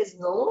us, he says,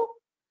 no,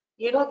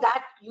 you know,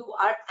 that you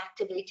are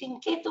activating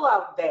Ketu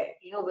out there,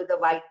 you know, with the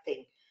white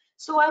thing.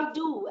 So I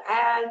do,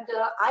 and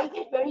I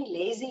get very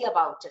lazy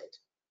about it.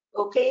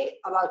 Okay,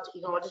 about,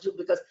 you know, what to do,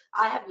 because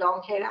I have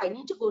long hair. I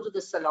need to go to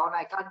the salon.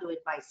 I can't do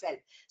it myself.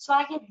 So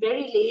I get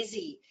very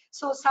lazy.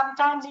 So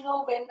sometimes, you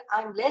know, when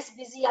I'm less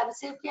busy, I will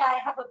say, okay, I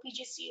have a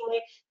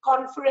PJCoA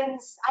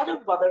conference. I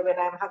don't bother when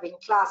I'm having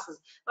classes,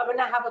 but when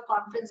I have a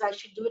conference, I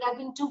should do it. I've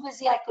been too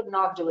busy. I could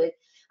not do it.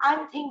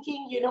 I'm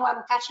thinking, you know,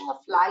 I'm catching a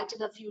flight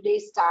in a few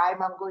days'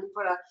 time. I'm going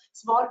for a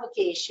small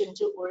vacation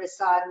to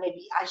Orissa, and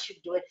maybe I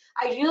should do it.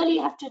 I really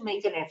have to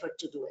make an effort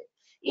to do it.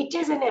 It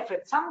is an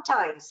effort.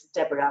 Sometimes,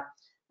 Deborah,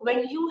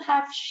 when you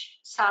have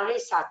Sare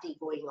Sati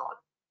going on,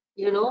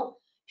 you know,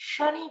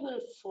 Shani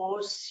will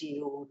force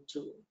you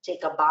to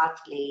take a bath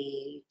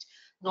late,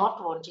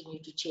 not wanting you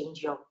to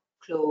change your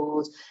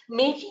clothes,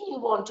 making you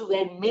want to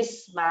wear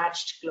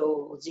mismatched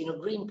clothes, you know,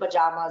 green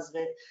pajamas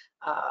with,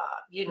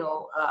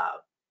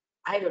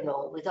 I don't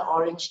know, with an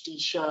orange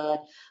t-shirt,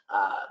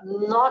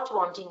 not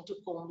wanting to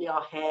comb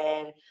your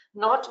hair,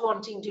 not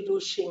wanting to do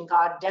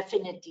shringar,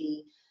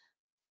 definitely.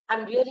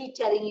 I'm really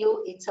telling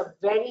you, it's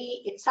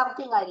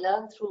something I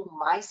learned through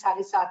my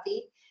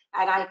Sarasati,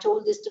 and I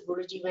told this to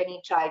Guruji when he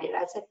tried it.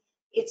 I said,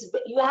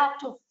 you have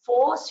to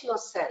force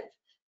yourself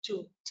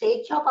to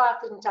take your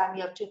bath in time.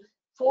 You have to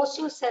force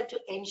yourself to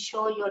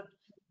ensure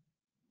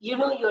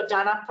you're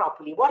done up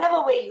properly,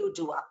 whatever way you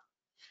do up.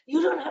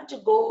 You don't have to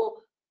go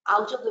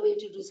out of the way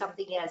to do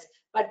something else.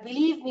 But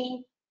believe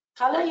me,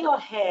 color your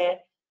hair,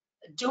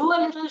 do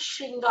a little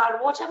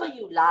shringar, whatever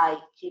you like,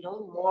 you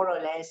know, more or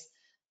less,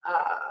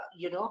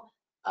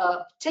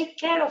 take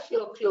care of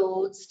your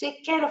clothes,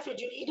 take care of your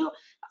duty. You know,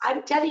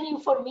 I'm telling you,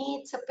 for me,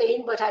 it's a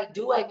pain, but I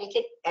make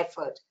an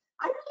effort.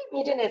 I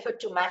really made an effort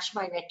to match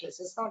my necklace.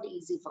 It's not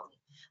easy for me.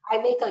 I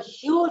make a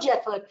huge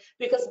effort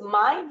because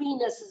my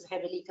Venus is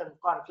heavily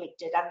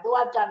conflicted. And though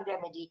I've done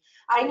remedy,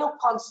 I know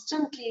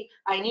constantly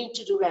I need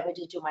to do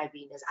remedy to my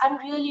Venus. I'm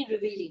really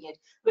revealing it.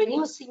 When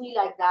you see me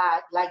like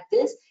that, like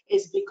this,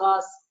 is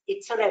because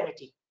it's a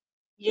remedy.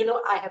 You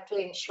know, I have to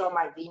ensure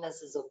my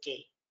Venus is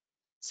okay.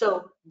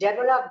 So,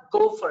 Deborah,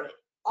 go for it.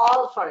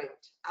 All for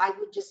it. I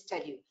would just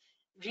tell you.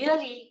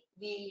 Really,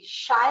 we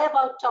shy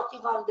about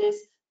talking on this,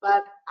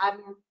 but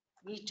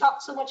we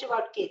talk so much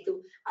about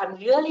Ketu. I'm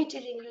really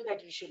telling you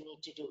that you should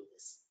need to do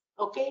this.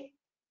 Okay?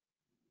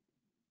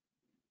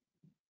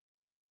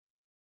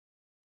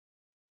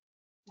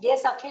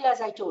 Yes, Akhil, as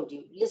I told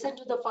you, listen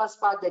to the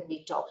first part, then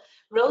we talk.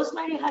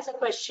 Rosemary has a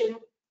question.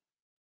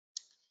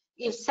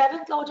 If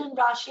 7th Lord in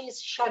Rashi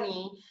is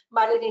Shani,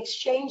 but in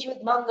exchange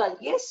with Mangal,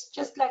 yes,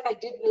 just like I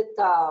did with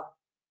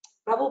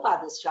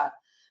Prabhupada's chart.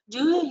 Do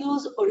you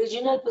use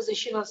original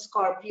position of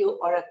Scorpio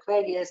or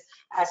Aquarius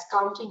as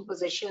counting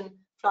position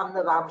from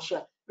the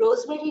Vamsha?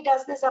 Rosemary,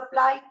 does this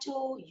apply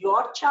to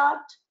your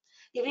chart?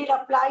 If it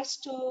applies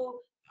to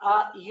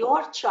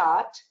your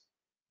chart,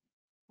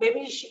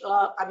 maybe,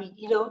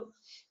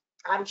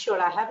 I'm sure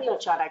I have your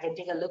chart. I can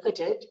take a look at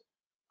it.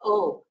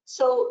 Oh,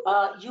 so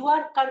you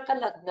are Karka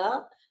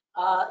Lagna.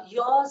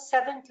 Your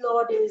 7th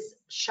Lord is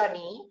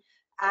Shani.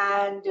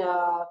 And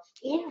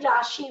in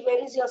Rashi,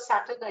 where is your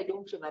Saturn? I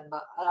don't remember.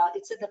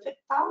 It's in the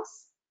 5th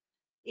house.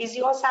 Is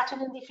your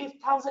Saturn in the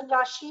 5th house in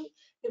Rashi?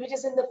 If it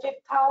is in the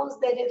 5th house,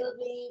 then it'll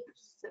be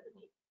 7,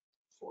 8,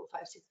 4,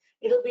 5, 6.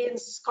 It'll be in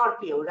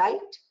Scorpio,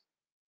 right?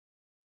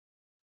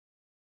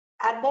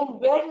 And then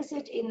where is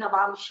it in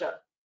Navamsha?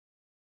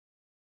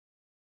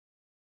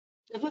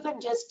 If you can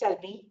just tell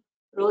me,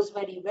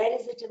 Rosemary, where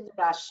is it in the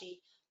Rashi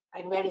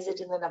and where is it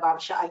in the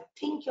Navamsha? I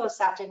think your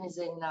Saturn is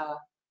in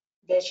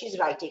there. She's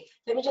writing.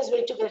 Let me just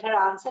wait to get her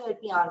answer.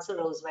 Let me answer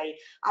Rosemary.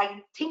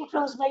 I think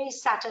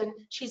Rosemary's Saturn,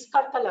 she's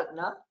Karka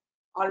Lagna.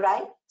 All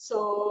right.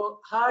 So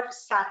her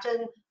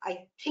Saturn,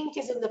 I think,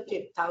 is in the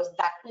 5th house.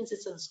 That means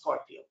it's in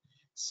Scorpio.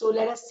 So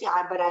let us see.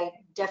 But I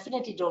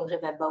definitely don't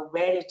remember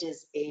where it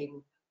is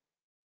in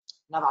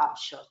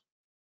Navamsha.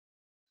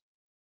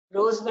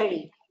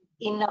 Rosemary,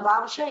 in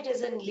Navamsha, it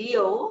is in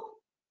Leo.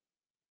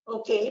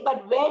 Okay,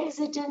 but where is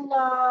it in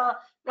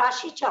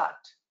Rashi chart?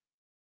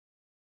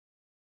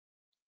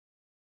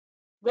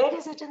 Where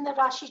is it in the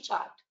Rashi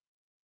chart?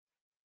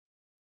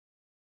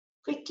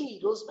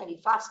 Quickly, Rosemary,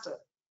 faster.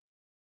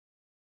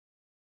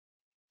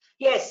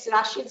 Yes,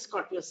 Rashi in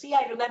Scorpio. See,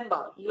 I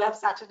remember you have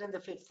Saturn in the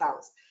 5th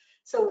house.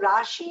 So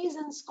Rashi is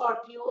in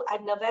Scorpio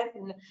and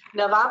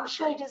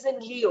Navamsha, it is in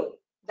Leo.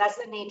 That's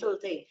the natal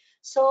thing.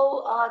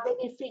 So then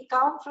if we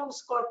count from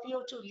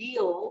Scorpio to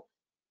Leo,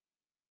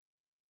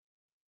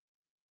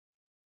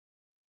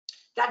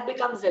 that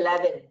becomes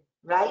 11,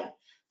 right?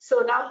 So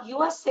now you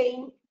are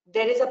saying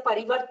there is a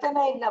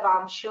parivartana in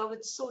Navamsha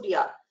with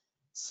Surya.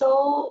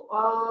 So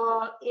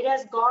it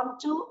has gone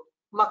to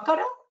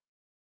Makara.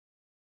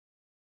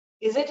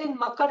 Is it in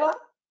Makara?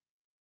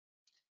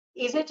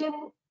 Is it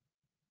in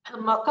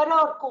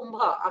Makara or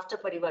Kumbha after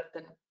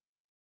parivartana?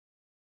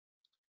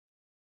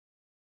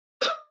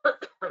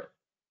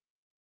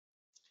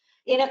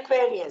 In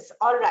Aquarius.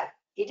 All right.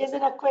 It is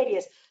in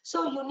Aquarius.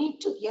 So you need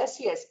to,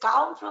 yes,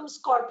 count from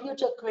Scorpio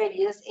to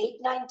Aquarius,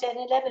 8, 9, 10,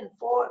 11,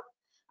 4.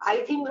 I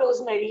think,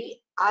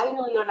 Rosemary, I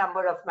know your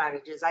number of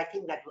marriages. I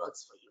think that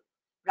works for you,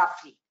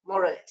 roughly,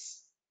 more or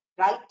less,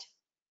 right?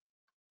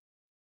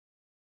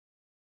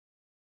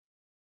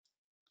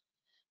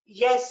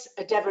 Yes,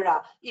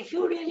 Deborah, if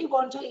you really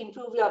want to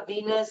improve your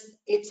Venus,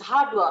 it's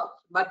hard work,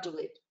 but do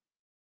it.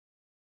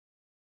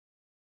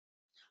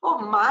 Oh,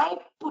 my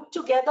put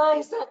together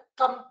is a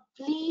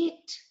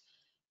complete,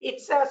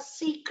 it's a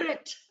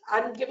secret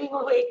I'm giving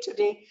away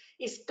today.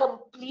 It's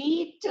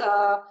completely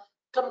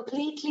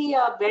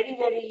a very,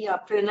 very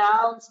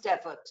pronounced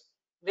effort.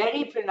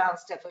 Very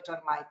pronounced effort on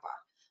my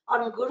part.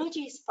 On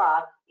Guruji's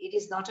part, it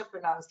is not a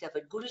pronounced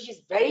effort. Guruji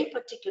is very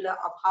particular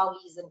of how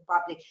he is in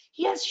public.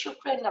 He has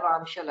Shukra in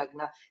Navamsha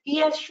Lagna. He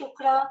has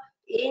Shukra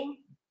in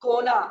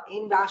Kona,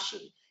 in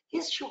Rashi.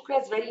 His Shukra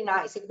is very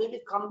nice. It may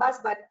be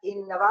Kambas, but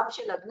in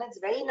Navamsha Lagna, it's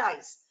very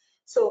nice.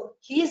 So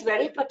he is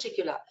very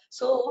particular.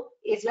 So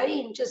it's very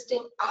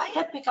interesting. I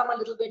have become a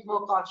little bit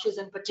more conscious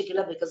and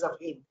particular because of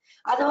him.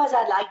 Otherwise,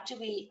 I like to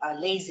be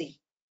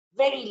lazy,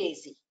 very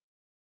lazy.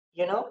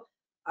 You know,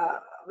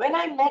 when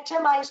I met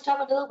him, I used to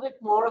have a little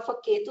bit more of a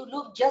Ketu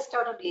look just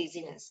out of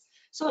laziness.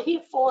 So he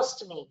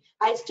forced me.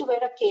 I used to wear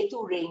a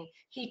Ketu ring.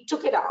 He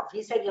took it off.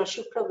 He said, your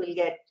Shukra will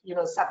get,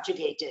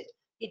 subjugated.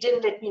 He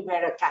didn't let me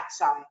wear a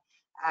cat's eye.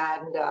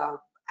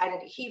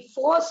 And he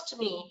forced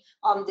me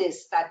on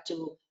this, that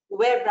to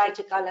wear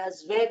brighter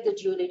colors, wear the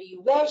jewelry,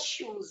 wear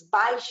shoes,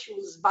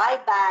 buy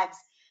bags.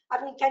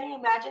 I mean, can you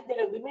imagine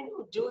there are women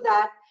who do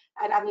that?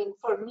 And I mean,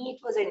 for me,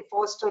 it was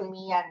enforced on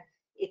me, and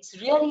it's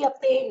really a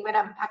pain when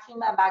I'm packing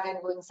my bag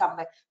and going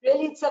somewhere.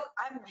 Really,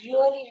 I'm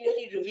really,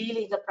 really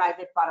revealing the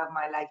private part of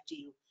my life to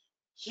you.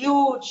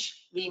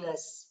 Huge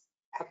Venus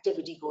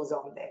activity goes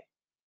on there.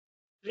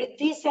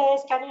 Riddhi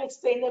says, can you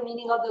explain the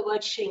meaning of the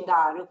word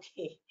Shringar?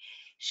 Okay.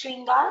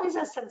 Shringar is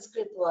a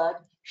Sanskrit word.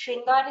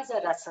 Shringar is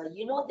a rasa.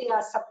 You know, there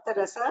are sapta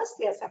rasas,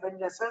 there are 7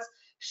 rasas.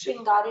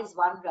 Shringar is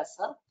one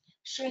rasa.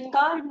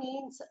 Shringar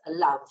means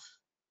love.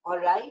 All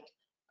right.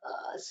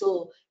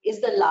 So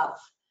is the love.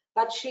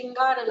 But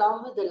Shringar,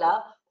 along with the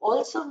love,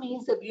 also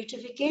means the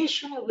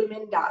beautification a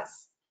woman does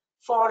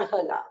for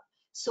her love.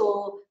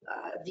 So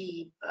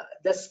the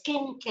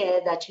skin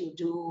care that you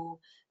do,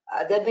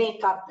 the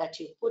makeup that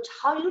you put,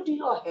 how you do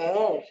your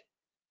hair,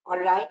 all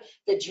right,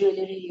 the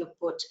jewelry you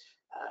put,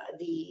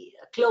 the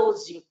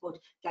clothes you put,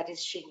 that is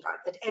Shringar.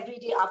 That every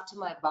day after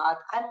my bath,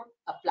 I'm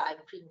applying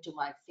cream to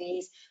my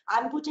face,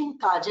 I'm putting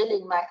kajal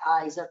in my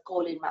eyes or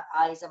kohl in my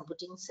eyes, I'm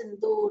putting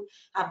sindoor,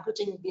 I'm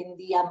putting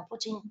bindi, I'm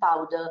putting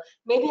powder,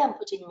 maybe I'm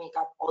putting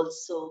makeup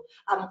also,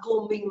 I'm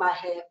combing my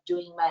hair,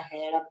 doing my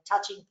hair, I'm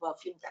touching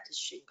perfume, that is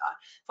Shringar.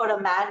 For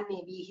a man,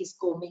 maybe he's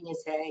combing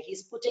his hair,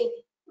 he's putting,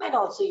 men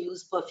also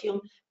use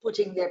perfume,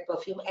 putting their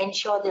perfume,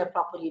 ensure they're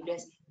properly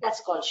dressed.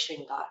 That's called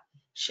Shringar.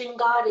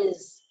 Shringar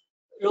is,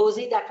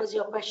 Rosie, that was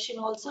your question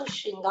also.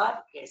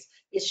 Shringar, yes,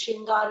 is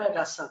Shringar a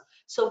rasa?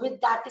 So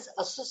with that is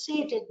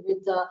associated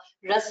with the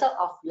rasa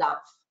of love.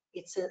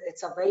 It's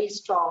a very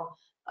strong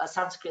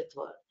Sanskrit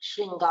word,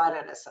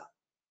 Shringara rasa.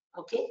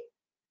 Okay?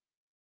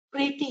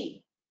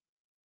 Preeti,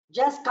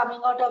 just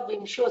coming out of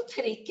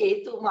Vimshottari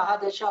Ketu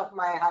Mahadasha of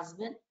my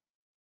husband.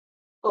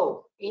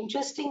 Oh,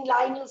 interesting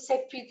line you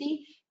said,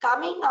 Preeti.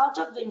 Coming out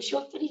of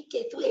Vimshottari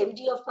Ketu,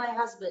 MD of my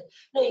husband.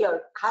 No,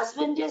 your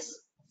husband is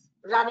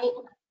running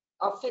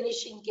or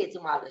finishing Ketu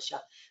Mahadasha.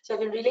 So I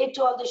can relate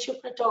to all the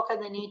Shukra talk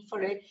and the need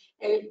for it.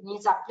 It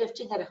needs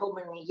uplifting at home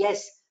and me.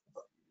 Yes,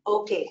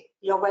 Okay,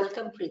 you're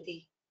welcome,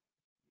 Preeti.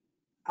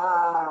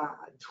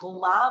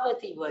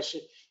 Dhumavati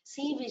worship.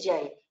 See,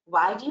 Vijay,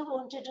 why do you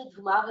want to do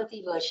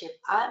Dhumavati worship?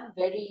 I'm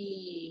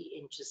very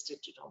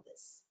interested to know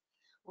this.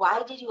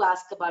 Why did you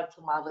ask about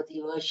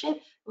Dhumavati worship?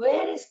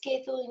 Where is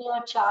Ketu in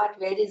your chart?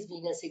 Where is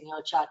Venus in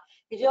your chart?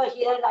 If you're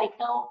here right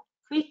now,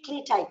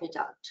 quickly type it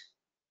out.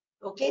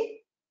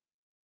 Okay?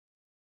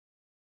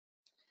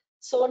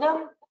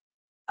 Sonam,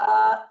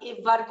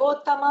 if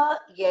Vargotama,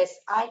 yes,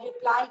 I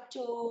replied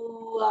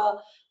to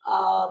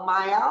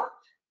Maya.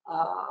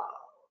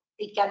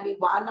 It can be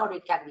 1 or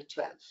it can be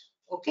 12.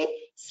 Okay,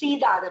 see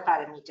the other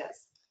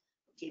parameters.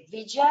 Okay,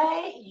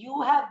 Vijay,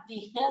 you have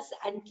Venus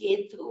and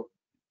Ketu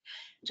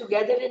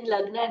together in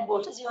Lagna. And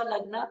what is your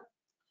Lagna?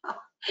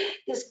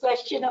 This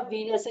question of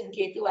Venus and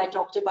Ketu I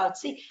talked about.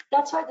 See,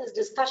 that's why this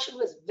discussion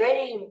was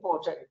very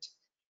important.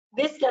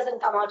 This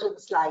doesn't come out on the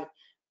slide.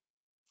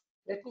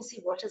 Let me see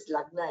what his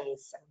Lagna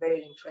is. I'm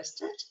very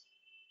interested.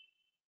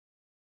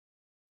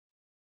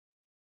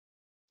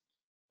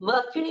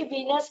 Mercury,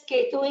 Venus,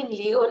 Ketu in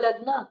Leo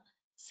Lagna,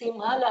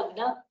 Simha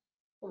Lagna.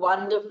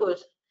 Wonderful.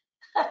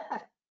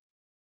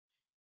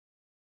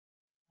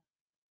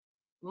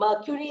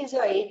 Mercury is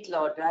your 8th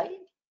lord, right?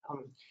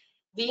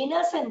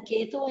 Venus and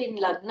Ketu in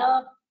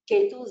Lagna.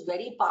 Ketu is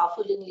very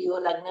powerful in Leo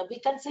Lagna. We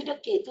consider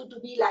Ketu to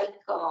be like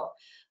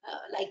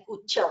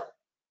Ucha,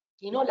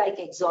 like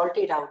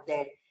exalted out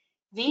there.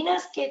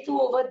 Venus Ketu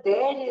over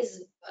there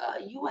is,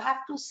 you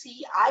have to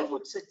see, I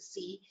would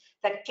see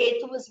that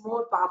Ketu is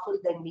more powerful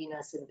than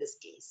Venus in this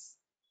case.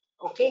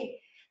 Okay.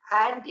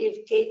 And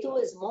if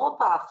Ketu is more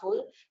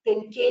powerful,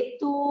 then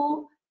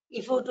Ketu,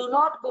 if you do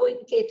not go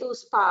in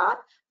Ketu's path,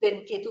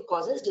 then Ketu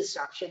causes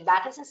disruption.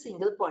 That is a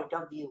single point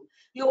of view.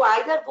 You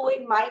either go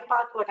in my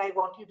path, what I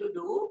want you to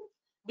do,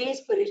 be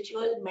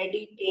spiritual,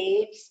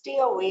 meditate, stay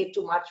away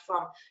too much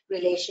from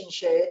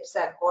relationships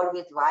and or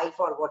with wife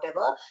or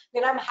whatever,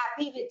 then I'm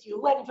happy with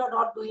you. And if you're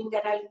not doing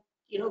that,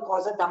 I'll,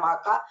 cause a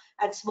dhamaka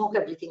and smoke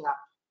everything up.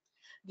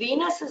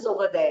 Venus is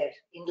over there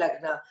in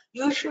Lagna.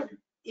 You should,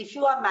 if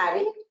you are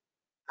married,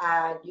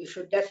 and you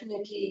should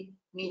definitely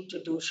need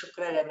to do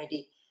Shukra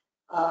remedy.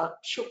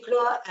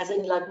 Shukra, as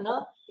in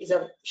Lagna, is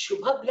a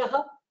Shubha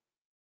Graha.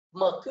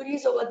 Mercury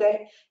is over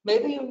there.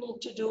 Maybe you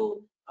need to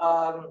do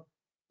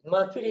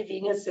Mercury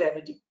Venus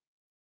remedy.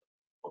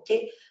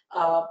 Okay.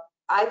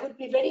 I would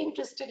be very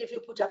interested if you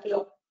put up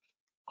your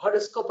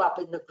horoscope up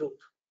in the group.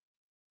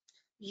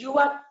 You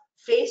are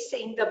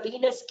facing the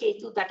Venus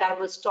Ketu that I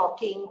was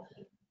talking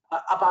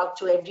about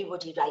to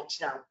everybody right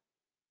now.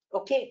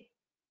 Okay.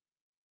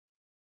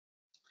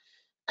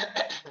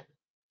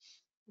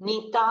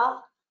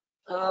 Nita,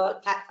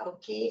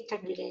 okay,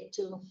 can relate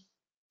to.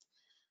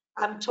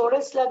 I'm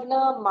Taurus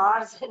Lagna,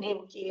 Mars and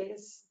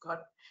MKS. God.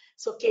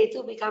 So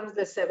Ketu becomes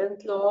the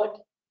 7th lord,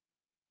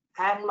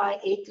 and my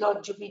 8th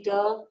lord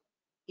Jupiter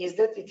is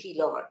the Tithi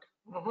lord.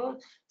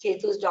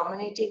 Ketu is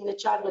dominating the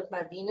chart, but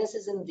my Venus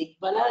is in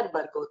Digbala and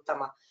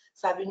Vargottama.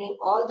 So I've been doing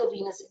all the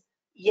Venus.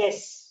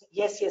 Yes,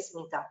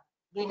 Mita.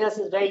 Venus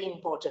is very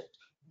important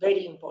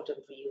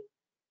for you.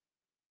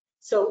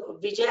 So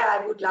Vijay,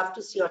 I would love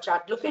to see your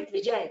chart. Look at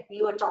Vijay.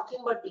 We were talking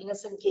about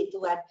Venus and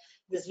Ketu and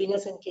this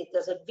Venus and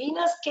Ketu. So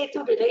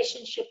Venus-Ketu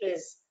relationship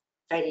is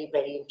very,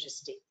 very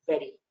interesting.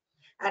 Very.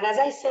 And as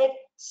I said,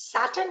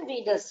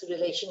 Saturn-Venus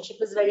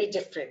relationship is very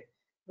different,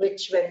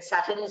 which when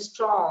Saturn is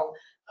strong,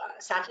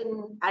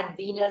 Saturn and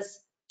Venus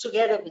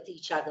together with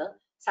each other,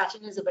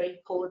 Saturn is a very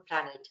cold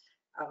planet.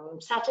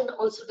 Saturn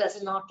also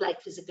does not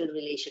like physical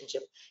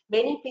relationship.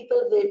 Many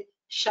people with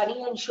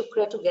Shani and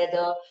Shukra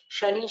together,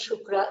 Shani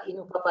Shukra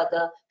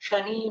Inupapada,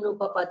 Shani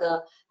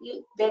Inupapada,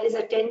 there is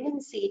a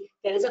tendency,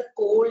 there is a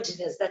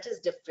coldness that is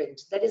different.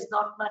 There is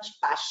not much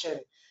passion.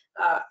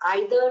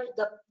 Either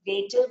the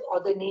native or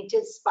the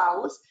native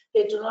spouse,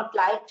 they do not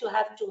like to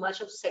have too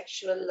much of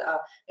sexual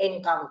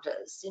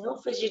encounters.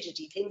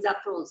 Frigidity, things are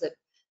frozen.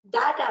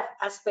 That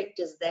aspect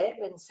is there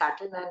when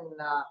Saturn and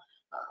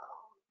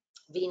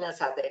Venus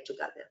are there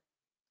together.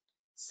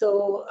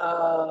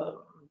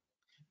 So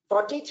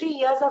 43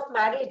 years of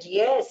marriage,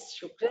 yes,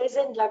 Shukra is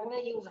in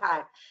Lagna you've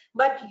had,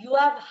 but you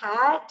have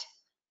had,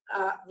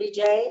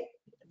 Vijay,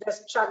 the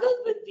struggle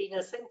with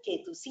Venus and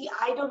Ketu. See,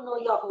 I don't know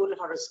your whole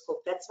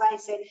horoscope. That's why I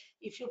said,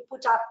 if you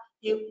put up,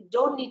 you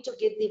don't need to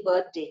give the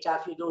birth data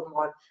if you don't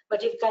want,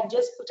 but if you can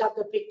just put up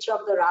the picture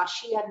of the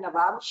Rashi and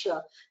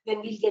Navamsha,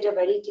 then we'll get a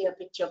very clear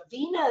picture.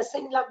 Venus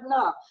in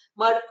Lagna,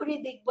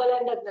 Mercury, Digbala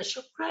and Lagna,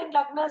 Shukra in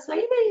Lagna is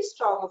very, very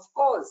strong, of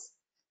course.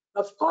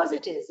 Of course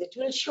it is. It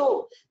will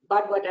show.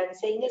 But what I'm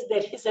saying is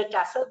there is a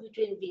tussle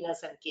between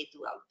Venus and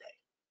Ketu out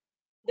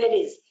there. There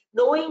is.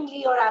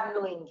 Knowingly or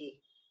unknowingly,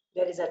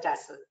 there is a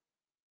tussle.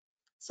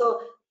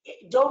 So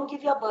don't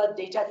give your birth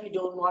data if you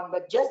don't want,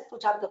 but just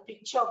put up the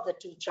picture of the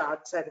two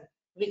charts and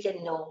we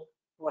can know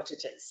what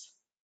it is.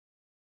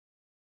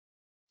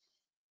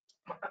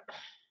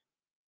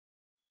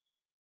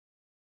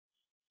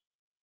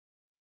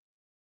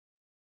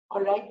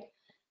 All right.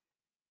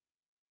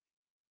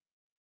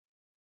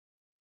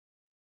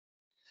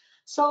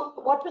 So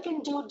what we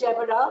can do,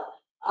 Deborah,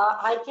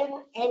 I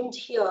can end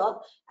here,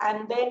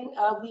 and then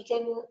we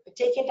can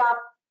take it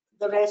up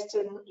the rest,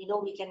 and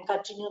we can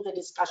continue the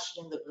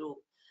discussion in the group.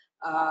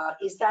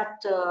 Is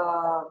that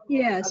a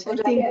Yes,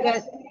 good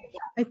idea?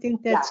 I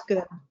think Yeah. that's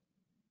good.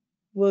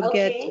 We'll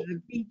get Okay.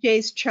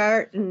 BJ's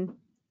chart and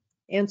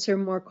answer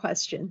more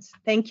questions.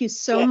 Thank you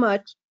so Yes.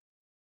 much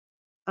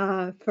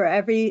for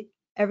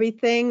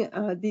everything.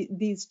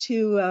 These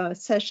two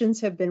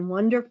sessions have been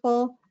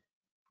wonderful,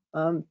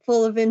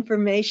 full of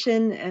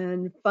information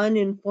and fun,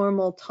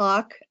 informal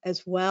talk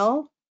as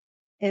well,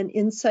 and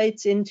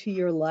insights into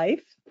your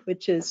life,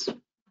 which is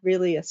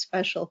really a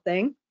special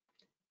thing.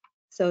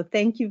 So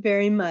thank you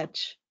very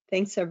much.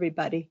 Thanks,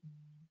 everybody.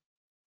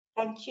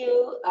 Thank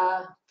you.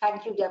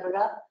 Thank you,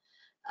 Deborah.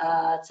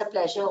 It's a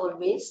pleasure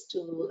always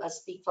to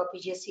speak for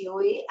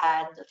PJCoA,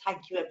 and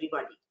thank you,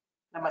 everybody.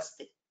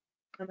 Namaste.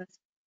 Namaste.